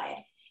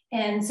curbside.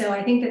 And so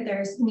I think that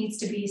there needs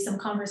to be some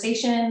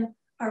conversation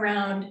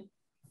around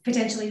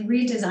potentially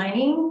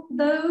redesigning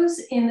those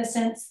in the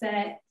sense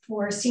that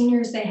for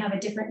seniors, they have a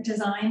different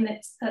design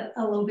that's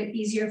a little bit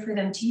easier for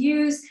them to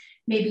use.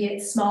 Maybe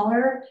it's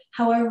smaller.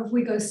 However, if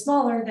we go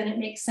smaller, then it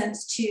makes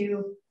sense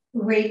to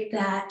rate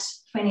that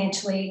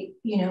financially,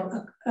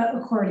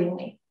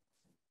 accordingly.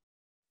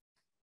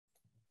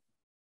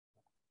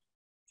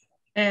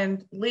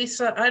 And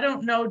Lisa, I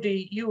don't know, do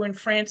you and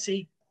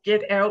Francie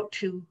get out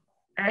to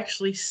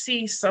actually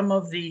see some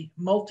of the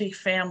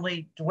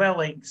multifamily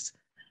dwellings?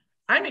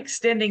 I'm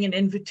extending an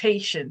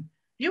invitation.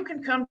 You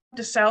can come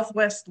to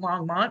Southwest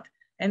Longmont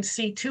and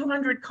see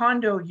 200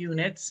 condo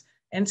units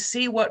and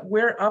see what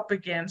we're up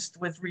against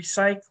with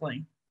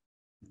recycling.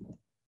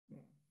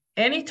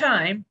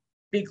 Anytime,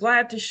 be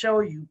glad to show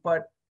you,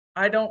 but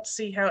I don't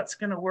see how it's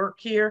going to work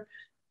here.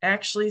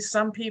 Actually,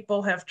 some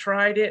people have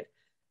tried it,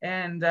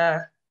 and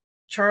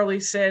Charlie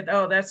said,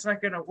 oh, that's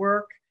not going to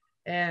work.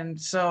 And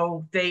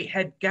so they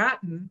had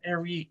gotten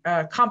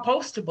a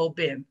compostable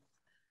bin,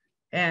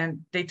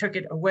 and they took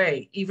it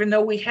away, even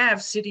though we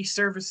have city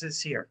services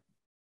here.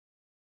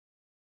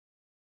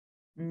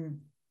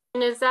 And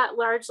is that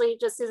largely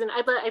just, Susan?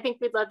 I think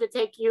we'd love to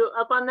take you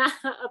up on that.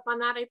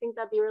 I think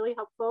that'd be really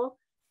helpful.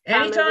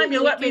 Anytime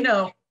you let me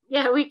know.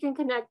 Yeah, we can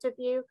connect with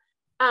you.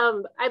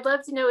 I'd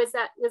love to know, is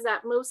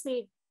that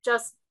mostly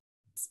just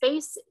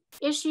space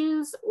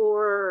issues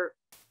or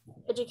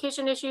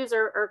education issues,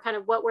 or kind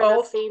of what were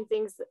both the main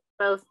things?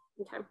 Both.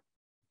 Okay.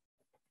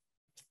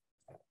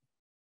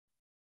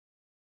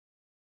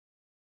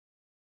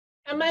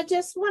 I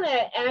just want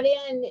to add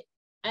in,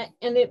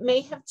 and it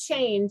may have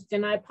changed,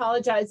 and I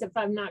apologize if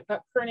I've not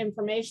got current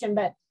information,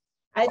 but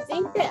I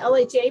think the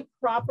LHA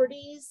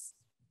properties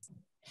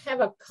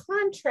have a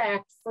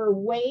contract for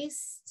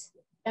waste,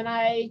 and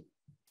I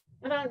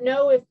don't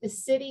know if the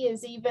city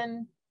is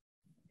even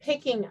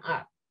picking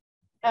up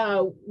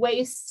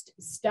waste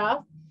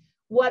stuff.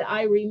 What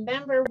I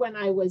remember when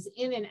I was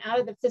in and out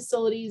of the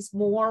facilities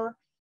more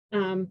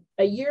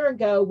a year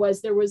ago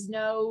was there was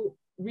no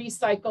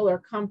recycle or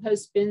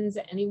compost bins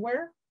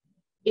anywhere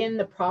in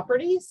the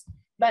properties,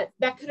 but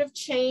that could have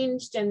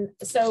changed. And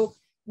so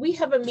we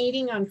have a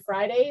meeting on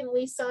Friday, and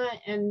Lisa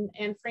and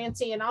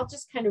Francie, and I'll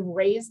just kind of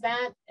raise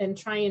that and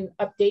try and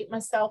update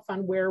myself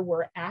on where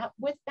we're at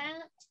with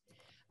that.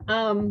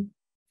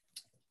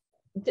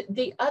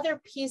 The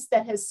other piece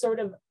that has sort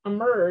of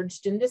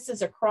emerged, and this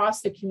is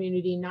across the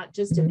community, not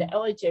just in the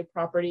LHA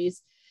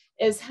properties,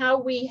 is how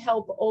we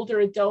help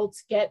older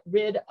adults get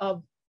rid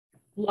of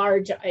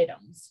large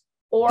items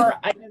or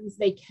items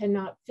they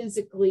cannot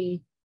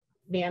physically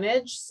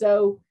manage.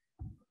 So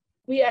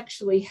we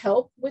actually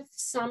help with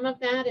some of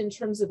that in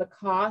terms of the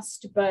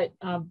cost, but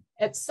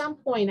at some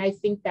point, I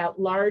think that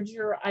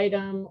larger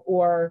item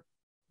or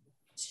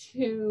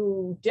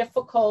too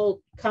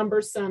difficult,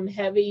 cumbersome,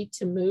 heavy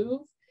to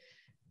move,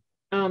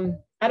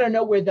 I don't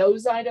know where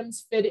those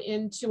items fit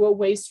into a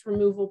waste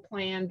removal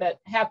plan, but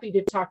happy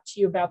to talk to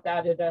you about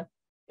that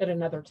at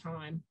another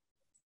time.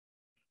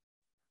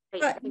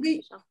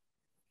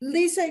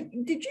 Lisa,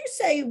 did you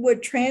say we're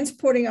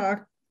transporting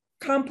our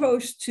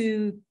compost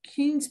to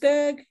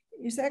Keensburg?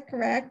 Is that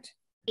correct?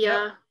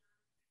 Yeah.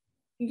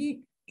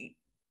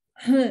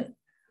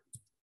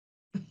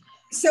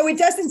 So it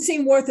doesn't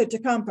seem worth it to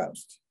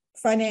compost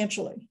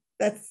financially.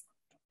 That's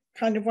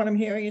kind of what I'm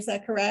hearing. Is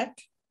that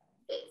correct?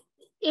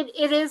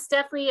 It is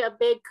definitely a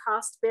big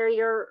cost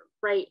barrier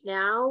right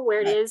now,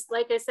 where it is,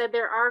 like I said,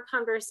 there are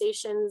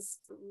conversations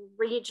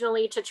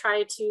regionally to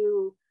try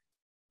to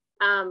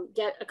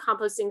get a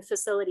composting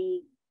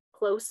facility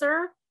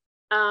closer.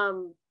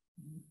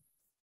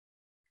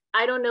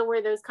 I don't know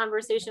where those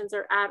conversations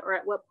are at or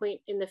at what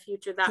point in the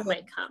future that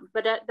might come,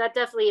 but that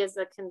definitely is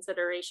a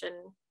consideration.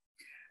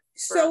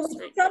 So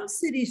what some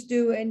cities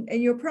do, and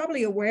you're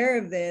probably aware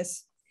of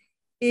this,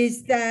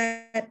 is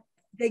that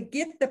they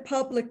get the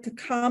public to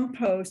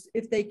compost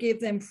if they give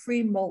them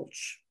free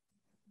mulch.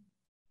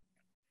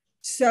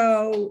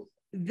 So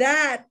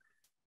that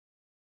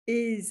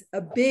is a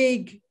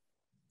big,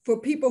 for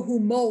people who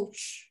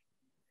mulch,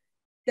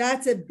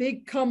 that's a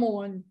big come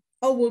on.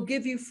 Oh, we'll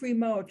give you free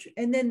mulch.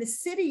 And then the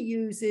city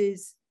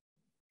uses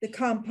the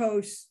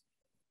compost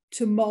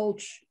to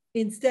mulch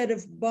instead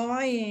of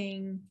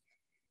buying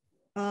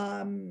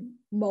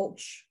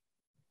mulch,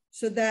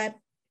 so that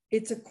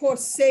it's a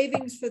cost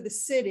savings for the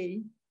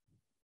city,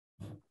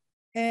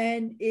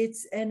 and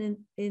it's an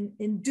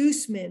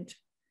inducement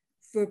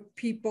for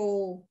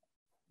people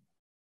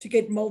to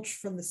get mulch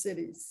from the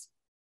cities.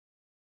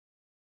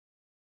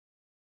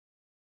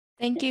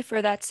 Thank you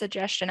for that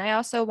suggestion. I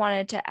also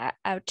wanted to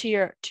add to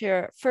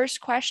your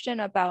first question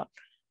about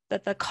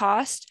the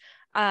cost.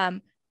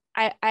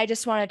 I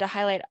just wanted to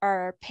highlight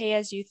our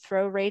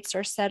pay-as-you-throw rates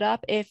are set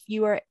up. If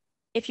you're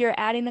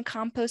adding a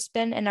compost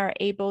bin and are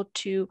able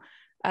to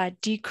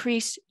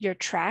decrease your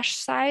trash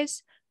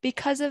size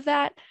because of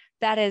that,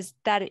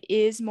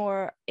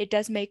 it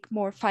does make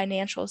more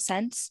financial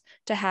sense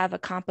to have a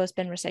compost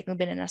bin, recycling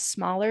bin, and a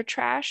smaller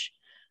trash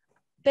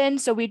bin.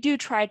 So we do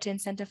try to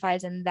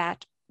incentivize in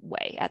that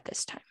way at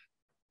this time.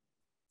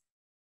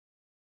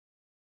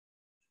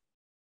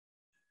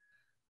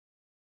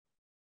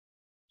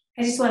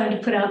 I just wanted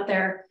to put out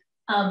there,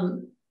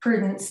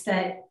 Prudence,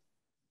 that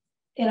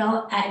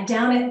down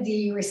at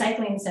the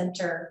recycling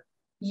center,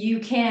 you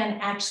can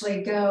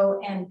actually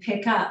go and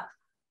pick up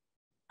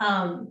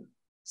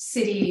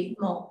city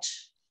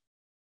mulch.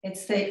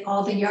 It's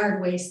all the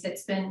yard waste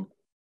that's been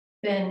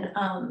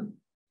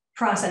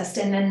processed,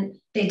 and then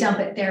they dump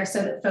it there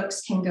so that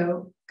folks can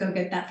go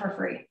get that for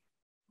free.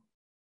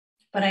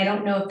 But I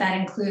don't know if that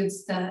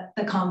includes the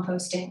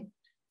composting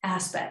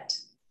aspect.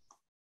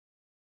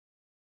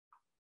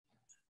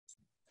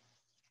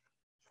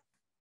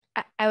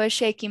 I was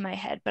shaking my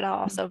head, but I'll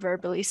also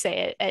verbally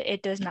say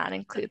it does not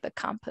include the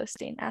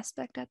composting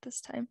aspect at this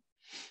time.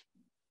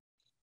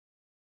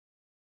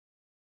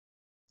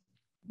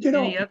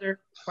 Any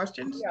other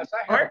questions? Yes,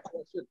 I have a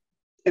question.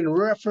 In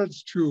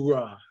reference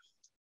to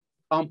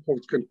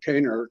compost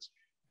containers,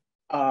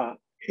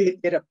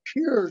 it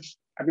appears,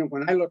 I mean,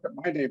 when I look at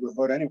my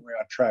neighborhood anyway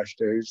on trash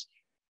days,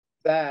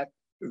 that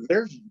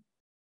there's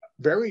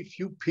very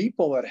few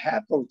people that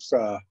have those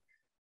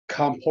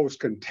compost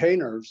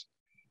containers.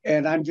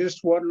 And I'm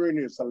just wondering,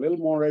 is a little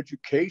more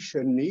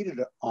education needed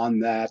on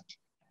that,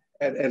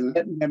 and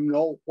letting them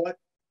know what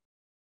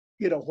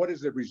is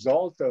the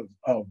result of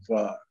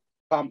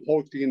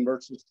composting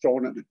versus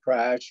throwing it in the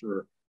trash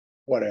or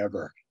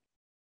whatever.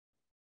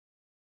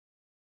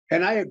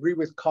 And I agree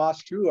with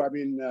cost too. I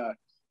mean,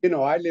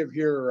 I live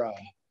here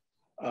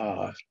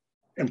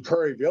in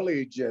Prairie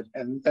Village,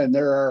 and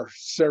there are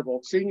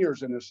several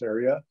seniors in this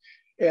area,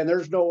 and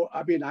there's no,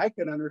 I mean, I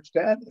can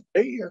understand that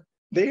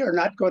they are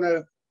not going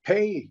to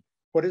pay,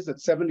 what is it,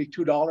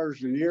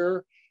 $72 a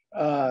year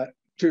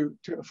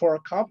for a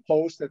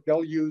compost that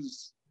they'll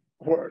use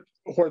where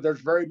there's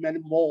very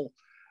minimal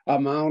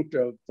amount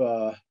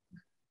of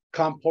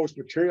compost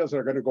materials that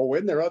are going to go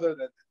in there, other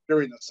than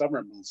during the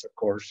summer months, of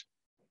course.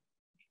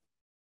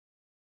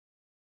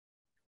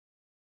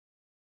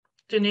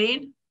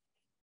 Janine?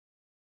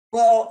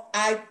 Well,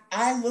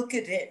 I look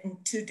at it in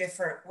two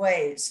different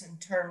ways in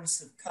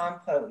terms of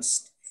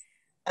compost.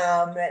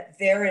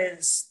 There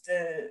is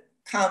the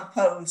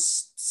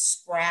compost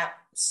scrap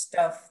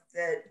stuff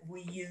that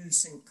we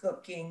use in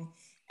cooking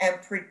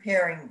and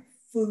preparing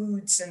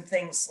foods and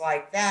things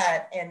like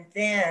that. And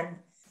then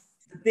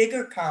the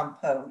bigger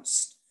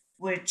compost,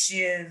 which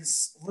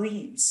is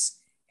leaves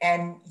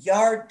and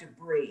yard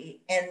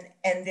debris,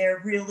 and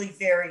they're really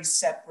very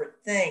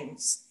separate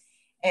things.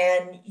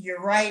 And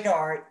you're right,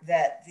 Art,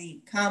 that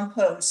the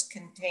compost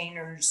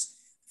containers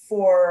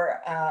for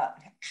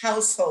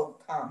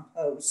household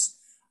compost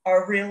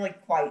are really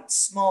quite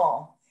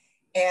small.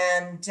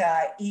 And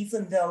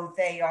even though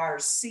they are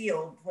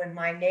sealed, when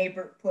my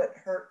neighbor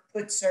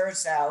puts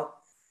hers out,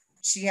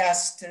 she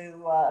has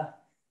to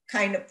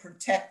kind of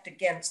protect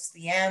against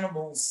the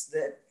animals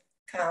that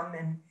come.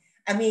 And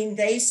I mean,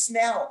 they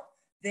smell.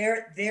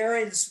 There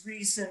is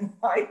reason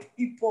why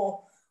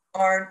people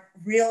aren't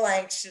real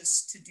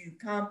anxious to do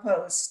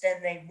compost,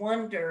 and they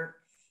wonder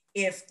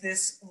if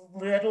this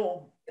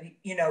little,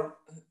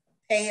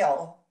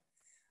 pail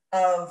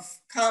of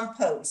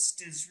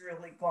compost is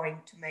really going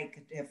to make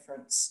a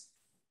difference,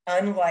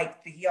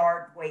 unlike the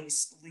yard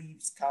waste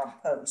leaves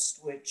compost,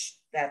 which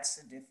that's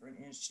a different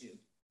issue.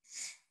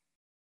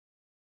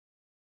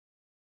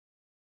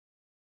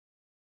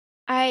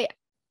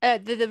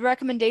 The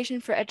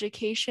recommendation for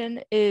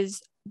education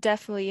is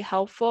definitely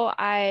helpful.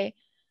 I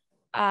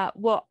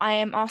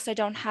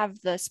don't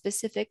have the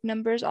specific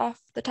numbers off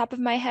the top of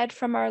my head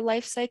from our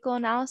life cycle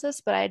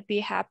analysis, but I'd be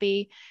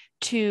happy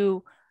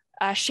to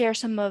share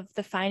some of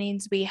the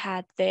findings we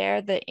had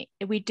there. That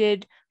we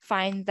did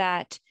find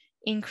that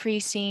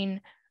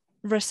increasing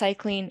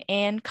recycling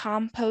and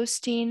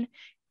composting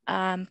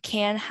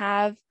can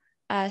have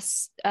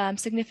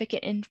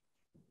significant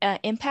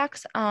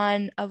impacts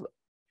on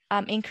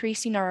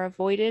increasing our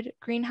avoided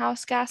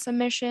greenhouse gas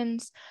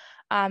emissions.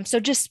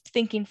 So just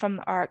thinking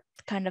from our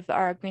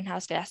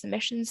greenhouse gas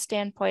emissions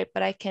standpoint,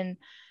 but I can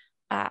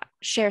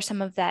share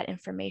some of that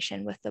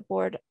information with the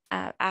board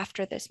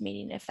after this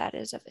meeting, if that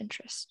is of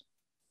interest.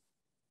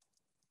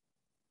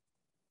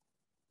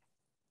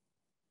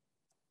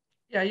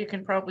 Yeah, you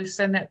can probably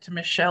send that to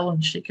Michelle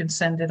and she can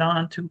send it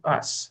on to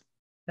us.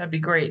 That'd be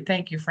great.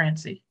 Thank you,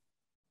 Francie.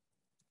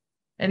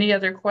 Any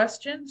other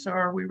questions, or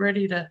are we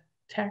ready to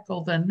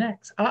tackle the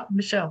next?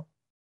 Michelle.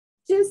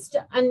 Just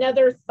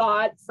another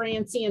thought,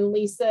 Francie and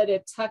Lisa, to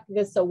tuck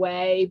this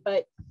away,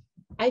 but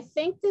I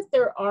think that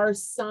there are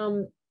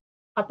some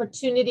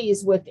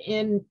opportunities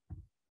within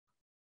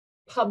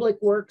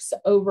public works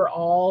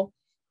overall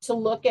to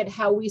look at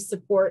how we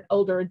support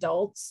older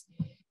adults.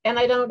 And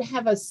I don't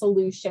have a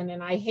solution,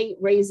 and I hate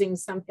raising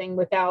something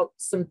without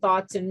some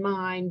thoughts in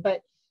mind,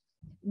 but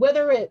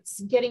whether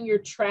it's getting your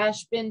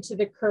trash bin to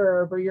the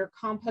curb or your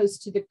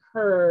compost to the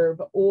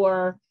curb,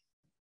 or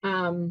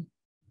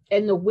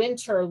in the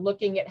winter,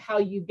 looking at how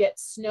you get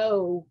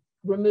snow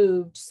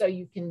removed so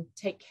you can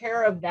take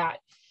care of that.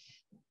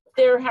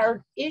 There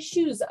are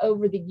issues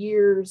over the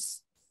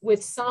years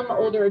with some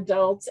older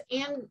adults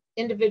and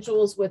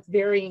individuals with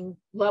varying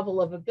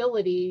level of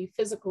ability,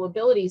 physical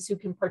abilities, who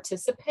can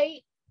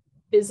participate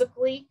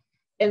physically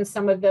in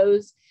some of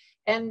those.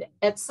 And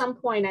at some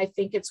point, I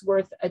think it's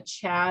worth a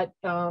chat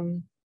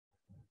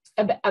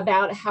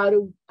about how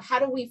do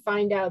we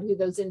find out who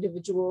those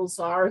individuals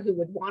are who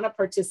would want to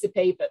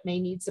participate but may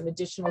need some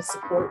additional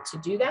support to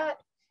do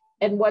that,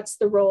 and what's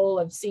the role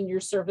of senior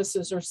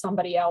services or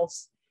somebody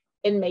else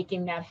in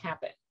making that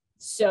happen.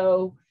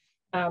 So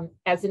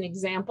as an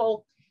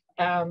example,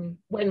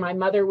 when my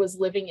mother was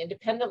living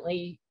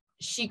independently,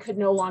 she could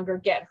no longer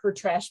get her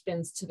trash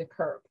bins to the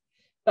curb,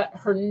 but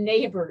her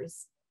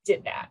neighbors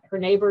did that. Her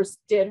neighbors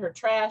did her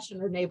trash and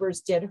her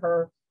neighbors did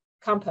her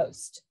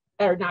compost,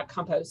 or not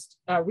compost,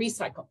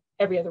 recycle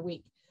every other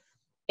week.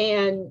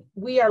 And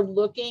we are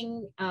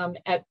looking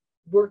at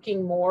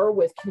working more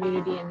with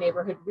community and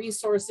neighborhood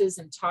resources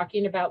and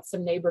talking about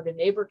some neighbor to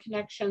neighbor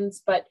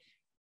connections. But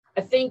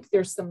I think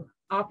there's some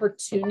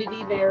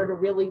opportunity there to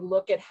really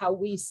look at how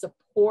we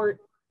support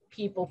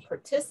people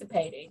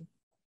participating,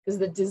 because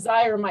the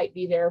desire might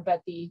be there,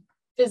 but the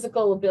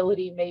physical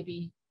ability may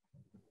be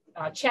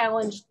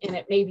challenged, and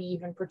it may be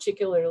even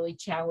particularly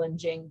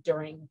challenging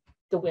during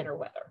the winter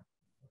weather.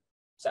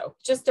 So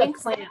just a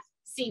plant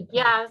seed.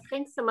 Yeah,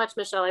 thanks so much,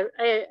 Michelle.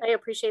 I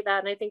appreciate that.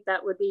 And I think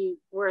that would be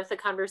worth a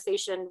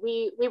conversation.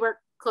 We work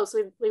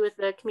closely with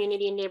the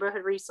community and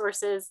neighborhood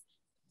resources,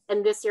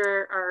 and this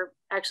year are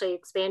actually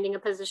expanding a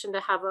position to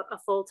have a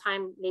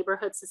full-time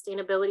neighborhood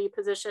sustainability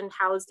position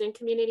housed in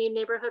community and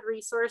neighborhood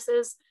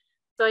resources.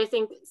 So I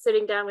think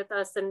sitting down with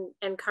us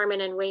and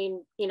Carmen and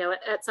Wayne, you know,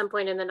 at some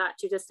point in the not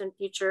too distant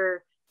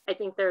future, I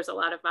think there's a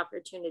lot of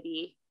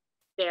opportunity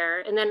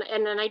there. And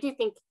then I do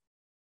think,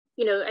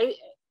 you know,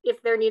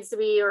 if there needs to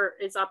be or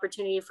is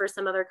opportunity for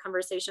some other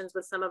conversations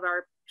with some of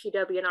our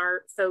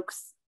PW&R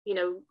folks, you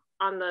know,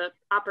 on the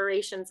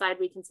operation side,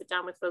 we can sit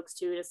down with folks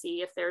too to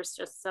see if there's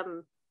just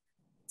some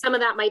of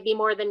that might be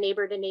more than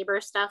neighbor to neighbor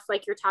stuff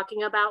like you're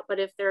talking about, but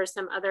if there are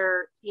some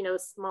other, you know,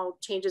 small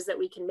changes that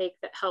we can make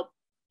that help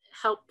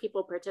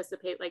people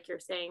participate, like you're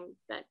saying,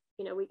 that,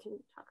 you know, we can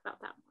talk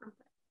about that more.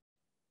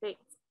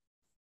 Thanks.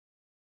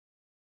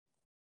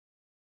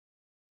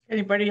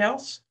 Anybody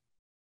else?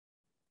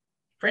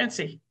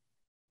 Francie.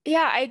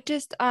 Yeah, I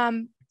just,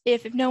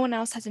 if no one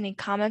else has any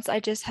comments, I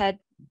just had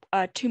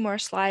 2 more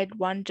slide,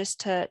 one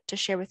just to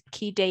share with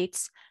key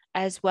dates,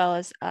 as well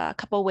as a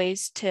couple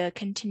ways to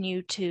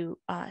continue to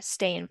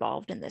stay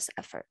involved in this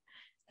effort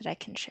that I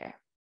can share.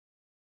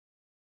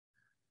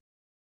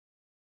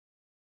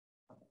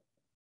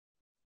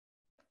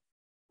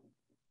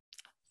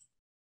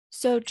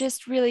 So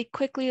just really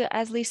quickly,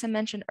 as Lisa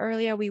mentioned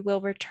earlier, we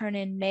will return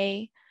in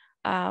May.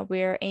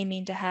 We're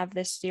aiming to have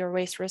this zero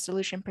waste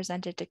resolution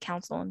presented to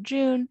council in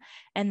June,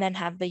 and then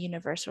have the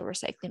universal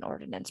recycling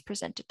ordinance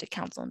presented to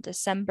council in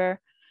December.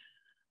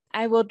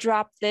 I will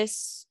drop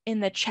this in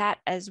the chat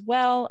as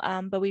well,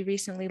 but we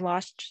recently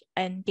launched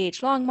an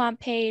Engage Longmont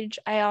page.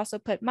 I also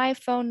put my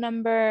phone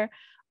number,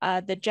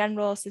 the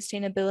general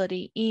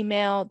sustainability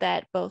email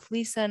that both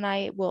Lisa and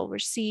I will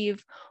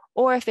receive,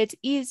 or if it's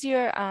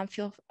easier,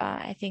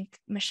 I think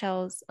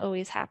Michelle's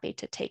always happy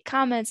to take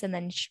comments and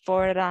then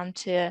forward it on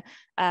to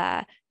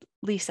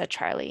Lisa,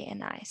 Charlie,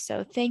 and I.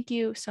 So thank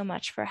you so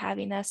much for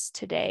having us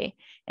today,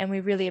 and we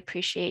really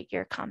appreciate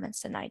your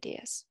comments and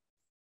ideas.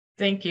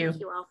 Thank you.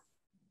 Thank you all.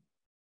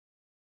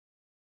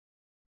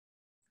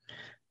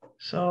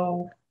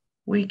 So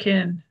we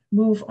can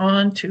move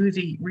on to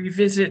the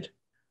revisit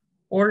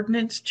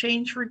ordinance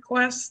change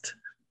request.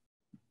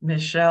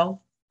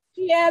 Michelle.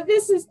 Yeah,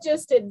 this is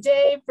just a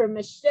day for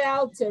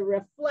Michelle to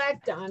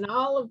reflect on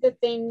all of the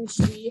things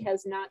she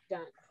has not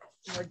done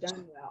or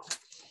done well.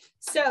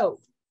 So,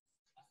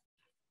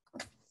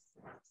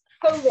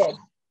 COVID.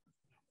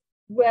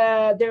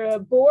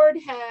 The board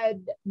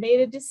had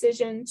made a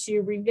decision to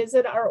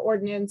revisit our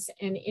ordinance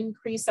and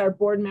increase our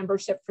board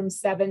membership from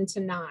 7 to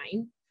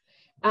 9.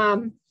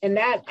 And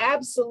that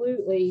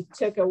absolutely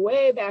took a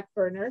way back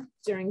burner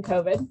during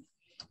COVID.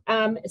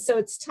 So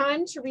it's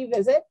time to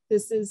revisit.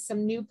 This is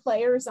some new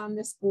players on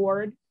this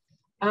board,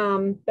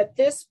 but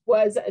this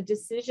was a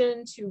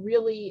decision to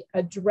really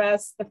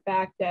address the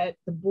fact that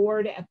the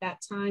board at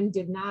that time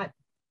did not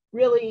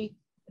really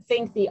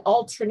think the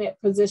alternate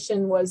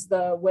position was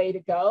the way to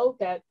go,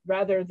 that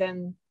rather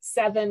than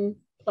 7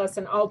 plus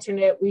an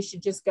alternate, we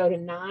should just go to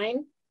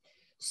 9.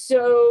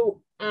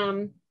 So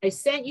I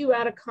sent you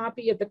out a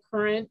copy of the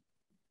current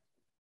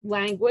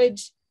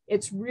language.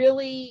 It's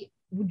really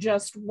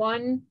just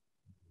one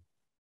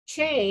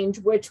change,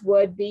 which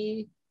would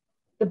be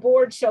the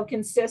board shall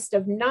consist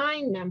of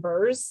 9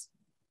 members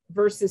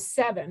versus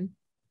 7.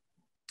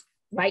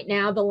 Right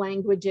now, the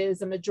language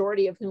is a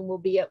majority of whom will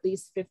be at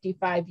least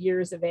 55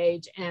 years of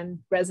age and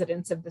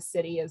residents of the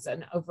city as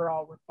an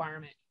overall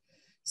requirement.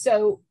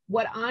 So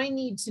what I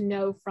need to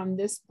know from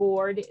this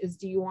board is,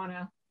 do you want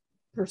to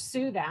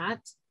pursue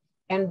that?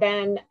 And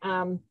then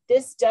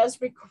this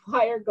does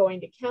require going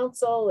to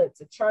council.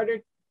 It's a charter,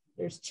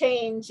 there's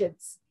change,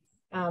 it's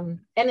and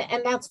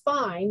that's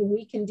fine.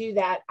 We can do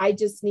that. I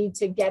just need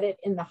to get it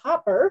in the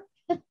hopper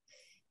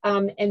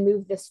and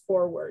move this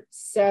forward.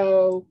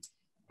 So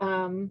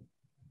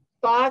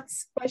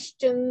thoughts,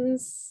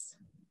 questions?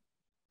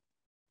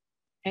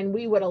 and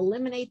we would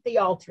eliminate the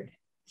alternate.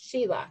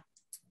 Sheila.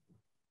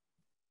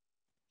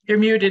 You're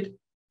muted.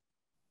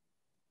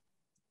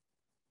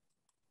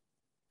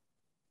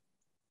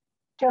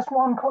 Just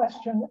one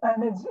question,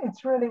 and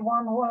it's really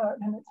one word,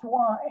 and it's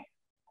why.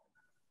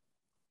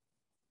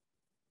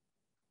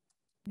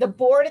 The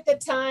board at the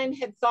time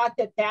had thought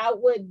that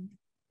that would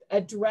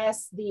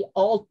address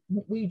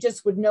we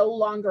just would no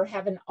longer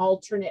have an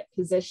alternate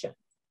position.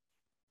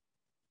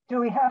 Do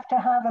we have to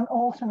have an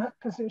alternate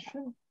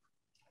position?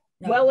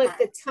 No. Well, at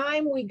the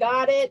time we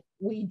got it,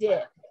 we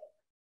did.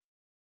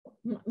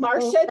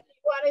 Marcia, do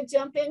you want to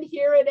jump in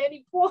here at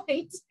any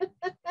point?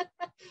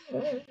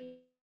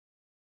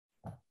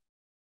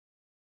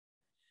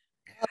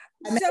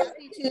 I'm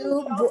happy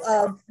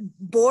to.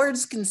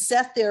 Boards can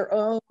set their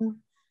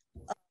own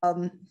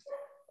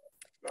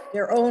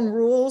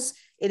rules.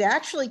 It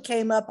actually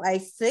came up, I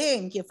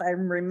think, if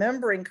I'm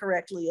remembering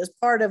correctly, as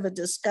part of a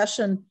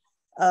discussion.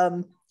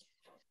 You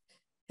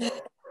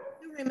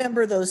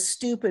remember those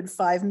stupid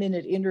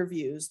 5-minute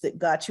interviews that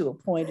got you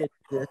appointed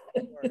to this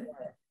board?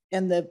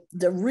 And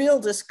the real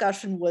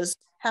discussion was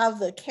have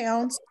the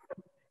council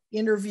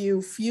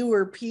interview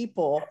fewer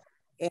people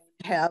and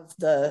have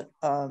the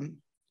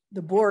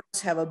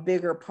boards have a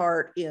bigger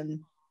part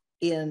in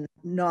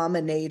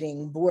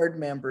nominating board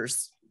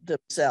members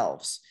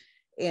themselves.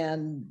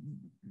 And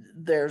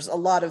there's a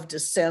lot of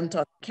dissent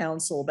on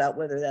council about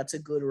whether that's a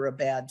good or a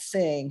bad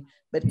thing,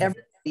 but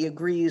everybody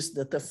agrees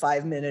that the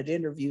 5-minute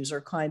interviews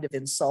are kind of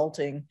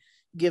insulting,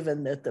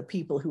 given that the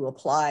people who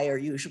apply are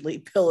usually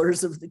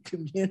pillars of the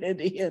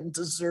community and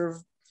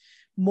deserve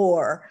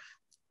more.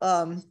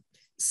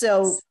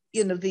 So,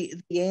 you know,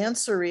 the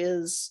answer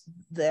is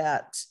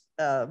that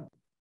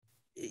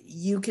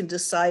you can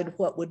decide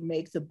what would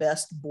make the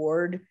best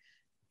board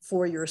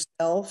for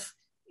yourself.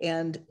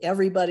 And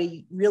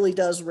everybody really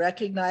does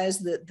recognize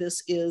that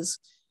this is,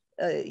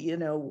 you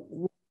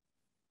know,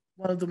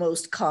 one of the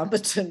most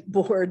competent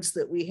boards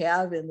that we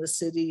have in the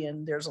city,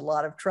 and there's a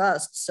lot of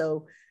trust.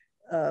 So,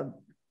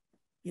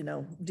 you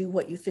know, do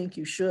what you think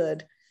you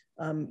should.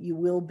 You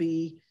will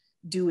be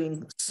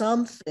doing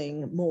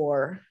something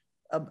more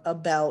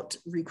about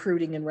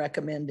recruiting and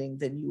recommending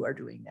than you are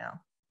doing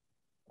now.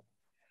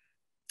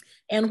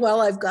 And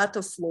while I've got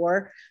the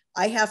floor,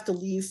 I have to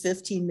leave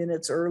 15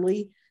 minutes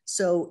early.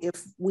 So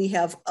if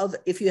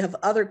you have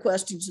other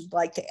questions you'd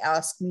like to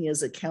ask me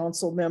as a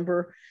council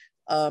member,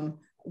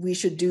 we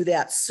should do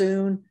that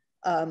soon.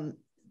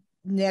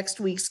 Next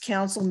week's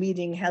council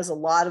meeting has a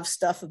lot of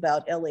stuff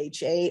about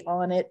LHA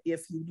on it,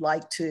 if you'd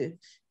like to,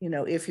 you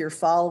know, if you're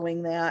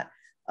following that,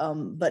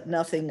 but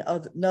nothing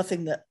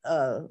that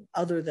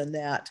other than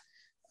that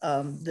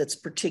that's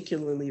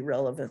particularly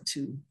relevant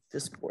to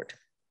this board.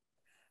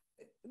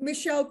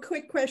 Michelle,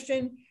 quick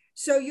question.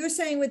 So you're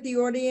saying with the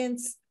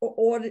ordinance,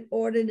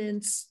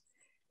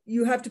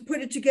 you have to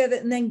put it together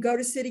and then go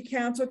to city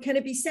council. Can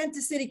it be sent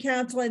to city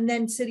council and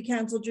then city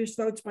council just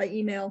votes by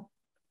email?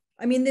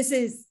 I mean, this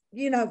is,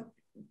 you know,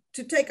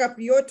 to take up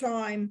your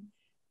time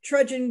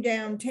trudging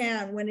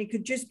downtown when it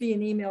could just be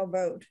an email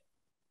vote.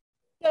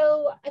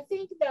 So I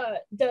think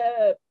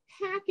the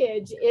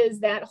package is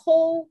that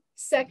whole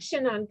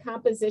section on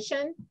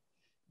composition.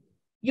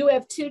 You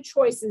have two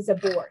choices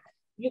of board.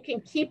 You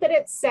can keep it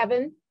at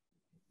 7.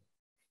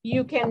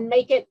 You can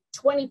make it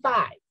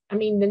 25. I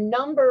mean, the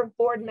number of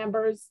board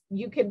members,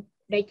 you could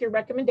make your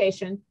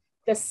recommendation.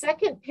 The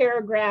second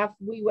paragraph,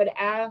 we would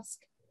ask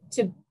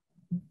to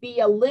be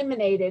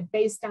eliminated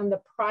based on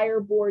the prior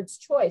board's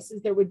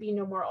choices. There would be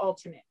no more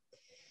alternate.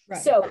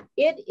 Right. So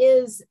it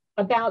is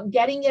about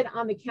getting it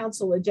on the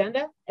council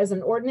agenda as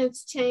an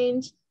ordinance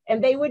change,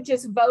 and they would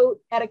just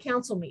vote at a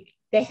council meeting.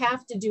 They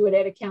have to do it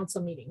at a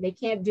council meeting. They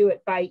can't do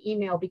it by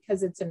email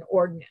because it's an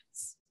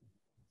ordinance.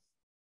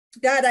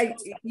 That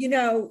you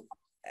know,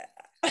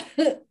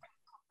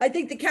 I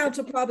think the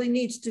council probably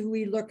needs to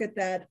relook at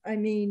that. I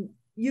mean,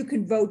 you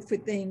can vote for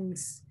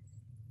things,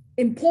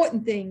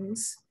 important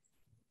things,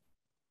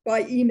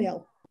 by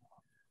email.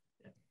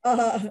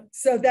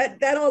 So that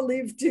I'll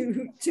leave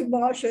to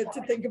Marcia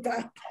to think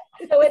about.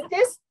 So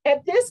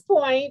at this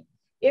point,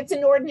 it's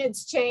an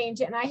ordinance change,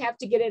 and I have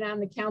to get it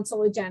on the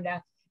council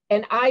agenda.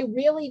 And I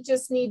really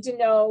just need to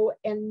know,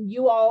 and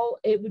you all,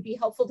 it would be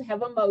helpful to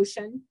have a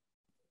motion.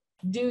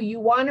 Do you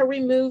want to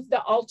remove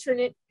the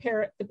alternate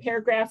the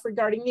paragraph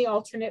regarding the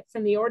alternate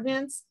from the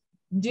ordinance?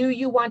 Do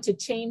you want to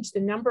change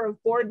the number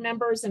of board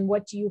members, and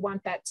what do you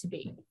want that to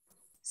be?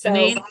 So,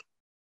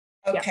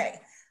 okay.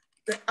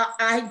 Yeah.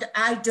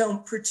 I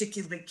don't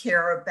particularly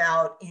care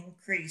about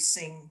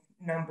increasing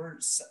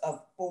numbers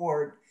of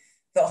board.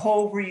 The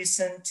whole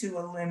reason to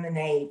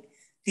eliminate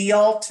the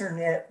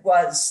alternate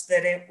was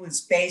that it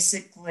was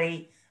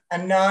basically a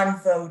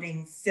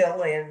non-voting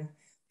fill-in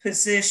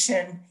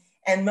position,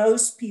 and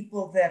most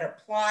people that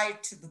apply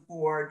to the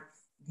board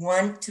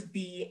want to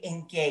be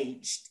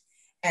engaged.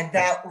 And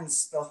that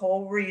was the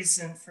whole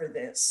reason for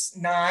this,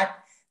 not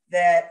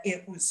that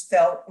it was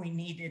felt we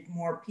needed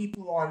more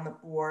people on the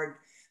board,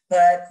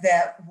 but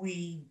that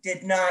we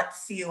did not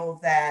feel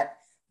that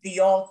the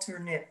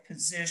alternate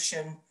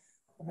position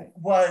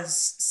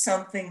was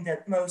something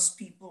that most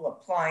people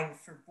applying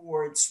for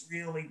boards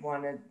really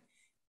wanted,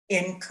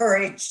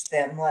 encourage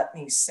them, let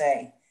me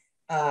say,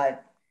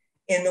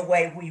 in the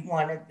way we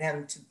wanted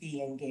them to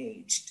be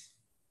engaged.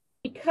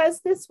 Because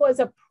this was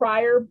a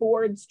prior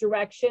board's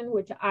direction,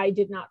 which I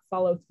did not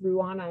follow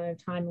through on a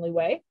timely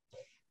way,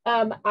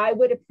 I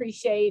would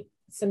appreciate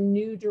some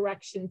new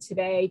direction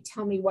today.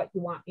 Tell me what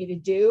you want me to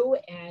do.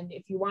 And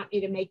if you want me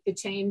to make the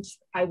change,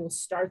 I will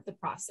start the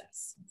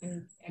process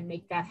and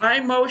make that happen. I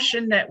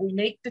motion that we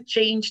make the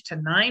change to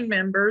 9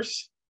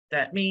 members.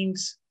 That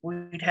means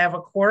we'd have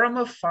a quorum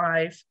of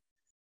 5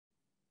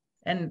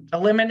 and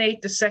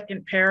eliminate the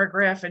second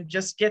paragraph and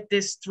just get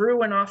this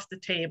through and off the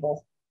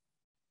table.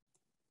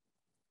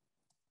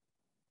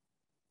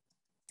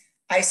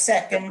 I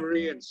second.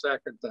 Agree and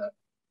second that.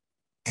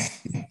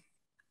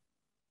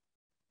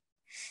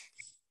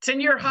 It's in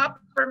your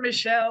hopper,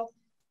 Michelle.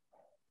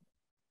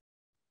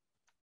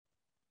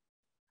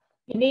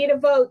 You need a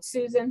vote,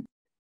 Susan.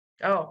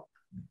 Oh,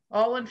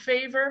 all in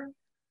favor?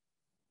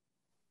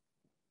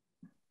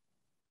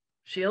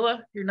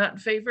 Sheila, you're not in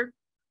favor?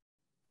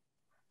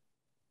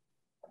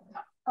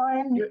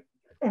 I'm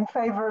in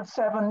favor of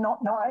 7,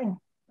 not 9.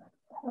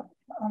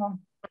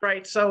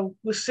 Right, so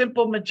with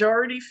simple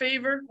majority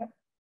favor?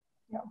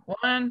 Yeah.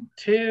 1,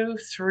 2,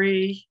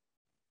 3,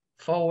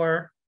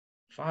 4,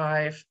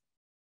 5.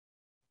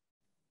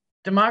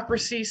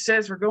 Democracy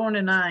says we're going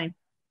to 9.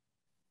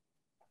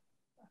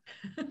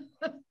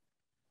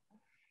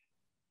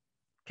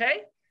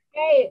 Okay?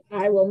 Hey,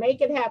 I will make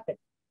it happen.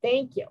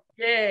 Thank you.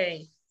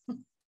 Yay.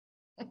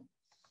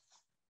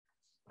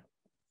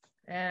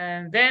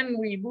 And then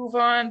we move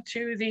on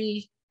to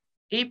the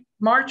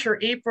March or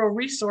April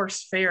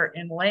Resource Fair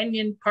in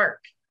Lanyon Park.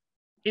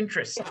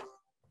 Interest.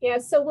 Yeah,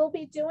 so we'll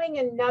be doing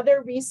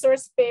another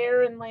resource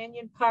fair in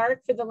Lanyon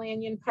Park for the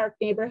Lanyon Park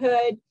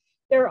neighborhood.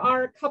 There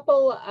are a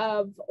couple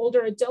of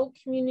older adult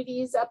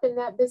communities up in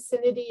that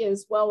vicinity,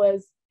 as well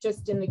as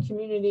just in the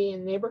community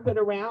and neighborhood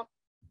around.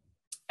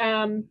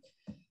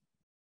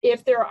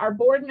 If there are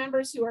board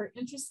members who are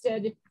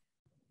interested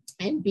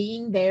in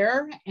being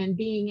there and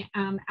being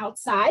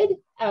outside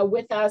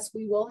with us,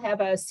 we will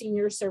have a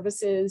senior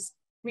services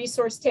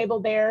resource table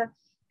there,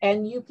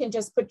 and you can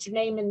just put your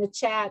name in the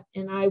chat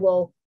and I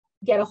will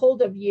get a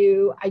hold of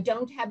you. I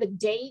don't have a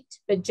date,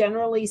 but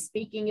generally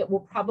speaking, it will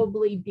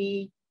probably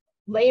be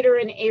later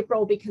in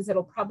April because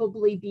it'll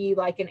probably be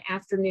like an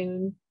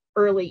afternoon,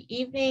 early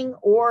evening,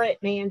 or it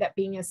may end up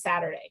being a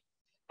Saturday,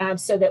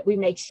 so that we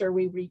make sure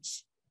we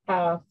reach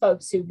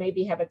folks who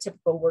maybe have a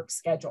typical work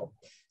schedule.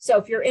 So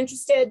if you're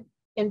interested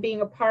in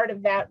being a part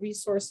of that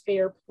resource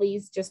fair,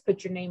 please just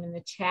put your name in the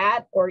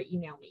chat or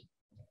email me,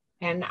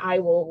 and I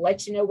will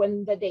let you know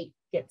when the date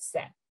gets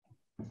set.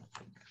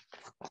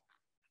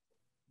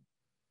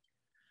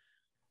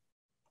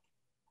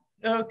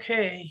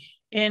 Okay,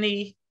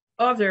 any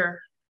other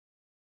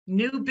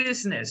new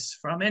business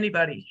from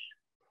anybody?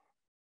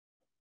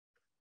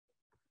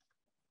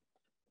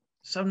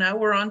 So now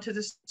we're on to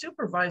the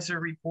supervisor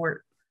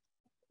report.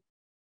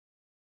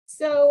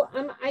 So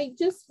I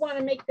just want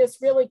to make this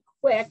really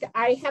quick.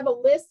 I have a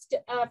list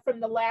from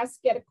the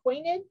last Get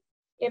Acquainted.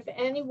 If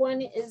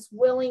anyone is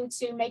willing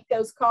to make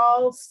those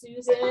calls,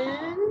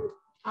 Susan,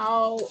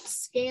 I'll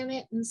scan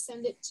it and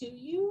send it to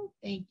you.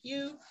 Thank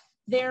you.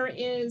 There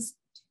is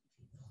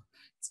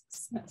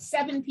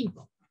 7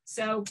 people.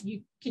 So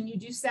can you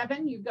do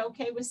 7? You go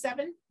okay with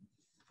 7?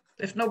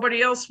 If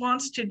nobody else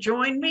wants to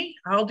join me,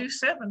 I'll do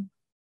 7.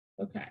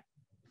 Okay.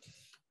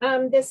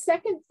 The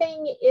second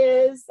thing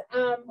is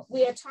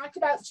we had talked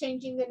about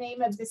changing the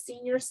name of the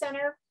senior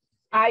center.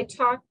 I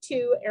talked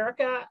to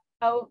Erica,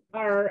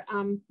 our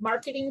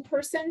marketing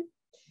person,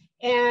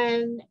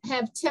 and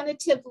have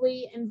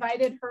tentatively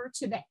invited her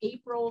to the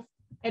April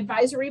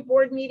advisory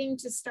board meeting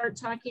to start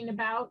talking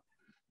about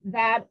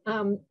that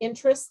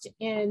interest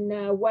in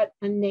what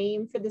a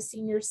name for the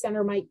senior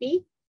center might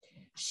be.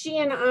 She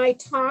and I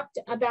talked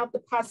about the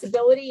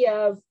possibility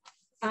of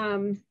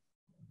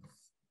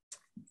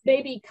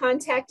maybe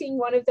contacting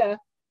one of the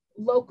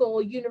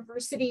local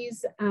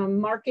universities'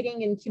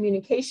 marketing and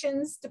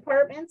communications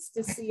departments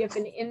to see if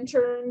an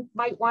intern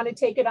might want to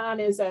take it on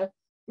as a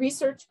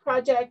research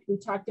project. We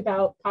talked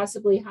about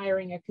possibly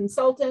hiring a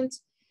consultant,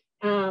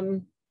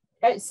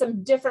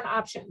 some different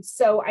options.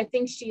 So I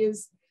think she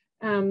is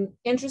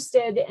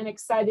interested and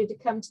excited to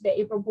come to the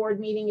April board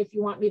meeting if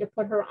you want me to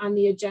put her on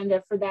the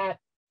agenda for that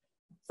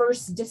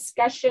first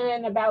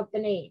discussion about the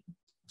name.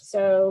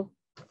 So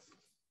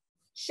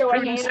show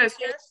of hands. Says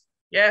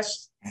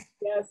yes.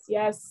 Yes,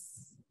 yes.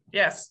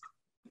 Yes.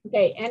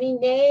 Okay, any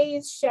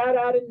nays? Shout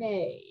out a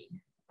nay.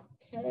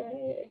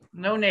 Okay.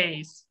 No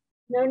nays.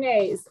 No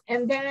nays.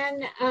 And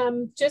then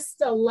just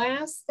the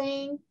last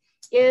thing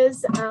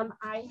is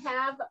I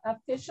have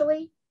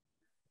officially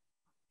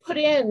put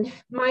in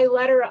my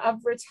letter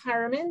of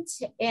retirement,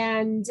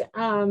 and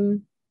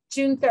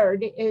June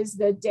 3rd is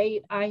the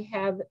date I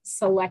have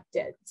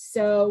selected.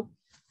 So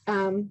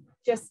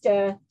just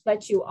to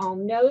let you all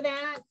know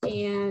that,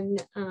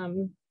 and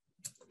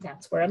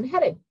that's where I'm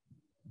headed.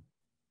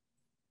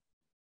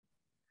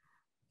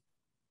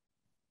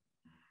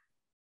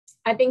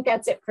 I think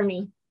that's it for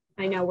me.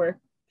 I know we're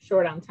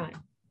short on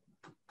time.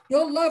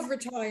 You'll love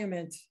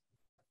retirement.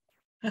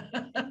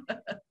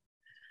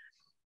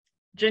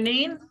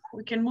 Janine,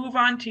 we can move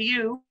on to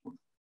you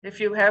if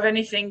you have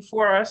anything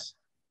for us.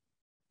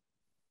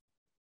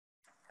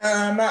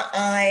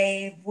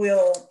 I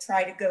will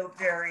try to go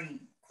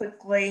very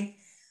quickly.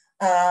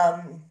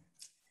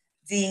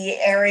 The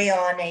Area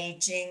on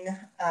Aging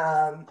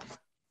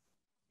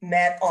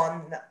met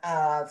on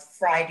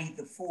Friday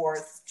the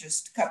 4th,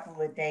 just a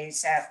couple of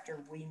days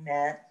after we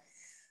met.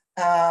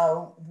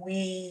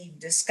 We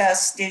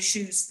discussed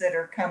issues that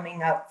are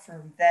coming up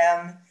from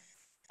them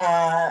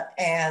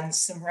and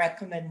some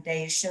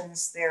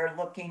recommendations. They're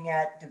looking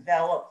at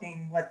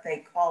developing what they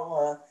call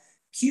a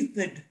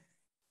Cupid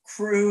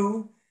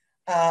crew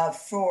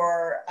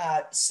for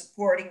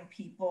supporting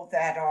people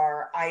that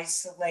are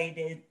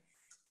isolated,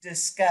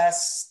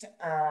 discussed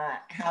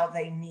how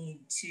they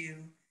need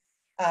to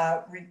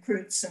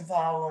recruit some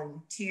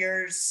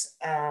volunteers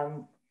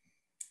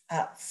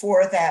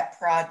for that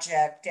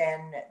project,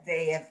 and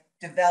they have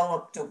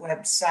developed a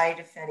website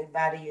if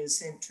anybody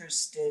is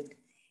interested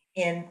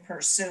in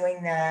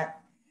pursuing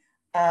that.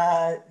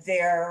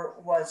 There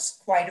was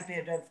quite a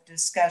bit of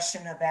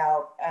discussion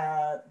about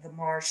the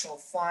Marshall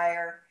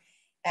Fire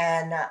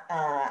and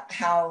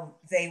how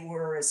they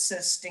were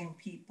assisting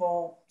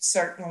people,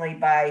 certainly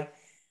by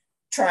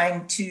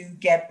trying to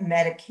get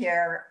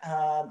Medicare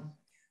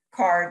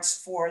cards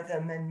for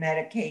them and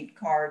Medicaid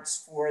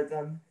cards for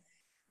them.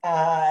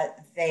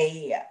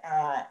 They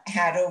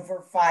had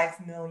over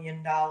 $5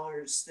 million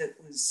that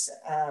was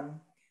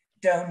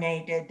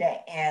donated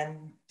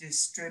and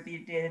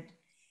distributed.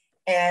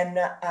 And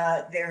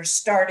they're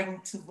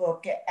starting to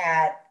look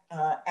at,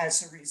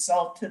 as a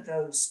result of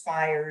those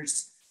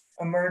fires,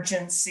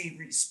 emergency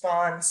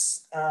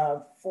response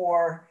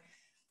for,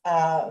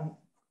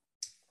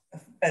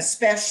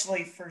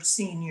 especially for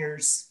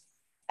seniors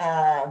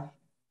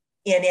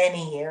in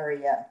any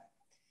area.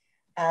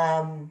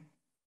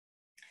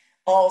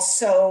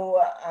 Also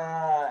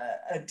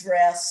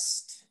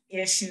addressed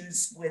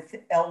issues with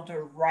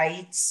elder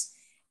rights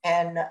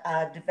and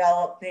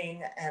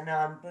developing an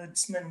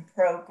ombudsman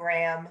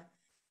program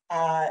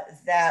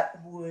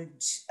that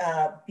would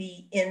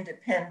be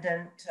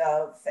independent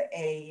of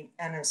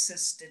an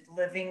assisted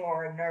living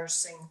or a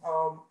nursing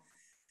home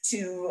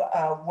to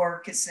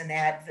work as an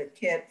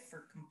advocate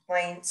for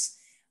complaints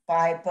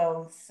by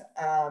both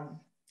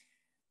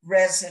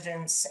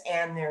residents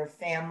and their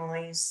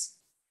families.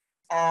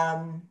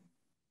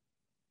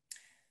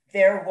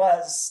 There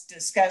was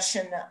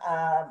discussion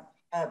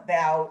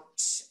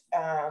about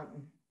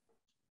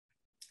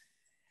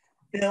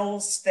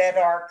bills that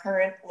are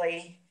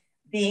currently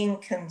being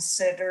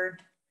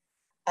considered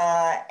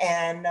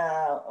and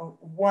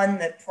one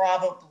that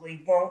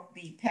probably won't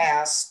be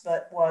passed,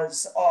 but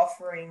was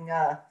offering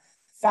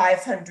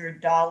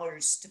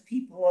 $500 to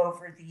people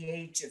over the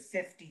age of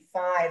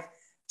 55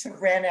 to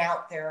rent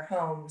out their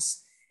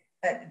homes.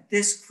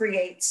 This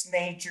creates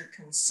major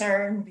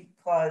concern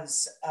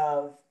because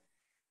of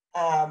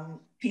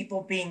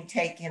people being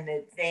taken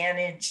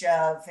advantage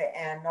of,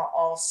 and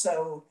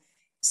also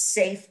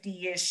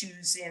safety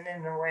issues in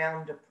and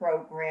around a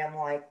program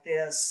like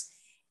this.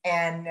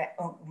 And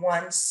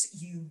once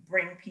you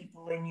bring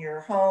people in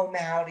your home,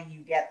 how do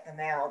you get them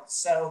out?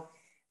 So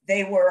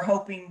they were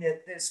hoping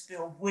that this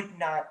bill would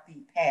not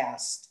be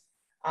passed.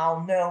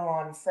 I'll know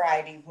on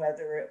Friday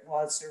whether it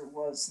was or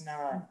was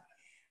not.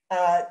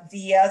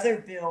 The other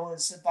bill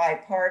is a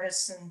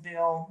bipartisan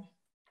bill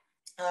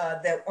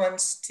that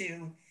wants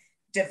to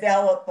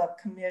develop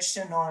a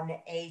commission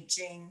on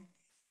aging.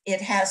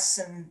 It has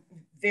some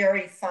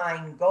very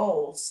fine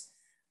goals.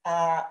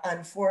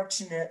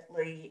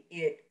 Unfortunately,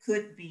 it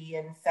could be,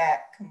 in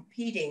fact,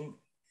 competing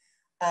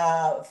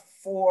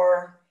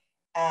for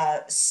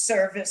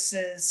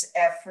services,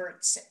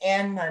 efforts,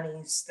 and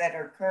monies that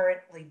are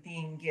currently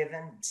being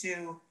given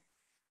to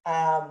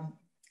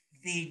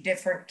the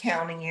different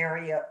county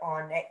area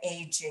on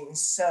aging.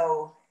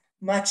 So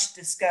much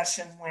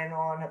discussion went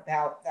on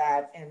about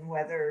that and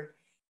whether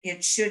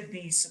it should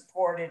be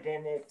supported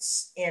in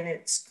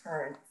its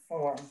current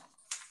form.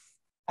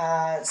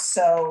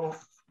 So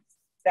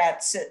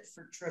that's it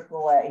for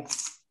AAA.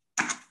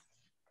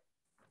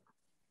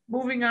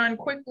 Moving on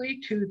quickly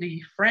to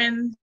the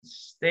Friends,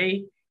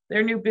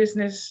 their new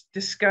business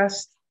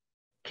discussed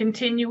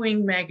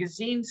continuing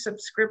magazine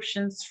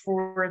subscriptions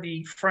for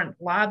the front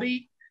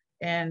lobby,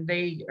 and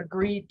they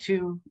agreed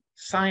to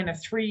sign a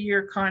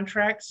 3-year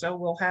contract, so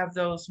we'll have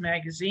those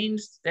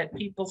magazines that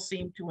people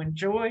seem to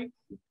enjoy.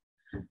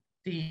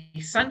 The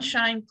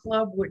Sunshine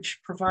Club, which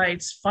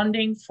provides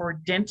funding for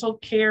dental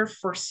care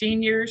for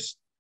seniors,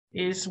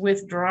 is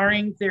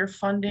withdrawing their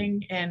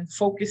funding and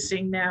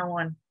focusing now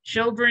on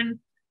children,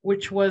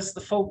 which was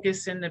the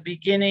focus in the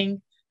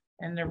beginning.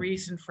 And the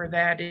reason for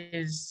that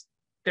is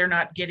they're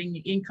not getting the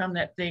income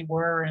that they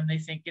were, and they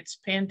think it's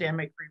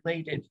pandemic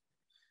related.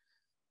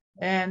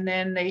 And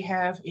then they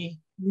have a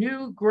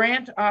new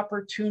grant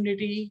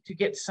opportunity to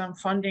get some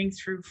funding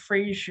through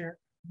Fraser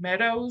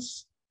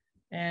Meadows,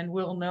 and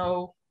we'll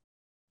know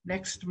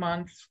next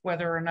month,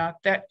 whether or not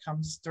that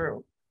comes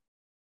through.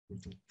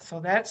 So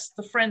that's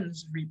the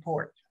Friends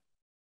report.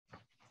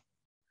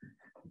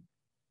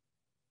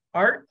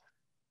 Art,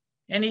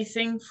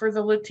 anything for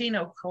the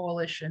Latino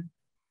Coalition?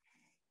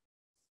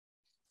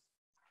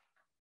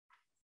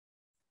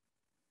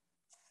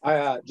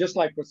 I just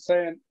like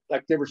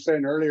they were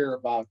saying earlier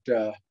about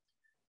the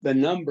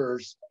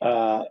numbers.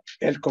 El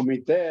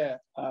Comité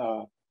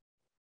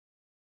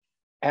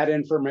had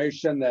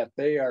information that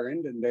they are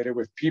inundated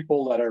with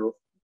people that are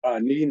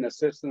needing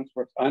assistance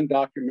with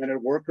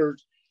undocumented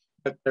workers,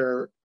 that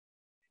they're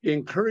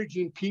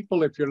encouraging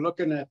people, if you're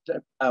looking at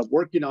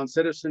working on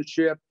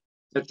citizenship,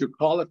 that you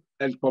call it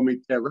El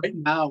Comité. Right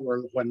now,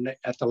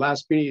 at the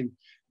last meeting,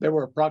 there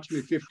were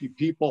approximately 50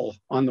 people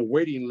on the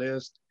waiting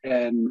list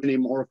and many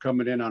more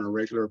coming in on a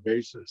regular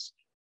basis.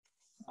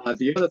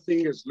 The other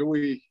thing is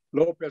Luis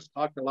Lopez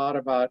talked a lot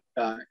about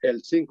El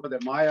Cinco de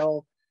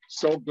Mayo.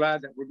 So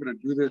glad that we're going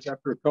to do this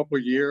after a couple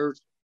of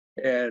years.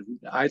 And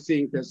I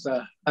think as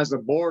a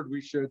board,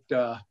 we should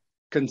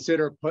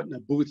consider putting a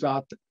booth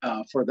out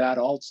for that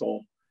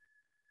also.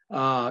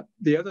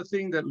 The other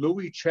thing that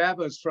Louis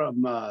Chavez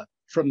from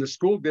the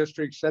school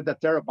district said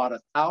that there are about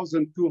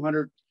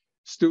 1,200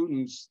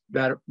 students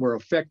that were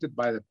affected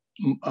by the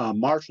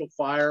Marshall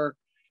Fire.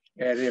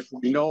 And if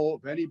we know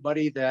of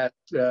anybody that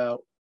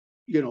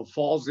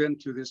falls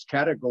into this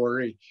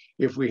category,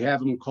 if we have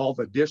them call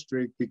the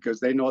district, because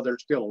they know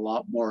there's still a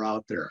lot more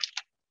out there.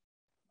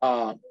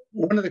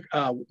 One of the,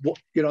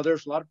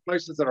 there's a lot of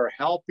places that are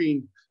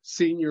helping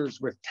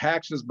seniors with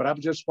taxes, but I'm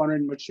just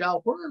wondering,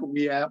 Michelle, where are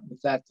we at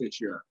with that this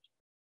year?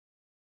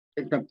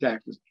 Income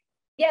taxes.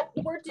 Yep,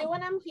 we're doing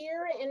them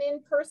here and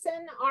in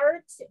person,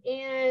 Art,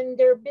 and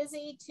they're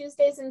busy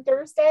Tuesdays and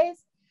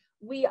Thursdays.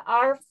 We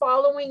are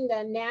following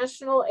the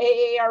national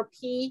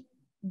AARP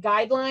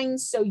guidelines,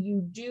 so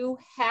you do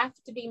have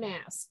to be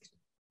masked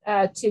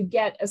to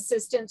get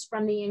assistance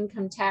from the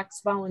income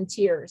tax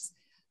volunteers.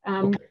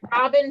 Okay.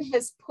 Robin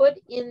has put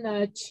in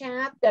the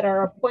chat that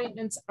our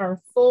appointments are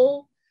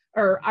full,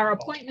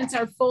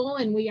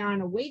 and we are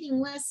on a waiting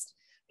list,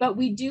 but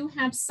we do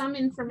have some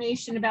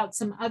information about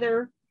some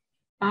other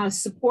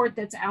support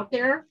that's out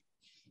there.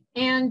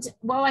 And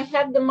while I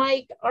have the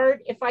mic,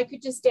 Art, if I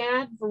could just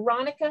add,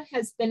 Veronica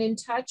has been in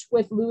touch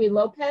with Louis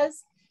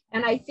Lopez,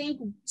 and I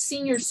think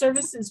Senior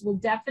Services will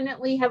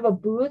definitely have a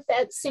booth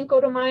at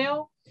Cinco de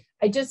Mayo.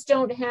 I just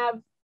don't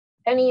have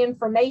any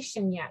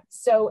information yet.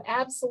 So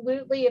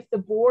absolutely, if the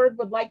board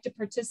would like to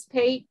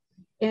participate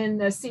in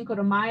the Cinco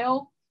de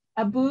Mayo,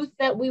 a booth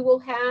that we will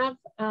have,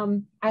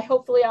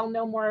 hopefully I'll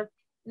know more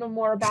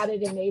about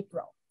it in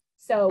April.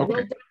 So okay.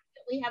 We'll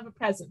definitely have a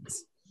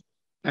presence.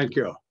 Thank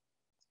you.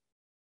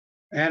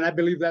 And I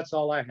believe that's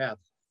all I have.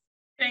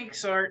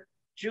 Thanks, Art.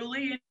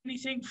 Julie,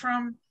 anything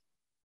from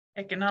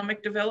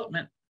economic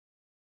development?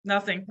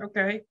 Nothing,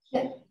 okay.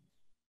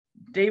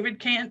 David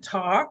can't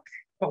talk,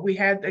 but we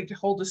had a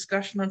whole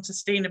discussion on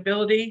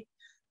sustainability,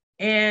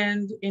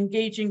 and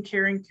engaging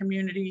caring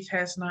communities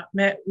has not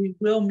met. We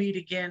will meet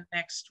again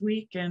next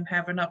week and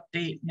have an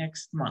update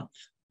next month.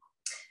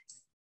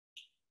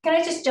 Can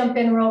I just jump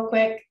in real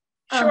quick?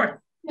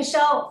 Sure.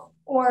 Michelle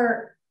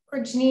or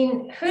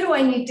Janine, who do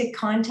I need to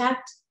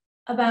contact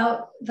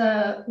about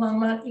the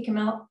Longmont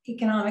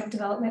Economic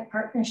Development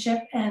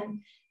Partnership?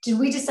 And did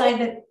we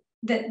decide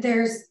that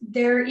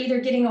they're either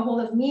getting a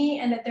hold of me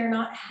and that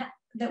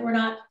that we're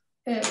not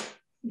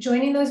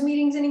joining those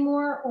meetings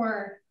anymore,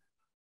 or?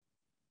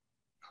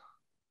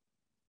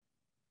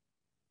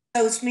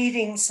 Those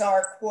meetings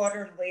are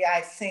quarterly.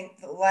 I think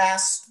the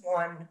last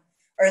one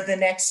or the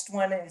next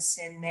one is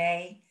in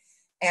May.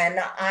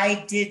 And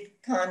I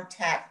did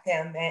contact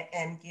them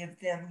and give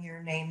them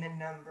your name and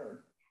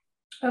number.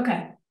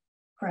 Okay,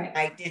 great.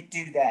 I did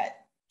do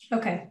that.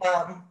 Okay.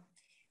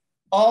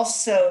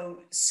 Also,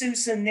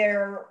 Susan,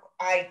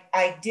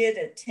 I did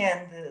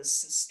attend the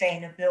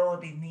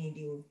sustainability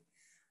meeting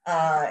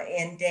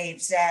in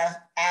Dave's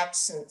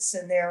absence,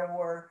 and there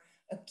were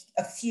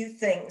a few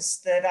things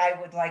that I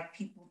would like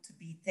people to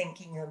be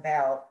thinking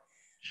about.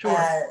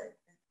 Sure.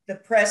 The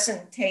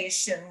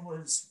presentation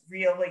was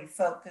really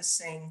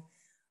focusing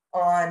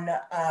on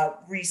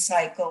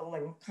recycle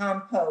and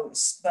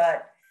compost,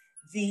 but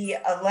the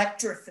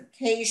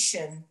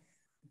electrification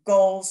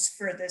goals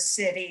for the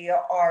city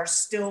are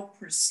still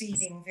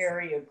proceeding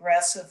very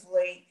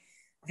aggressively.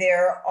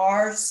 There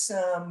are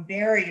some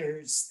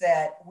barriers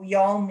that we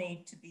all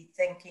need to be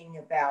thinking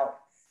about.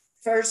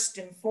 First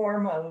and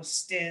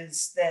foremost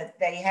is that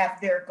they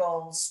have their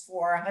goals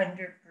for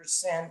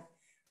 100%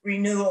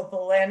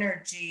 renewable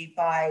energy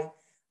by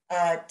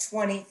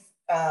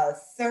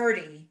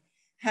 2030.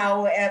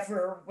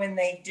 However, when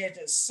they did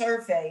a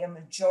survey, a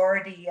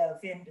majority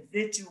of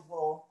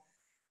individual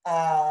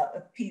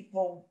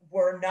people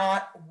were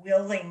not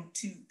willing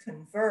to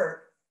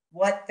convert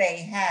what they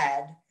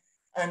had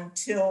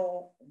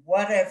until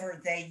whatever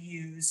they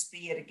use,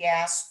 be it a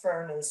gas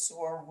furnace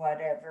or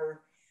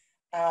whatever,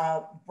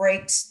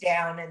 breaks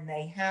down and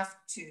they have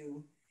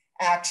to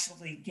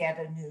actually get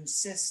a new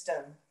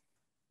system.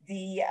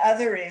 The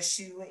other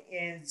issue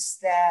is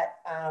that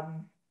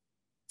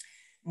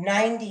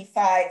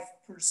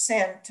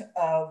 95%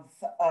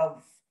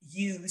 of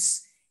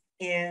use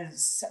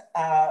is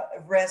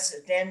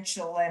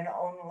residential and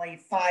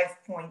only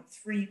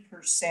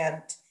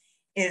 5.3%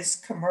 is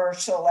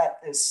commercial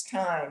at this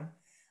time.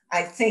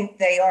 I think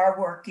they are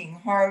working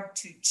hard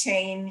to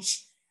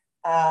change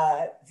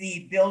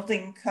the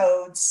building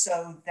codes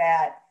so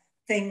that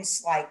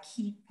things like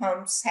heat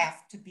pumps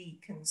have to be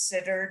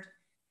considered.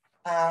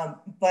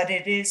 But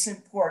it is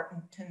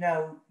important to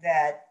note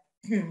that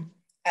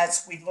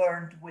as we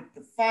learned with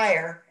the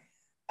fire,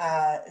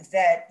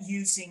 that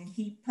using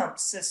heat pump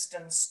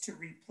systems to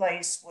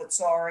replace what's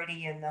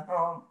already in the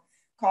home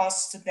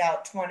costs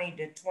about $20,000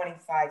 to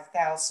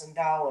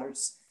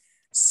 $25,000.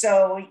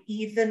 So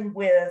even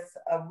with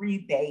a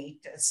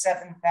rebate, a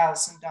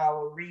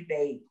 $7,000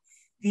 rebate,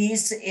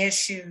 these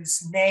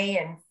issues may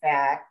in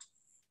fact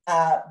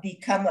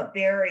become a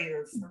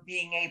barrier for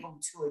being able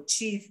to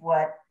achieve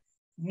what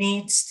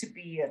needs to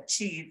be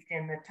achieved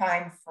in the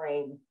time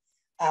frame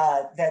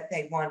that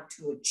they want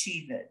to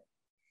achieve it.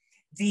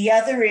 The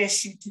other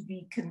issue to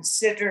be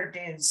considered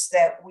is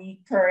that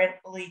we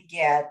currently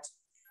get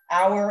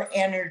our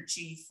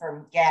energy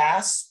from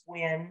gas,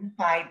 wind,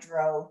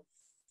 hydro,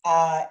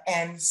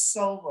 and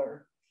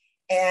solar.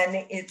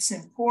 And it's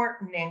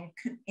important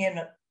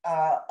in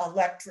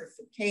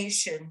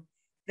electrification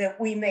that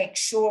we make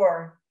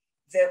sure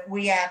that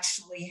we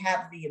actually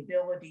have the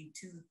ability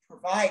to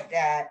provide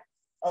that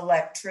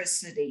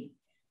electricity,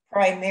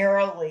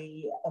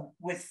 primarily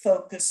with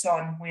focus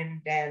on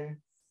wind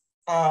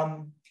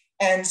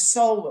and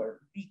solar,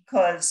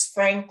 because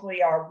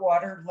frankly, our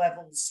water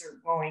levels are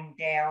going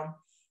down,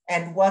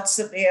 and what's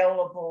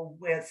available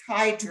with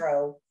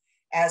hydro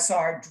as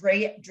our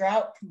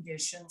drought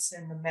conditions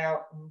in the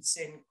mountains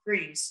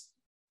increase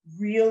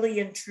really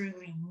and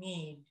truly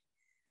need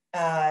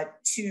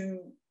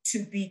to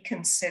be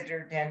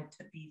considered and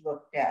to be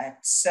looked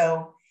at.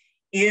 So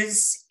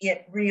is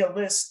it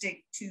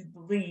realistic to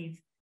believe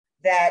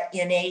that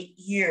in 8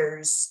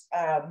 years,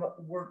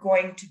 we're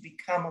going to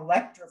become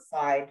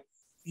electrified?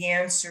 The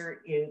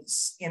answer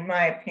is, in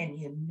my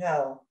opinion,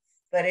 no.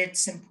 But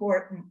it's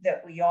important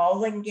that we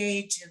all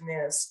engage in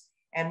this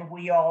and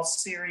we all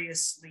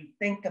seriously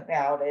think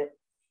about it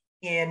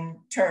in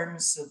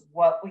terms of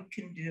what we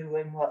can do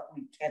and what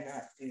we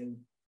cannot do.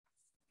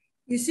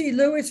 You see,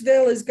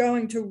 Louisville is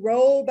going to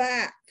roll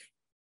back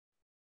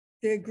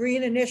their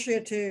green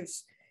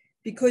initiatives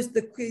because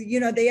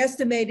they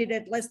estimated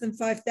at less than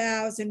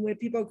 5,000, where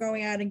people are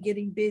going out and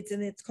getting bids,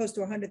 and it's close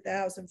to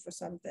 100,000 for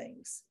some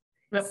things.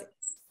 Yep.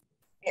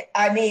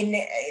 I mean,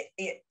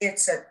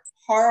 it's a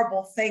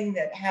horrible thing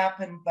that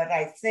happened, but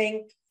I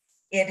think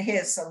it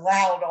has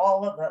allowed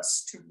all of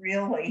us to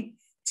really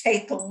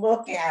take a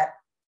look at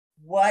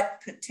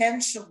what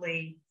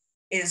potentially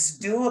is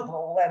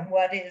doable and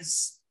what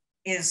is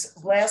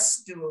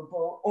less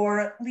doable, or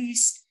at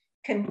least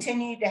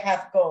continue to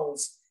have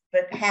goals,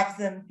 but have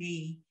them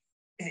be,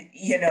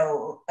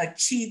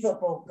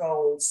 achievable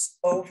goals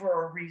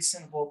over a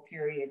reasonable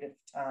period of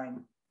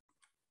time.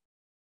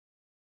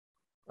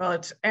 Well,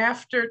 it's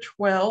after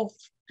 12.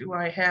 Do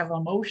I have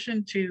a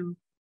motion to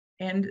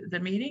end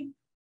the meeting?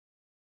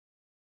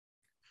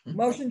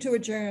 Motion to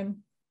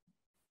adjourn.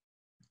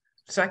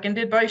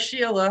 Seconded by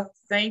Sheila.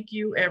 Thank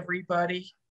you, everybody.